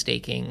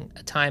painstaking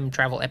a time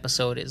travel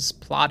episode is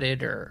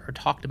plotted or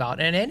talked about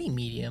in any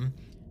medium,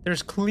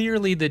 there's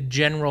clearly the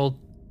general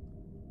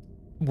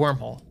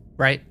wormhole,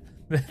 right?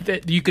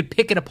 That you could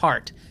pick it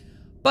apart.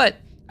 But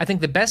I think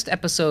the best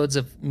episodes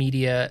of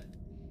media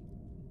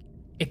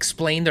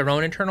explain their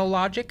own internal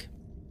logic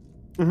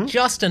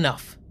just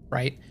enough,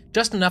 right?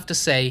 Just enough to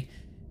say,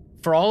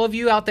 for all of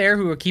you out there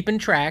who are keeping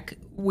track,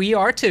 we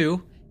are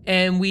too,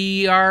 and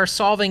we are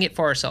solving it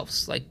for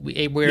ourselves. Like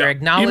we're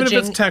acknowledging, even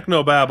if it's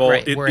technobabble,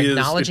 right, it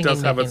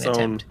does have its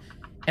own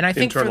and I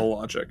think internal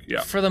logic.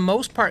 Yeah, for the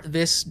most part,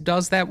 this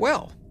does that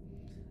well.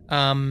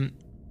 The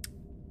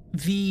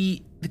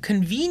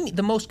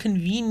most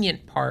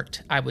convenient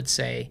part, I would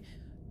say,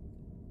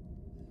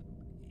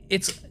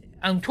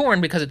 I'm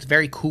torn because it's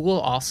very cool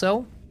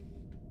also,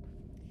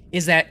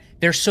 is that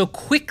they're so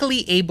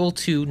quickly able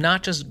to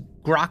not just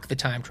grok the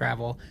time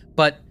travel,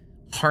 but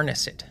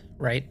harness it,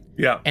 right?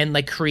 Yeah. And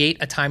like create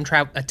a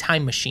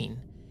time machine.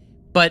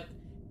 But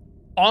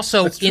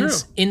also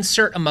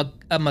insert a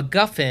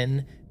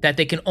MacGuffin that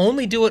they can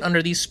only do it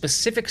under these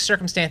specific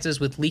circumstances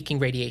with leaking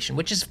radiation,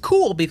 which is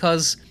cool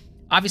because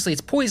obviously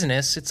it's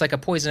poisonous. It's like a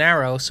poison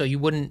arrow, so you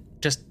wouldn't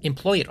just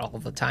employ it all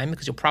of the time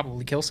because you'll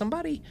probably kill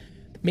somebody.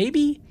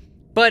 Maybe.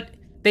 But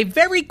they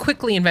very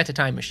quickly invent a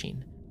time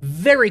machine.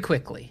 Very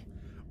quickly.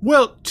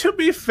 Well, to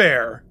be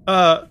fair,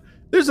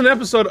 there's an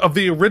episode of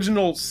the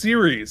original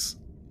series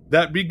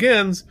that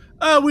begins,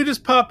 we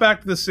just pop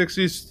back to the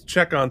 60s to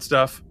check on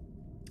stuff.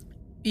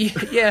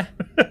 Yeah.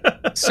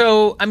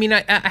 So, I mean,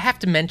 I have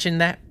to mention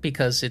that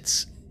because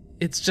it's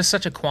just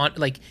such a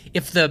like,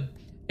 if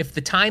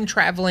the time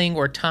traveling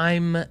or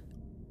time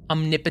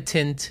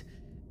omnipotent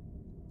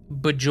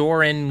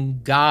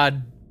Bajoran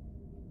god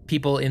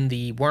people in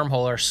the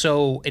wormhole are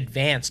so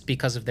advanced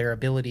because of their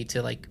ability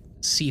to like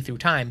see through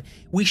time,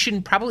 we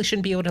probably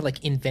shouldn't be able to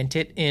like invent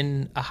it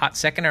in a hot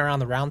second around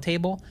the round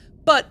table.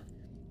 But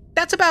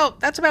that's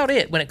about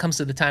it when it comes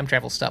to the time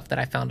travel stuff that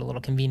I found a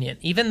little convenient.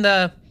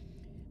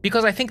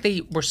 Because I think they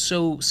were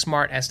so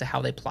smart as to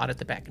how they plotted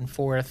the back and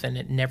forth, and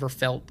it never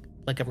felt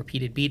like a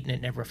repeated beat, and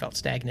it never felt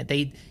stagnant.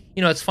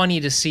 It's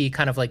funny to see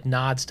kind of like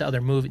nods to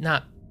other movies,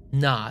 not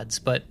nods,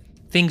 but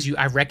things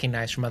I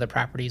recognize from other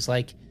properties,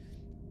 like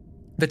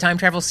the time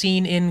travel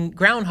scene in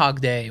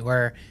Groundhog Day,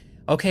 where,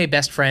 okay,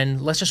 best friend,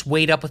 let's just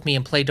wait up with me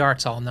and play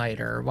darts all night,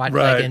 or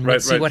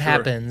see what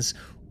happens,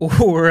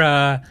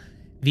 or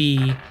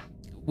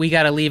we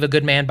got to leave a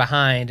good man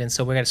behind, and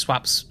so we got to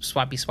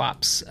swappy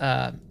swaps.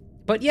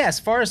 But yeah, as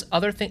far as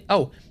other things,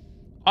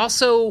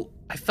 also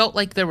I felt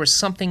like there was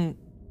something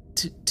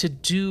to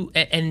do,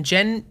 and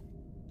Jen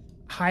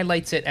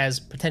highlights it as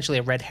potentially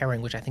a red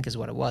herring, which I think is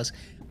what it was.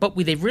 But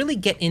they really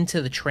get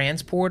into the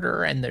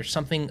transporter, and there's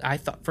something, I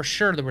thought for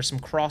sure there were some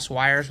cross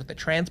wires with the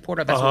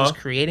transporter. That's what was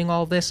creating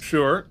all of this.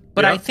 Sure.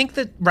 But yeah. I think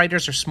that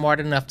writers are smart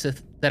enough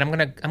that I'm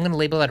gonna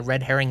label that a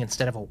red herring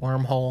instead of a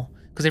wormhole,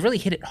 because they really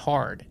hit it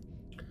hard.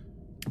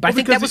 But I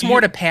think that was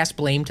more to pass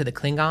blame to the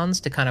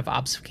Klingons to kind of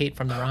obfuscate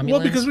from the Romulans.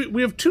 Well, because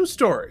we have two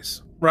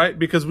stories, right?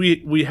 Because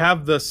we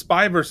have the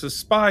spy versus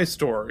spy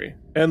story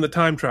and the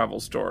time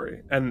travel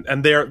story,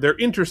 and they're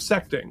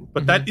intersecting.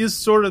 But that is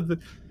sort of the,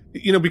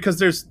 because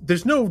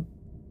there's no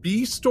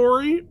B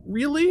story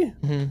really.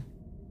 Mm-hmm.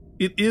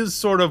 It is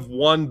sort of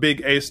one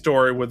big A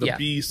story with a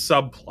B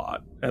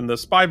subplot, and the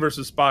spy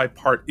versus spy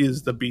part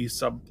is the B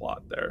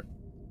subplot there.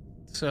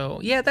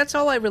 So yeah, that's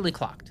all I really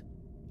clocked.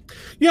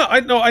 Yeah,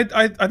 I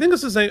think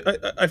it's the same.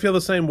 I feel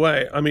the same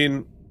way. I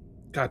mean,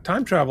 God,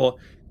 time travel.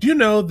 Do you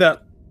know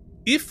that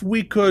if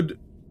we could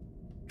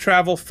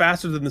travel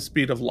faster than the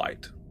speed of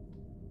light,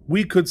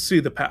 we could see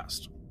the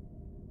past?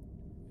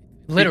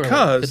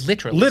 because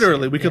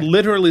literally we could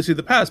literally see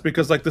the past,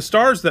 because like the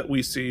stars that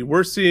we see,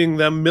 we're seeing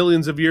them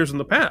millions of years in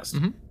the past.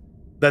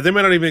 That they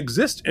might not even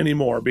exist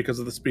anymore because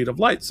of the speed of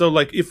light. So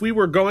like if we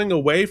were going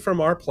away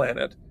from our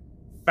planet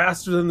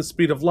faster than the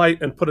speed of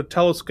light and put a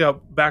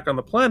telescope back on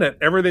the planet,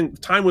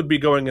 time would be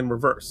going in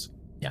reverse.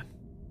 Yeah.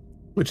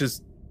 Which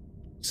is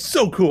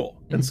so cool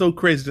and so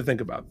crazy to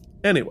think about.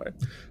 Anyway,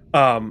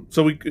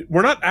 so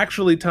we're not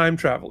actually time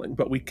traveling,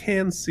 but we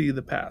can see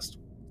the past.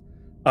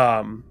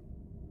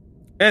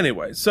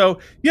 Anyway, so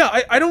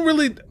yeah,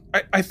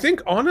 I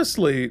think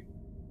honestly,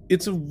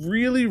 it's a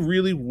really,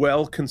 really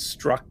well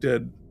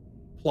constructed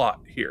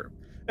plot here.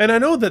 And I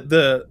know that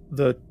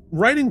the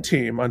writing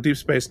team on Deep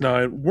Space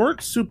Nine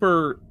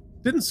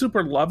didn't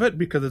super love it,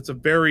 because it's a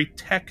very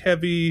tech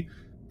heavy,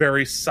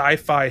 very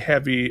sci-fi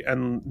heavy,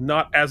 and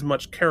not as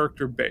much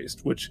character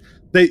based, which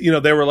they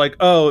were like,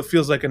 oh, it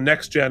feels like a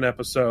next gen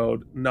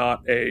episode,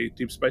 not a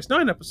Deep Space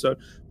Nine episode.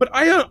 But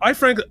I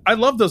frankly, I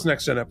love those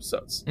next gen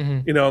episodes.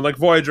 Like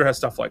Voyager has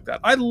stuff like that.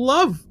 I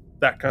love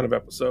that kind of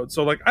episode.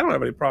 So like, I don't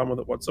have any problem with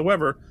it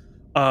whatsoever.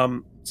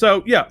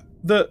 So yeah,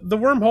 the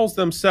wormholes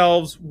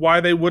themselves, why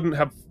they wouldn't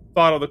have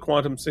thought of the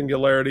quantum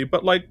singularity,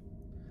 but like,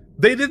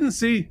 they didn't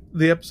see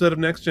the episode of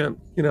Next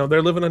Gen.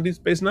 They're living on Deep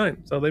Space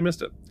Nine, so they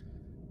missed it.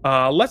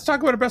 Let's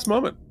talk about our best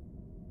moment.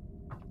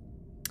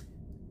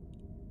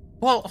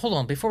 Well, hold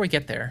on. Before we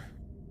get there,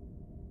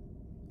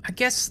 I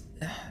guess,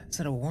 is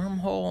it a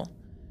wormhole?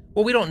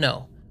 Well, we don't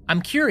know.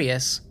 I'm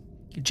curious.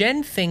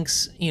 Jen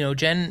thinks,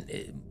 Jen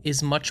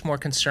is much more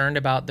concerned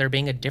about there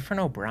being a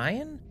different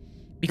O'Brien,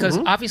 because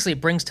obviously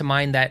it brings to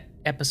mind that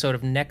episode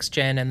of Next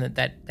Gen, and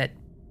that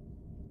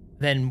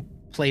then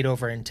played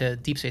over into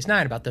Deep Space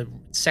Nine about the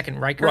second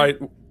Riker. Right.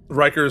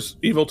 Riker's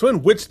evil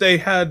twin, which they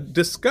had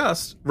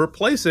discussed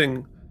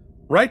replacing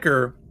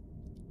Riker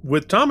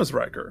with Thomas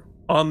Riker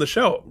on the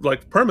show,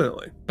 like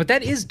permanently. But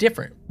that is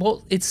different.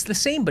 Well, it's the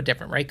same but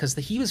different, right? Because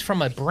he was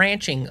from a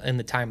branching in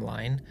the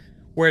timeline,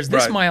 whereas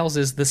this Miles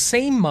is the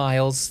same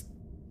Miles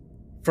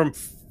from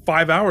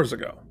 5 hours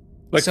ago,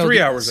 like 3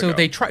 hours ago. So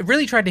they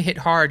really tried to hit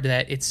hard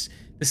that it's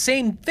the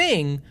same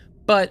thing,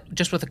 but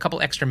just with a couple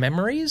extra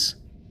memories.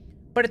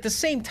 But at the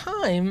same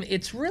time,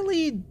 it's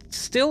really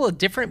still a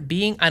different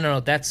being. I don't know.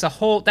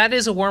 That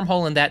is a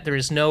wormhole in that there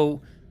is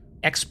no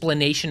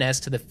explanation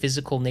as to the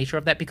physical nature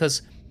of that,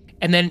 because,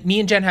 and then me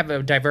and Jen have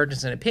a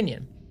divergence in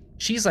opinion.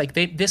 She's like,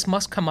 this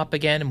must come up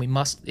again, and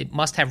it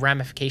must have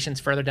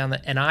ramifications further down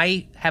and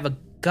I have a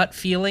gut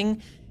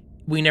feeling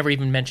we never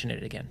even mention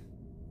it again.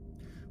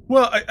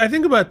 Well, I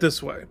think about it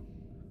this way.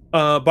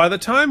 By the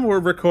time we're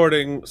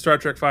recording Star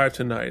Trek V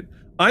tonight,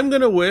 I'm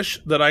going to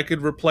wish that I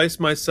could replace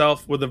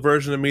myself with a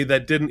version of me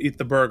that didn't eat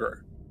the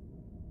burger.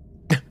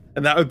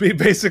 And that would be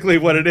basically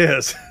what it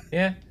is.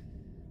 Yeah.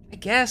 I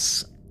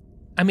guess.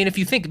 I mean, if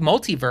you think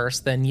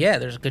multiverse, then yeah,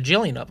 there's a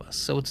gajillion of us.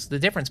 So it's the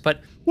difference.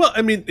 But well,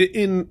 I mean,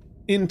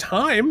 in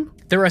time,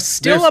 there is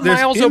still a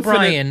Miles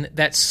O'Brien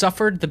that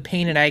suffered the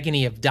pain and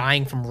agony of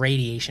dying from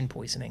radiation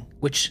poisoning,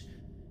 which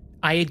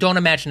I don't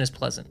imagine is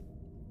pleasant.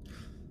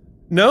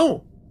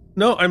 No,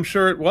 I'm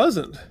sure it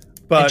wasn't.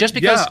 But and just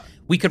because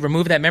we could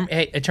remove that memory,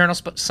 hey, eternal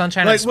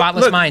sunshine of the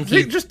spotless mind.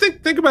 Just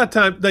think about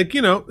time. Like,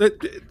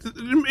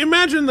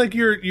 imagine like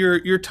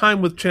your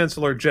time with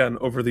Chancellor Jen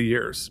over the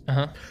years,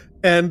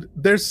 and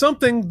there's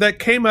something that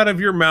came out of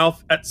your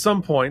mouth at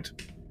some point,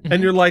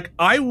 and you're like,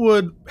 I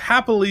would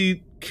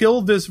happily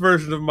kill this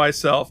version of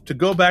myself to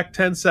go back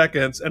 10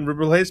 seconds and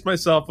replace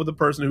myself with a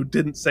person who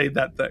didn't say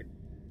that thing.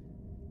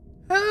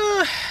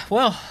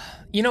 Well,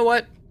 you know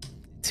what?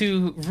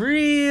 To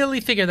really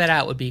figure that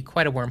out would be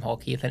quite a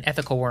wormhole, Keith, an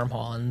ethical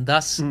wormhole, and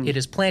thus it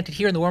is planted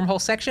here in the wormhole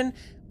section,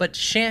 but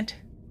shan't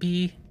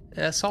be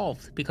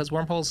solved, because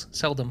wormholes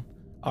seldom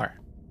are.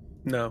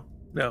 No,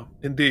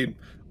 indeed.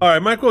 All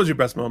right, Mike, what was your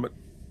best moment?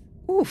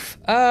 Oof.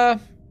 I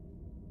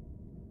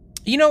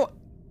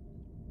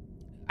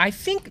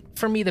think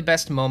for me the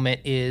best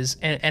moment is,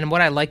 and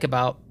what I like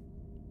about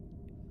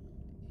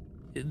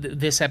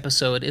this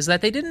episode is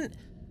that they didn't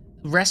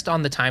rest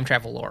on the time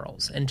travel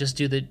laurels and just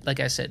do like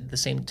I said, the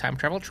same time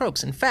travel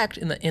tropes. In fact,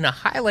 in a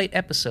highlight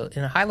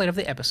of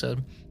the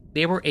episode,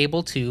 they were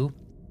able to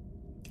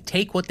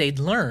take what they'd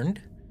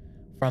learned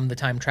from the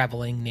time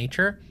traveling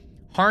nature,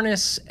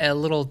 harness a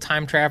little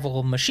time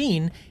travel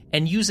machine,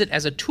 and use it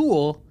as a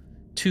tool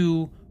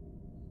to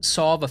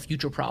solve a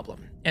future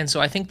problem. And so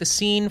I think the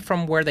scene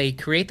from where they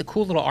create the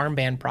cool little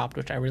armband prop,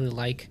 which I really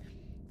like,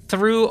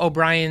 through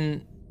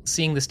O'Brien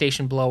seeing the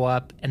station blow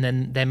up and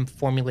then them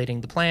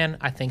formulating the plan,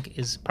 I think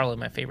is probably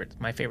my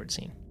favorite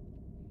scene.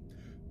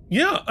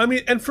 Yeah, I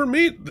mean, and for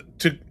me,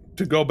 to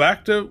go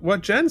back to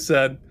what Jen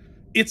said,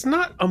 it's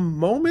not a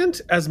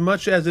moment as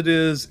much as it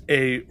is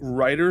a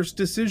writer's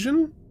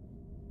decision.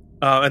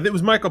 And it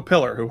was Michael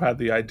Piller who had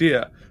the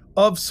idea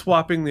of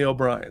swapping the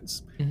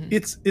O'Briens.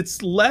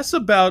 It's less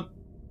about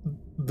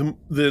the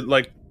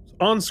like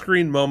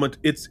on-screen moment.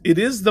 It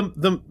is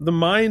the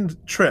mind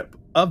trip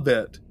of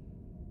it.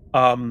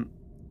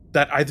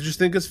 That I just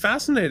think is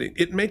fascinating.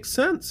 It makes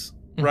sense,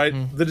 right?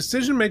 The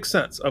decision makes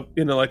sense.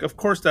 Of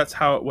course, that's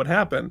how it would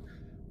happen.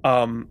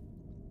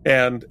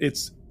 and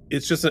it's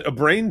just a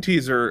brain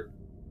teaser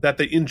that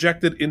they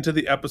injected into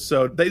the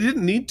episode. They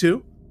didn't need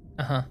to.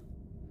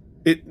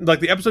 It like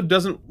the episode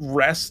doesn't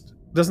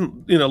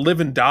live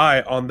and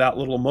die on that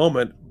little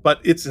moment, but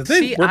it's a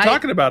thing. We're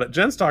talking about it.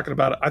 Jen's talking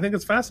about it. I think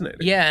it's fascinating.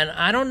 Yeah, and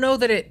I don't know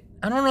that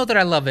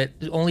I love it,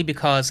 only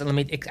because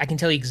I can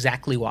tell you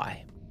exactly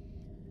why.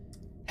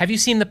 Have you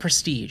seen The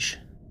Prestige?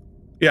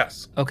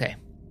 Yes. Okay.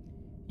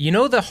 You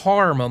know the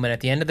horror moment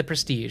at the end of The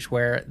Prestige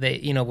where they,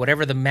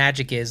 whatever the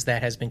magic is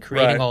that has been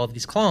creating all of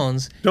these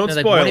clones. Don't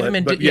spoil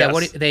it, but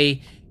yes.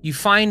 You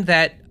find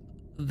that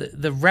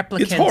the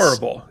replicants... It's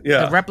horrible,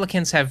 yeah. The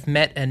replicants have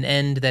met an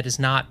end that is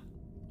not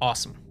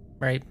awesome,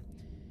 right?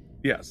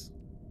 Yes.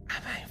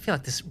 I feel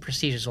like this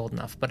Prestige is old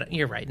enough, but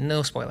you're right.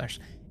 No spoilers.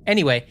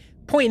 Anyway,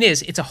 point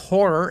is, it's a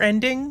horror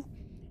ending,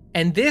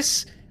 and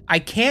this... I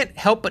can't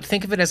help but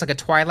think of it as like a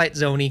Twilight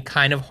Zone-y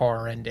kind of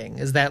horror ending.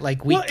 Is that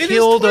like we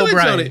killed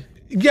O'Brien? Zone-y.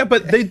 Yeah,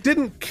 but they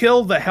didn't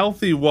kill the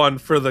healthy one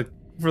for the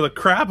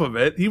crap of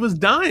it. He was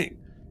dying.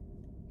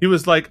 He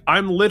was like,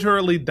 I'm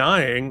literally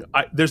dying.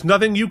 There's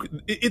nothing you...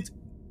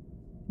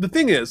 The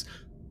thing is,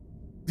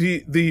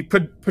 the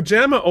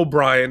Pajama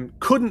O'Brien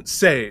couldn't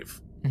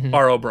save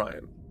our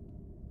O'Brien.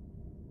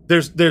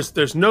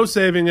 There's no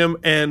saving him,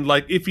 and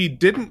like if he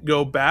didn't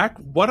go back,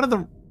 what are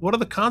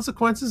the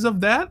consequences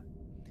of that?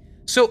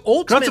 So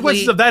ultimately,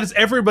 consequences of that is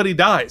everybody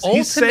dies.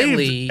 He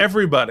saved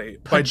everybody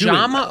by doing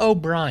that. Pajama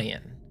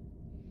O'Brien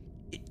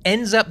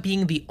ends up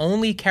being the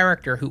only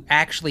character who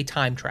actually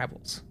time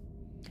travels,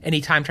 and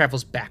he time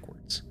travels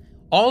backwards.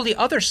 All the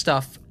other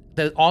stuff,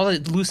 all the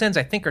loose ends,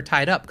 I think, are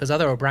tied up because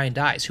other O'Brien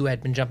dies, who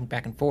had been jumping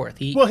back and forth.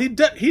 He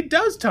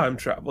does time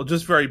travel,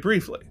 just very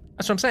briefly.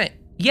 That's what I'm saying.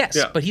 Yes,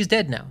 but he's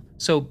dead now.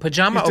 So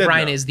Pajama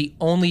O'Brien is the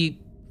only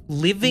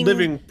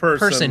living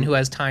person who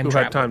has time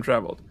traveled. Had time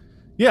traveled.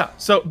 Yeah.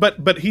 So,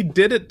 but he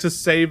did it to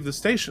save the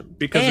station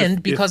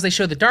because they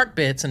show the dark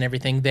bits and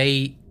everything.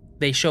 They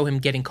show him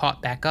getting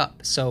caught back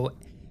up. So.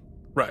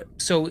 Right.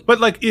 So, but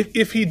like,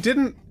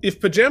 if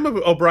Pajama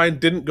O'Brien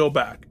didn't go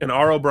back and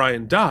our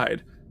O'Brien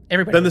died,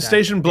 then the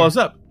station blows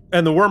up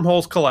and the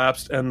wormholes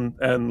collapsed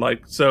and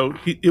like, so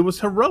it was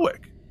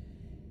heroic.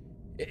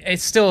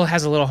 It still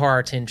has a little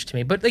horror tinge to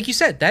me, but like you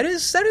said, that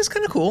is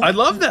kind of cool. I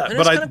love that,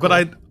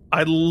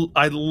 I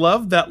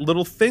love that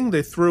little thing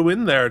they threw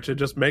in there to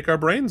just make our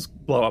brains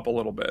blow up a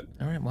little bit.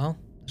 All right, well,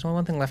 there's only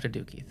one thing left to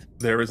do, Keith.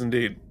 There is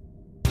indeed.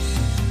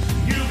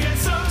 You get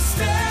some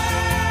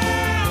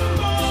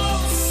stamps.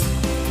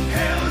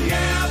 Hell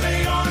yeah,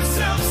 they are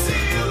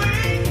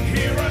self-sealing.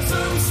 Here are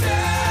some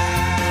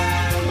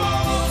stamps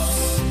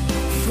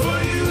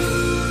for you.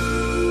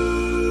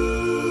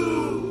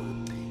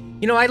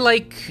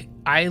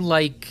 I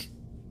like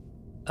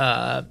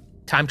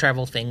time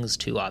travel things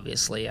too,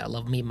 obviously. I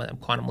love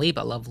Quantum Leap.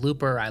 I love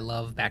Looper. I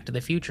love Back to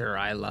the Future.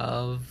 I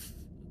love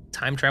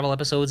time travel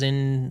episodes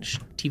in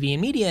TV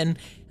and media. And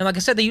like I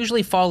said, they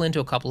usually fall into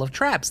a couple of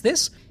traps.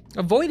 This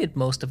avoided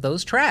most of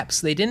those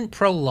traps. They didn't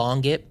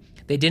prolong it.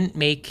 They didn't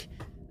make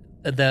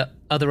the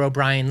other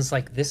O'Briens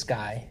like this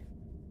guy.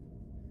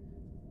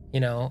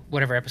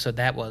 Whatever episode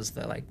that was,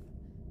 the like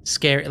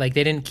scary, like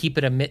they didn't keep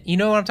it you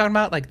know what I'm talking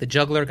about? Like the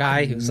juggler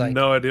guy who's like,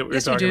 no idea what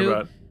you're talking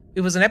about.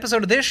 It was an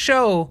episode of this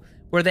show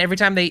where every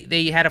time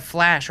they had a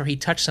flash or he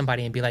touched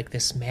somebody and be like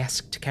this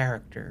masked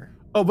character.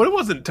 Oh, but it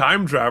wasn't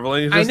time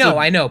traveling. I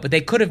know, but they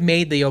could have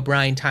made the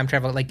O'Brien time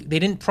travel. Like they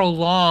didn't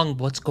prolong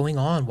what's going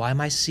on. Why am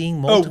I seeing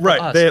multiple? Oh,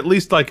 right. They at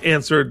least like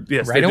answered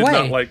yes right they away.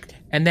 Did not, like...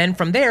 And then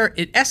from there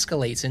it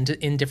escalates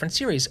in different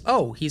series.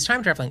 Oh, he's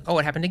time traveling. Oh,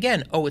 it happened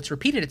again. Oh, it's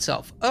repeated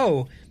itself.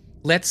 Oh,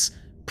 let's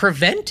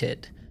prevent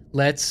it.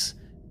 Let's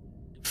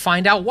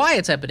find out why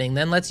it's happening.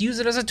 Then let's use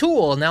it as a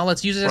tool. Now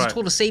let's use it as a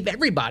tool to save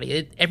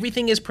everybody.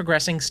 Everything is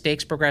progressing,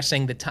 stakes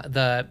progressing.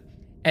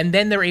 And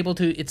then they're able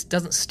to. It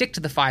doesn't stick to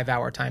the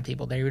 5-hour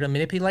timetable. They're able to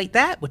manipulate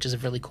that, which is a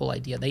really cool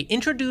idea. They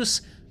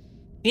introduce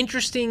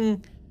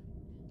interesting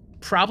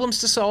problems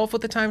to solve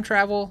with the time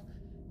travel,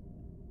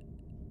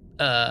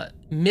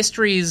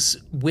 mysteries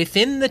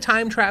within the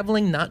time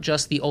traveling, not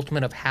just the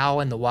ultimate of how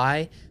and the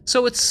why.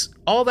 So it's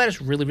all that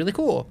is really, really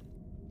cool.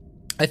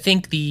 I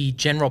think the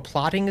general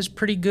plotting is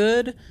pretty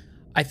good.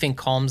 I think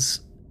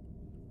Calm's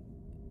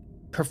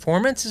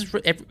performance is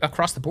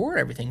across the board.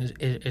 Everything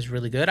is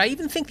really good. I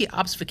even think the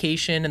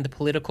obfuscation and the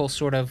political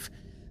sort of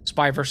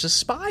spy versus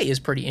spy is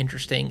pretty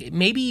interesting.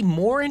 Maybe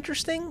more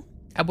interesting.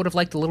 I would have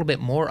liked a little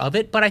bit more of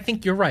it, but I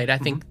think you're right. I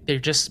think they're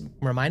just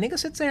reminding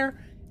us it's there,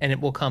 and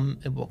it will come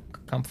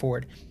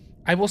forward.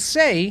 I will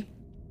say,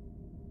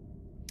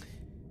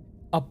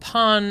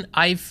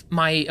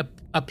 my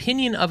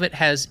opinion of it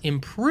has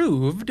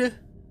improved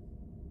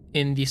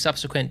in the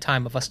subsequent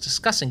time of us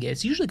discussing it.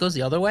 It usually goes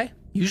the other way.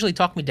 You usually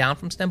talk me down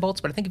from stem bolts,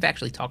 but I think you've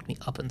actually talked me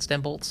up in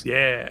stem bolts.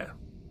 Yeah.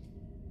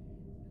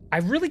 I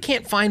really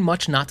can't find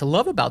much not to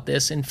love about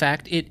this. In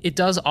fact, it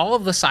does all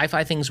of the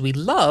sci-fi things we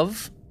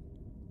love.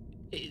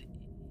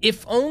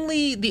 If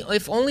only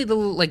the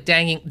like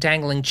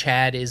dangling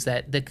Chad is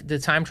that the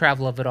time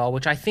travel of it all,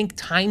 which I think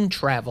time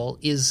travel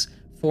is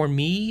for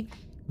me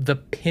the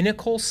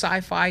pinnacle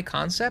sci-fi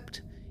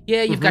concept.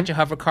 Yeah, you've got your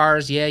hover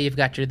cars. Yeah, you've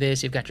got your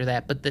this, you've got your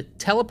that. But the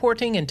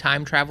teleporting and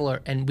time travel,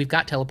 and we've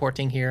got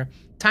teleporting here.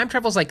 Time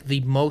travel is like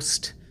the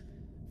most,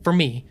 for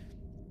me,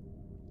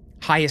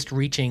 highest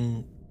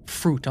reaching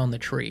fruit on the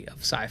tree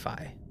of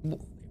sci-fi,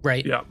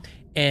 right? Yeah.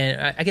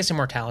 And I guess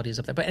immortality is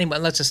up there. But anyway,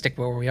 let's just stick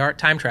where we are.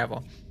 Time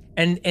travel,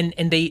 and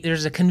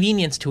there's a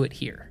convenience to it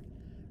here.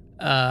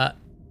 That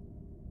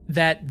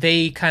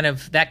they kind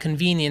of, that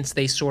convenience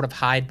they sort of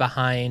hide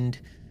behind.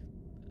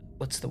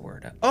 What's the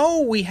word?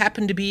 Oh, we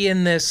happen to be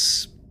in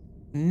this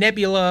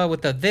nebula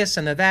with the this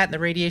and the that and the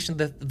radiation,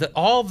 the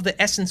all of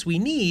the essence we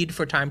need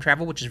for time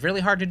travel, which is really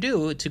hard to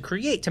do, to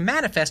create, to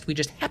manifest. We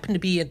just happen to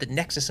be at the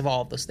nexus of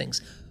all of those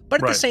things.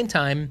 But at the same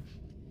time,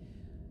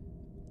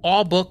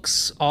 all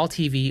books, all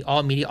TV,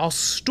 all media, all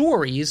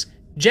stories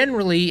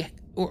generally,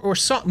 or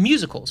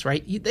musicals,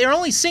 right? They're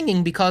only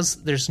singing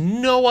because there's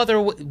no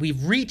other.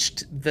 We've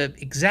reached the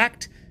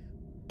exact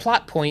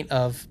plot point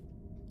of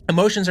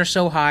emotions are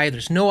so high.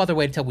 There's no other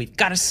way to tell. We've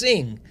got to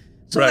sing.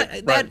 So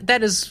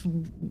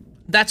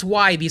that's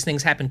why these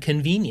things happen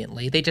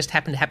conveniently. They just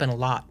happen to happen a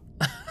lot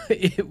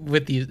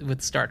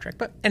with Star Trek.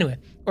 But anyway,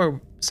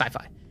 or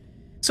sci-fi.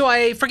 So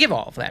I forgive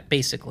all of that.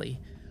 Basically,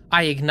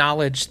 I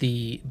acknowledge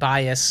the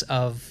bias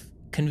of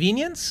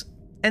convenience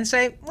and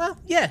say, well,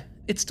 yeah,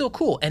 it's still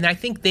cool. And I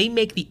think they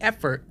make the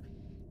effort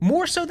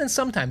more so than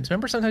sometimes.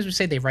 Remember, sometimes we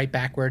say they write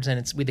backwards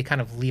and they kind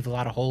of leave a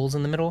lot of holes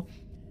in the middle.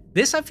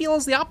 This, I feel,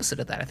 is the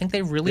opposite of that. I think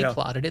they really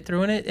plotted it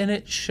through, and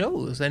it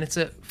shows, and it's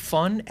a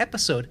fun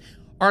episode.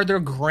 Are there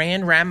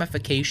grand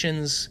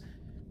ramifications?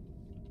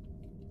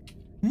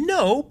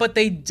 No, but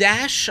they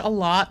dash a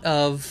lot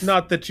of...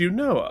 Not that you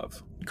know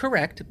of.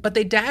 Correct, but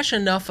they dash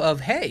enough of,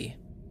 hey,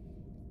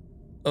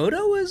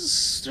 there's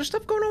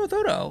stuff going on with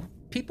Odo.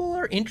 People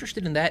are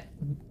interested in that,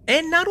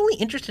 and not only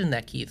interested in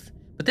that, Keith,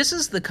 but this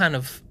is the kind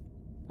of...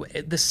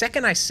 The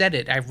second I said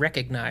it, I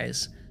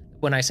recognize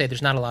when I say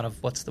there's not a lot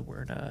of, what's the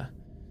word,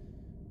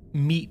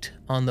 meat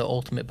on the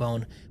ultimate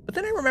bone. But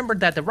then I remembered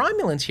that the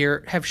Romulans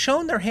here have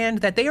shown their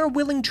hand that they are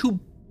willing to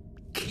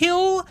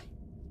kill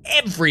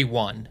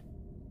everyone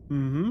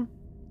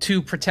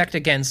to protect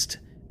against...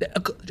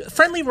 A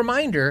friendly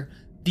reminder,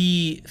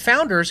 the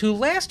founders who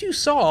last you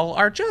saw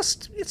are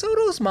it's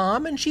Odo's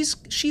mom, and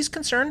she's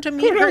concerned to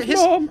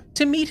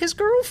meet his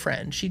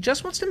girlfriend. She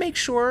just wants to make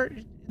sure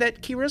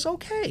that Kira's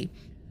okay.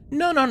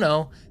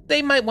 No.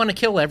 They might want to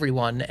kill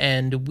everyone,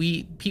 and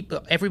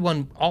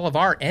all of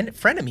our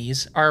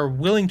frenemies are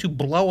willing to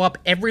blow up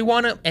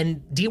everyone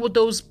and deal with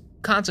those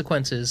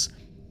consequences.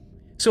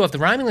 So if the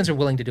Romulans are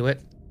willing to do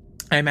it,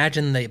 I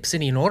imagine the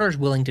Obsidian Order is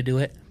willing to do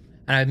it.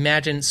 And I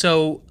imagine,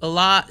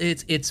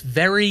 it's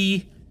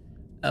very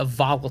a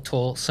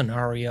volatile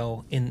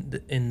scenario in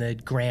the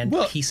grand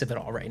piece of it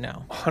all right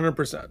now.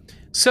 100%.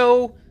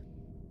 So,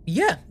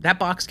 yeah, that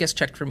box gets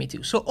checked for me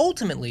too. So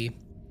ultimately,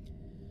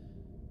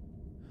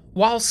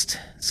 whilst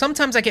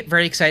sometimes I get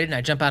very excited and I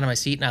jump out of my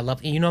seat and I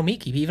love, you know me,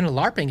 Keith, even a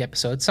LARPing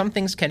episode, some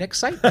things can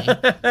excite me.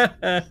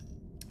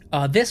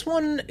 This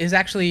one is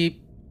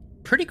actually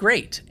pretty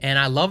great, and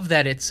I love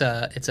that it's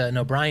an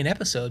O'Brien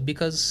episode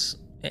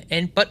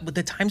but with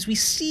the times we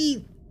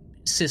see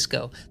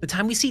Cisco, the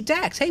time we see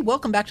Dax, hey,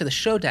 welcome back to the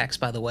show, Dax,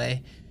 by the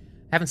way.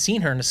 Haven't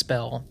seen her in a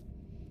spell.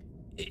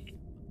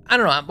 I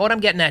don't know. What I'm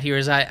getting at here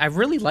is I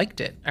really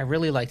liked it. I'm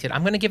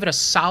going to give it a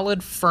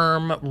solid,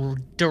 firm,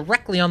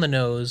 directly on the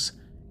nose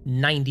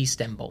 90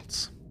 stem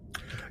bolts.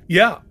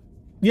 Yeah.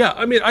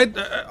 I mean,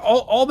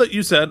 all that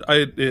you said,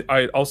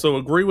 I also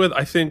agree with.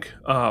 I think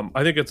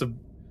it's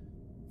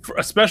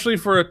especially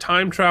for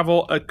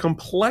a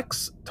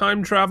complex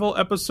time travel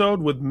episode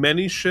with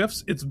many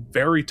shifts, it's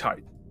very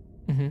tight.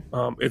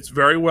 It's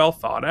very well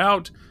thought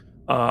out.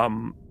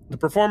 The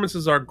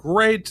performances are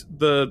great.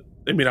 I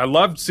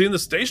loved seeing the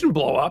station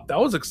blow up. That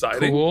was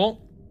exciting. Cool.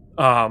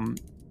 And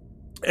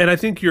I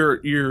think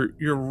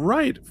you're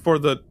right for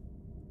the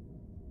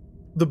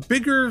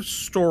bigger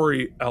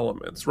story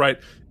elements, right?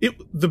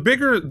 The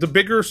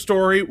bigger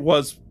story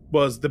was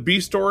the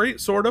B story,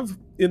 sort of,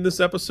 in this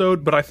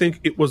episode, but I think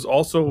it was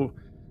also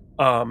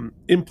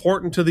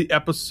important to the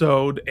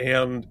episode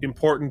and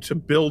important to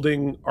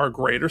building our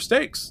greater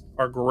stakes,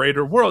 our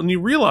greater world. And you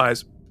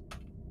realize,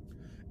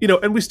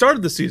 and we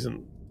started the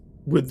season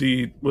with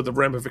the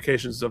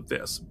ramifications of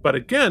this, but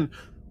again,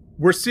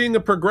 we're seeing a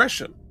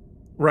progression,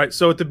 right?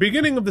 So at the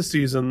beginning of the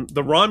season,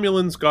 the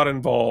Romulans got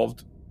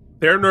involved.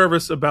 They're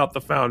nervous about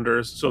the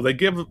founders, so they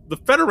give the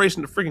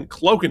Federation a freaking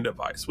cloaking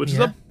device, which is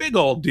a big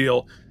old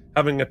deal,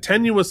 having a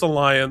tenuous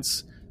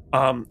alliance,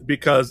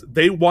 because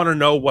they want to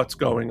know what's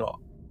going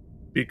on,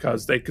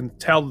 because they can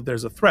tell that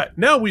there's a threat.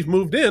 Now we've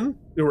moved in,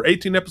 we're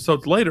 18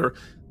 episodes later,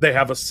 they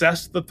have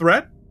assessed the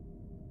threat,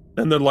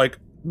 and they're like,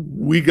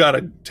 we got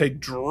to take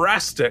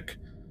drastic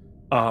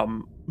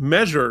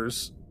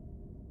measures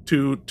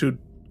to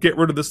get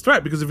rid of this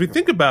threat. Because if you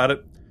think about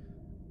it,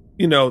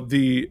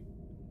 the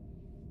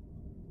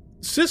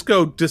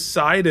Cisco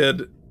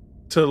decided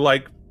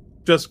to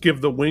just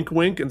give the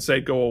wink and say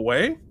go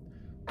away,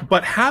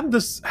 but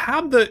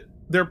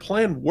their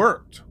plan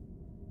worked,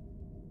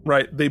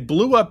 right? They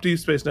blew up Deep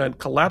Space Nine,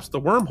 collapsed the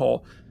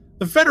wormhole.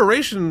 the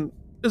Federation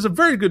is a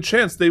very good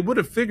chance they would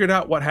have figured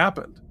out what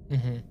happened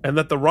and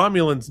that the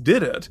Romulans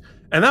did it.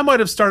 And that might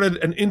have started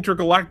an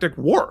intergalactic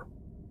war.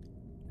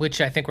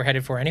 Which I think we're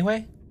headed for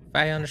anyway, if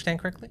I understand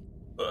correctly.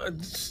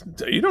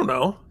 You don't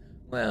know.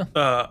 Well,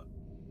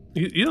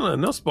 you don't know.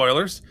 No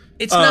spoilers.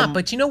 it's not,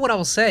 but you know what I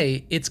will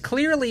say? It's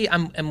clearly,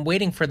 I'm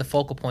waiting for the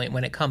focal point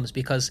when it comes,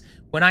 because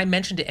when I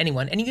mention to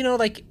anyone, and you know,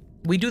 like,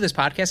 we do this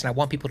podcast and I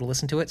want people to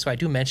listen to it, so I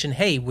do mention,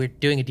 hey, we're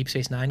doing a Deep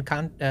Space Nine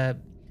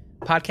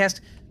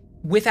podcast.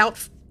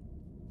 Without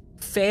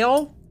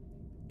fail,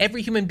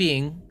 every human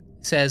being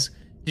says,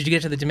 did you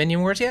get to the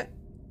Dominion Wars yet?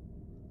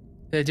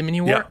 The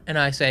Dominion War? Yeah. And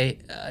I say,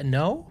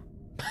 no.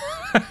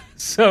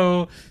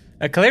 So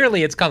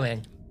clearly it's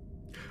coming.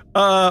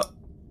 You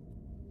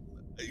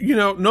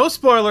know, no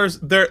spoilers.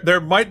 There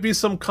might be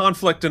some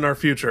conflict in our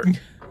future.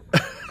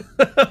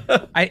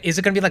 Is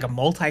it going to be like a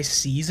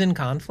multi-season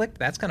conflict?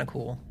 That's kind of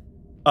cool.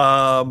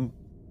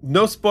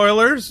 No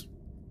spoilers,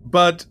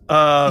 but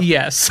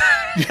Yes.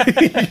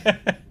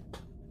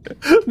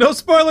 no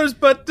spoilers,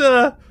 but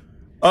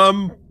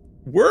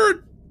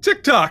we're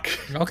TikTok.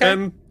 Okay.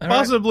 And All right.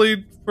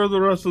 possibly for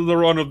the rest of the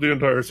run of the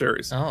entire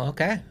series. Oh,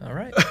 okay. All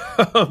right.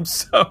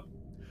 So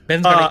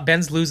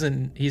Ben's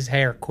losing his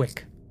hair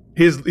quick.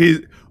 he's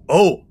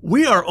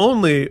we are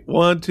only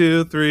 1,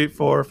 2, 3,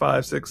 4,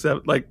 5, 6,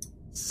 7, like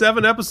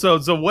 7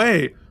 episodes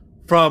away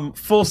from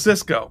full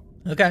Cisco.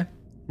 Okay.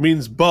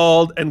 Means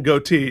bald and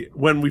goatee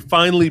when we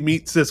finally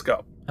meet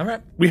Cisco. All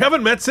right. We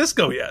haven't met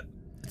Cisco yet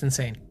It's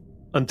insane.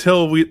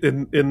 until we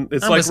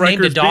it's like Was named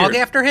a Riker's dog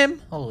beard. after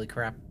him? Holy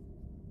crap.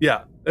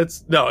 Yeah,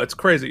 it's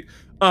crazy.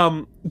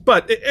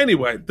 But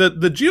anyway, the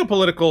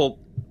geopolitical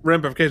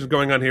ramifications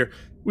going on here.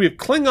 We have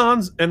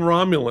Klingons and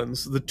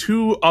Romulans, the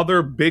two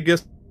other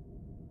biggest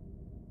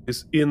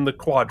in the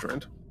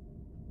quadrant.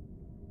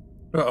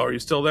 Oh, are you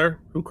still there?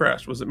 Who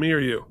crashed? Was it me or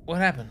you? What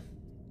happened?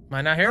 Am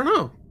I not I here? don't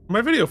know.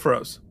 My video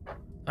froze.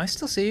 I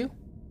still see you.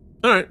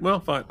 All right, well,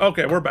 fine.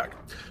 Okay, we're back.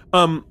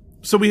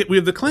 So we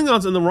have the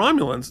Klingons and the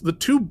Romulans, the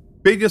two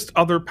biggest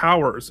other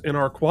powers in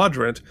our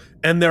quadrant,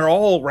 and they're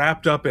all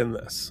wrapped up in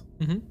this.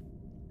 Mhm.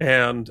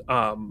 And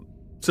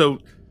so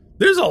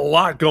there's a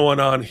lot going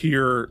on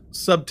here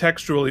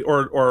subtextually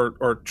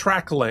or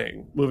track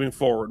laying moving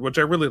forward, which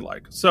I really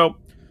like. So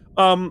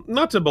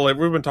not to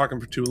belabor, we've been talking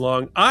for too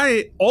long.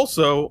 I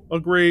also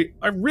agree.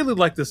 I really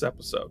like this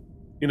episode.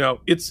 You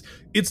know, it's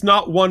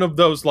not one of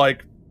those,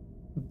 like,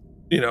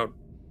 you know,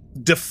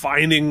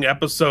 defining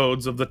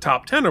episodes of the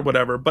top 10 or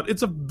whatever, but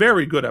it's a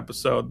very good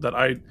episode that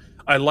I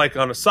like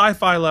on a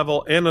sci-fi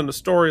level and on a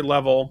story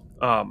level,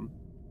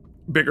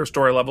 bigger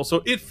story level.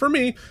 So it, for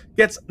me,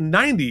 gets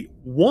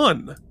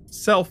 91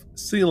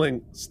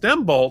 self-sealing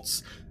stem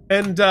bolts.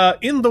 And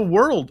in the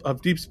world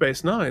of Deep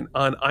Space Nine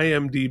on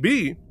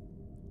IMDb,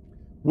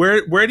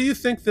 where do you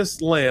think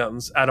this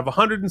lands out of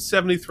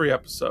 173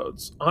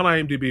 episodes on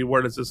IMDb?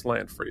 Where does this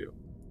land for you?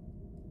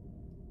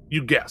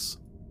 You guess.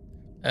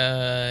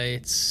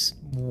 It's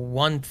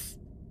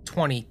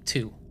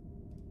 122.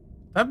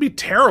 That'd be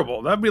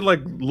terrible. That'd be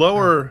like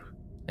lower.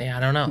 Yeah, I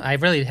don't know. I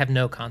really have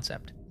no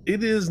concept.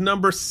 It is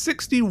number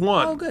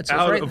 61 Oh, good. So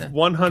it's out right of there.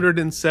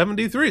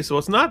 173. So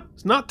it's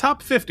not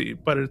top 50,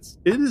 but it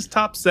is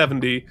top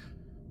 70.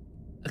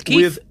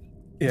 Keith,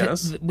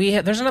 Yes.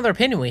 there's another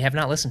opinion we have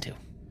not listened to.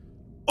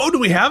 Oh, do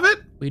we have it?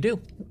 We do.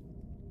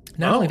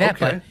 Not Oh, only that,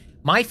 okay. but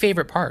my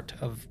favorite part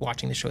of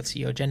watching the show with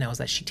CEO Jen now is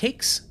that she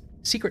takes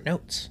secret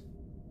notes.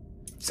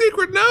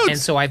 Secret notes. And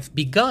so I've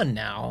begun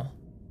now,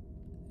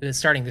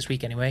 starting this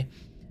week anyway,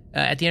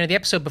 at the end of the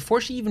episode, before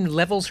she even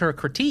levels her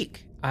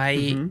critique,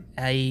 I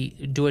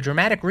do a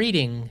dramatic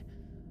reading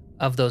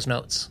of those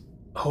notes.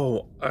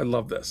 Oh, I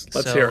love this.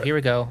 Let's so hear it. Here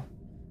we go.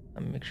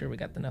 Let me make sure we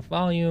got enough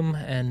volume,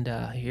 and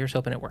here's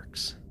hoping it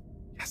works.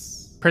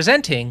 Yes.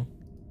 Presenting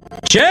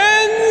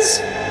Jen's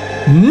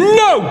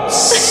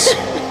Notes!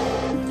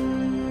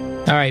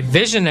 All right,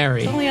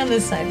 visionary. Only on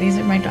this side. These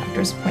are my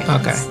doctor's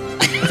appointments.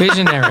 Okay.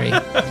 Visionary.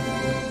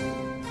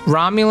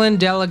 Romulan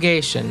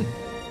delegation.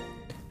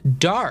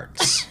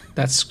 Darts.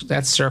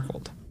 That's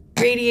circled.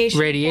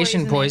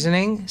 Radiation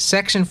poisoning.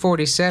 Section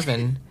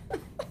 47.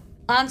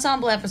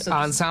 Ensemble episodes.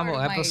 Ensemble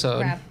Part of my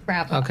episode.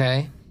 wrap up.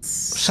 Okay.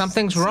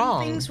 Something's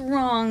wrong. Something's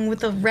wrong with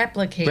the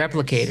replicators.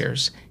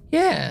 Replicators.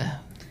 Yeah.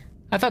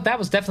 I thought that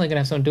was definitely going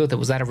to have something to do with it.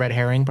 Was that a red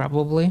herring,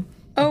 probably?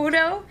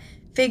 Odo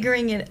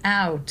figuring it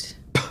out.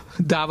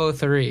 Davos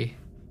 3.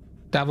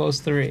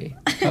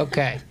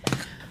 Okay.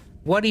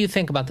 What do you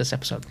think about this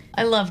episode?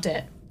 I loved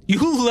it. You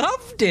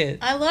loved it.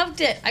 I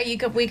loved it.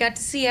 We got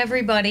to see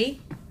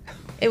everybody.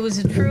 It was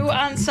a true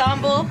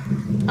ensemble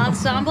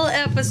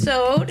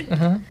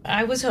episode.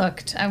 I was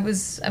hooked. I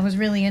was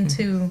really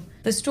into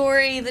the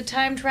story, the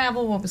time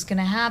travel, what was going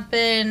to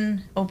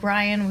happen.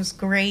 O'Brien was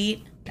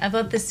great. I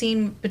thought the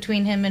scene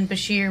between him and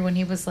Bashir when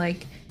he was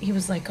like,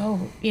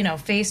 oh, you know,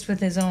 faced with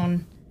his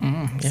own,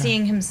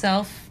 seeing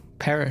himself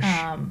Perish.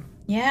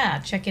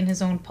 checking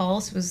his own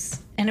pulse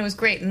it was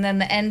great. And then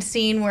the end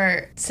scene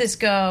where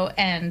Cisco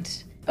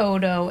and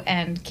Odo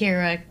and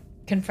Kira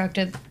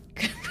confronted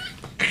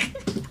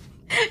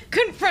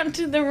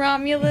confronted the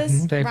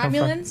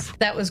Romulans.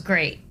 That was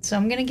great. So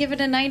I'm going to give it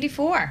a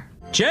 94.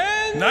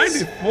 Jen!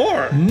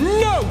 94.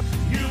 No!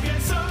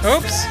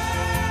 Oops.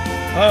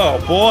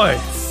 Oh, boy.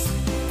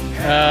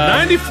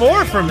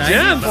 94 from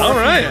Jen. 94 All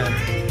from right. Jen.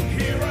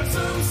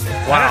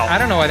 Wow. I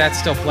don't know why that's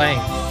still playing,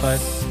 but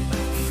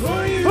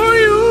For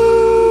you.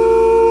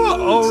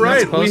 All it's not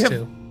right. supposed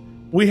to.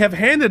 We have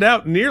handed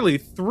out nearly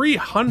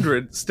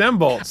 300 stem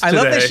bolts I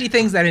today. love that she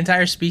thinks that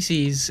entire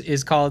species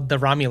is called the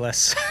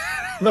Romulus.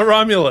 The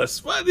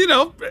Romulus. Well, you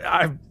know,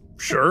 I'm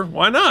sure.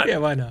 Why not? Yeah,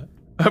 why not?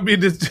 I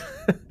mean, it's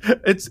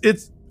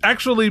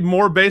actually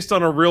more based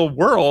on a real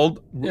word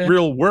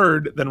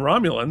than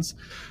Romulans.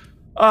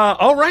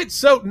 All right.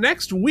 So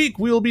next week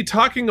we will be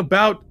talking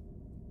about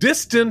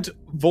distant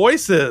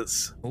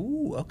voices.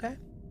 Ooh, okay.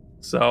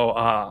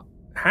 So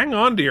hang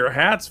on to your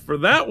hats for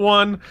that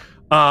one.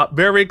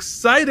 Very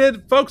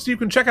excited. Folks, you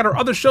can check out our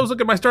other shows. Look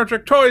at my Star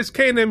Trek Toys,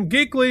 K&M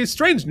Geekly,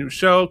 Strange New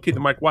Show, Keep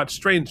the Mic Watch,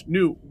 Strange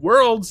New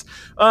Worlds.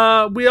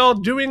 We all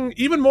doing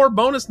even more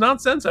bonus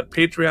nonsense at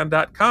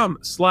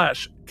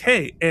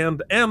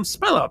patreon.com/K&M.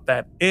 Spell out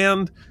that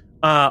and.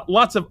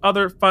 Lots of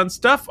other fun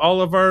stuff. All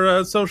of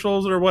our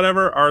socials or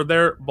whatever are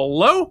there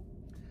below.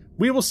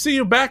 We will see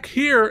you back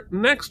here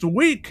next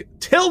week.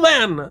 Till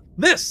then,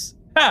 this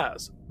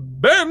has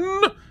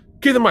been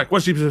Keep the Mic.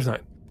 What's Deep Space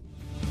Nine?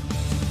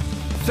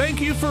 Thank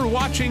you for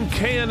watching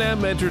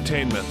K&M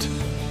Entertainment.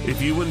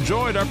 If you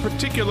enjoyed our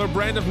particular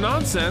brand of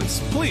nonsense,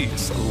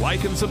 please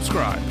like and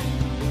subscribe.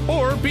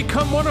 Or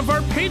become one of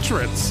our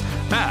patrons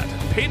at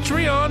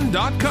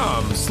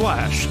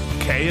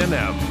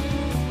patreon.com/K&M.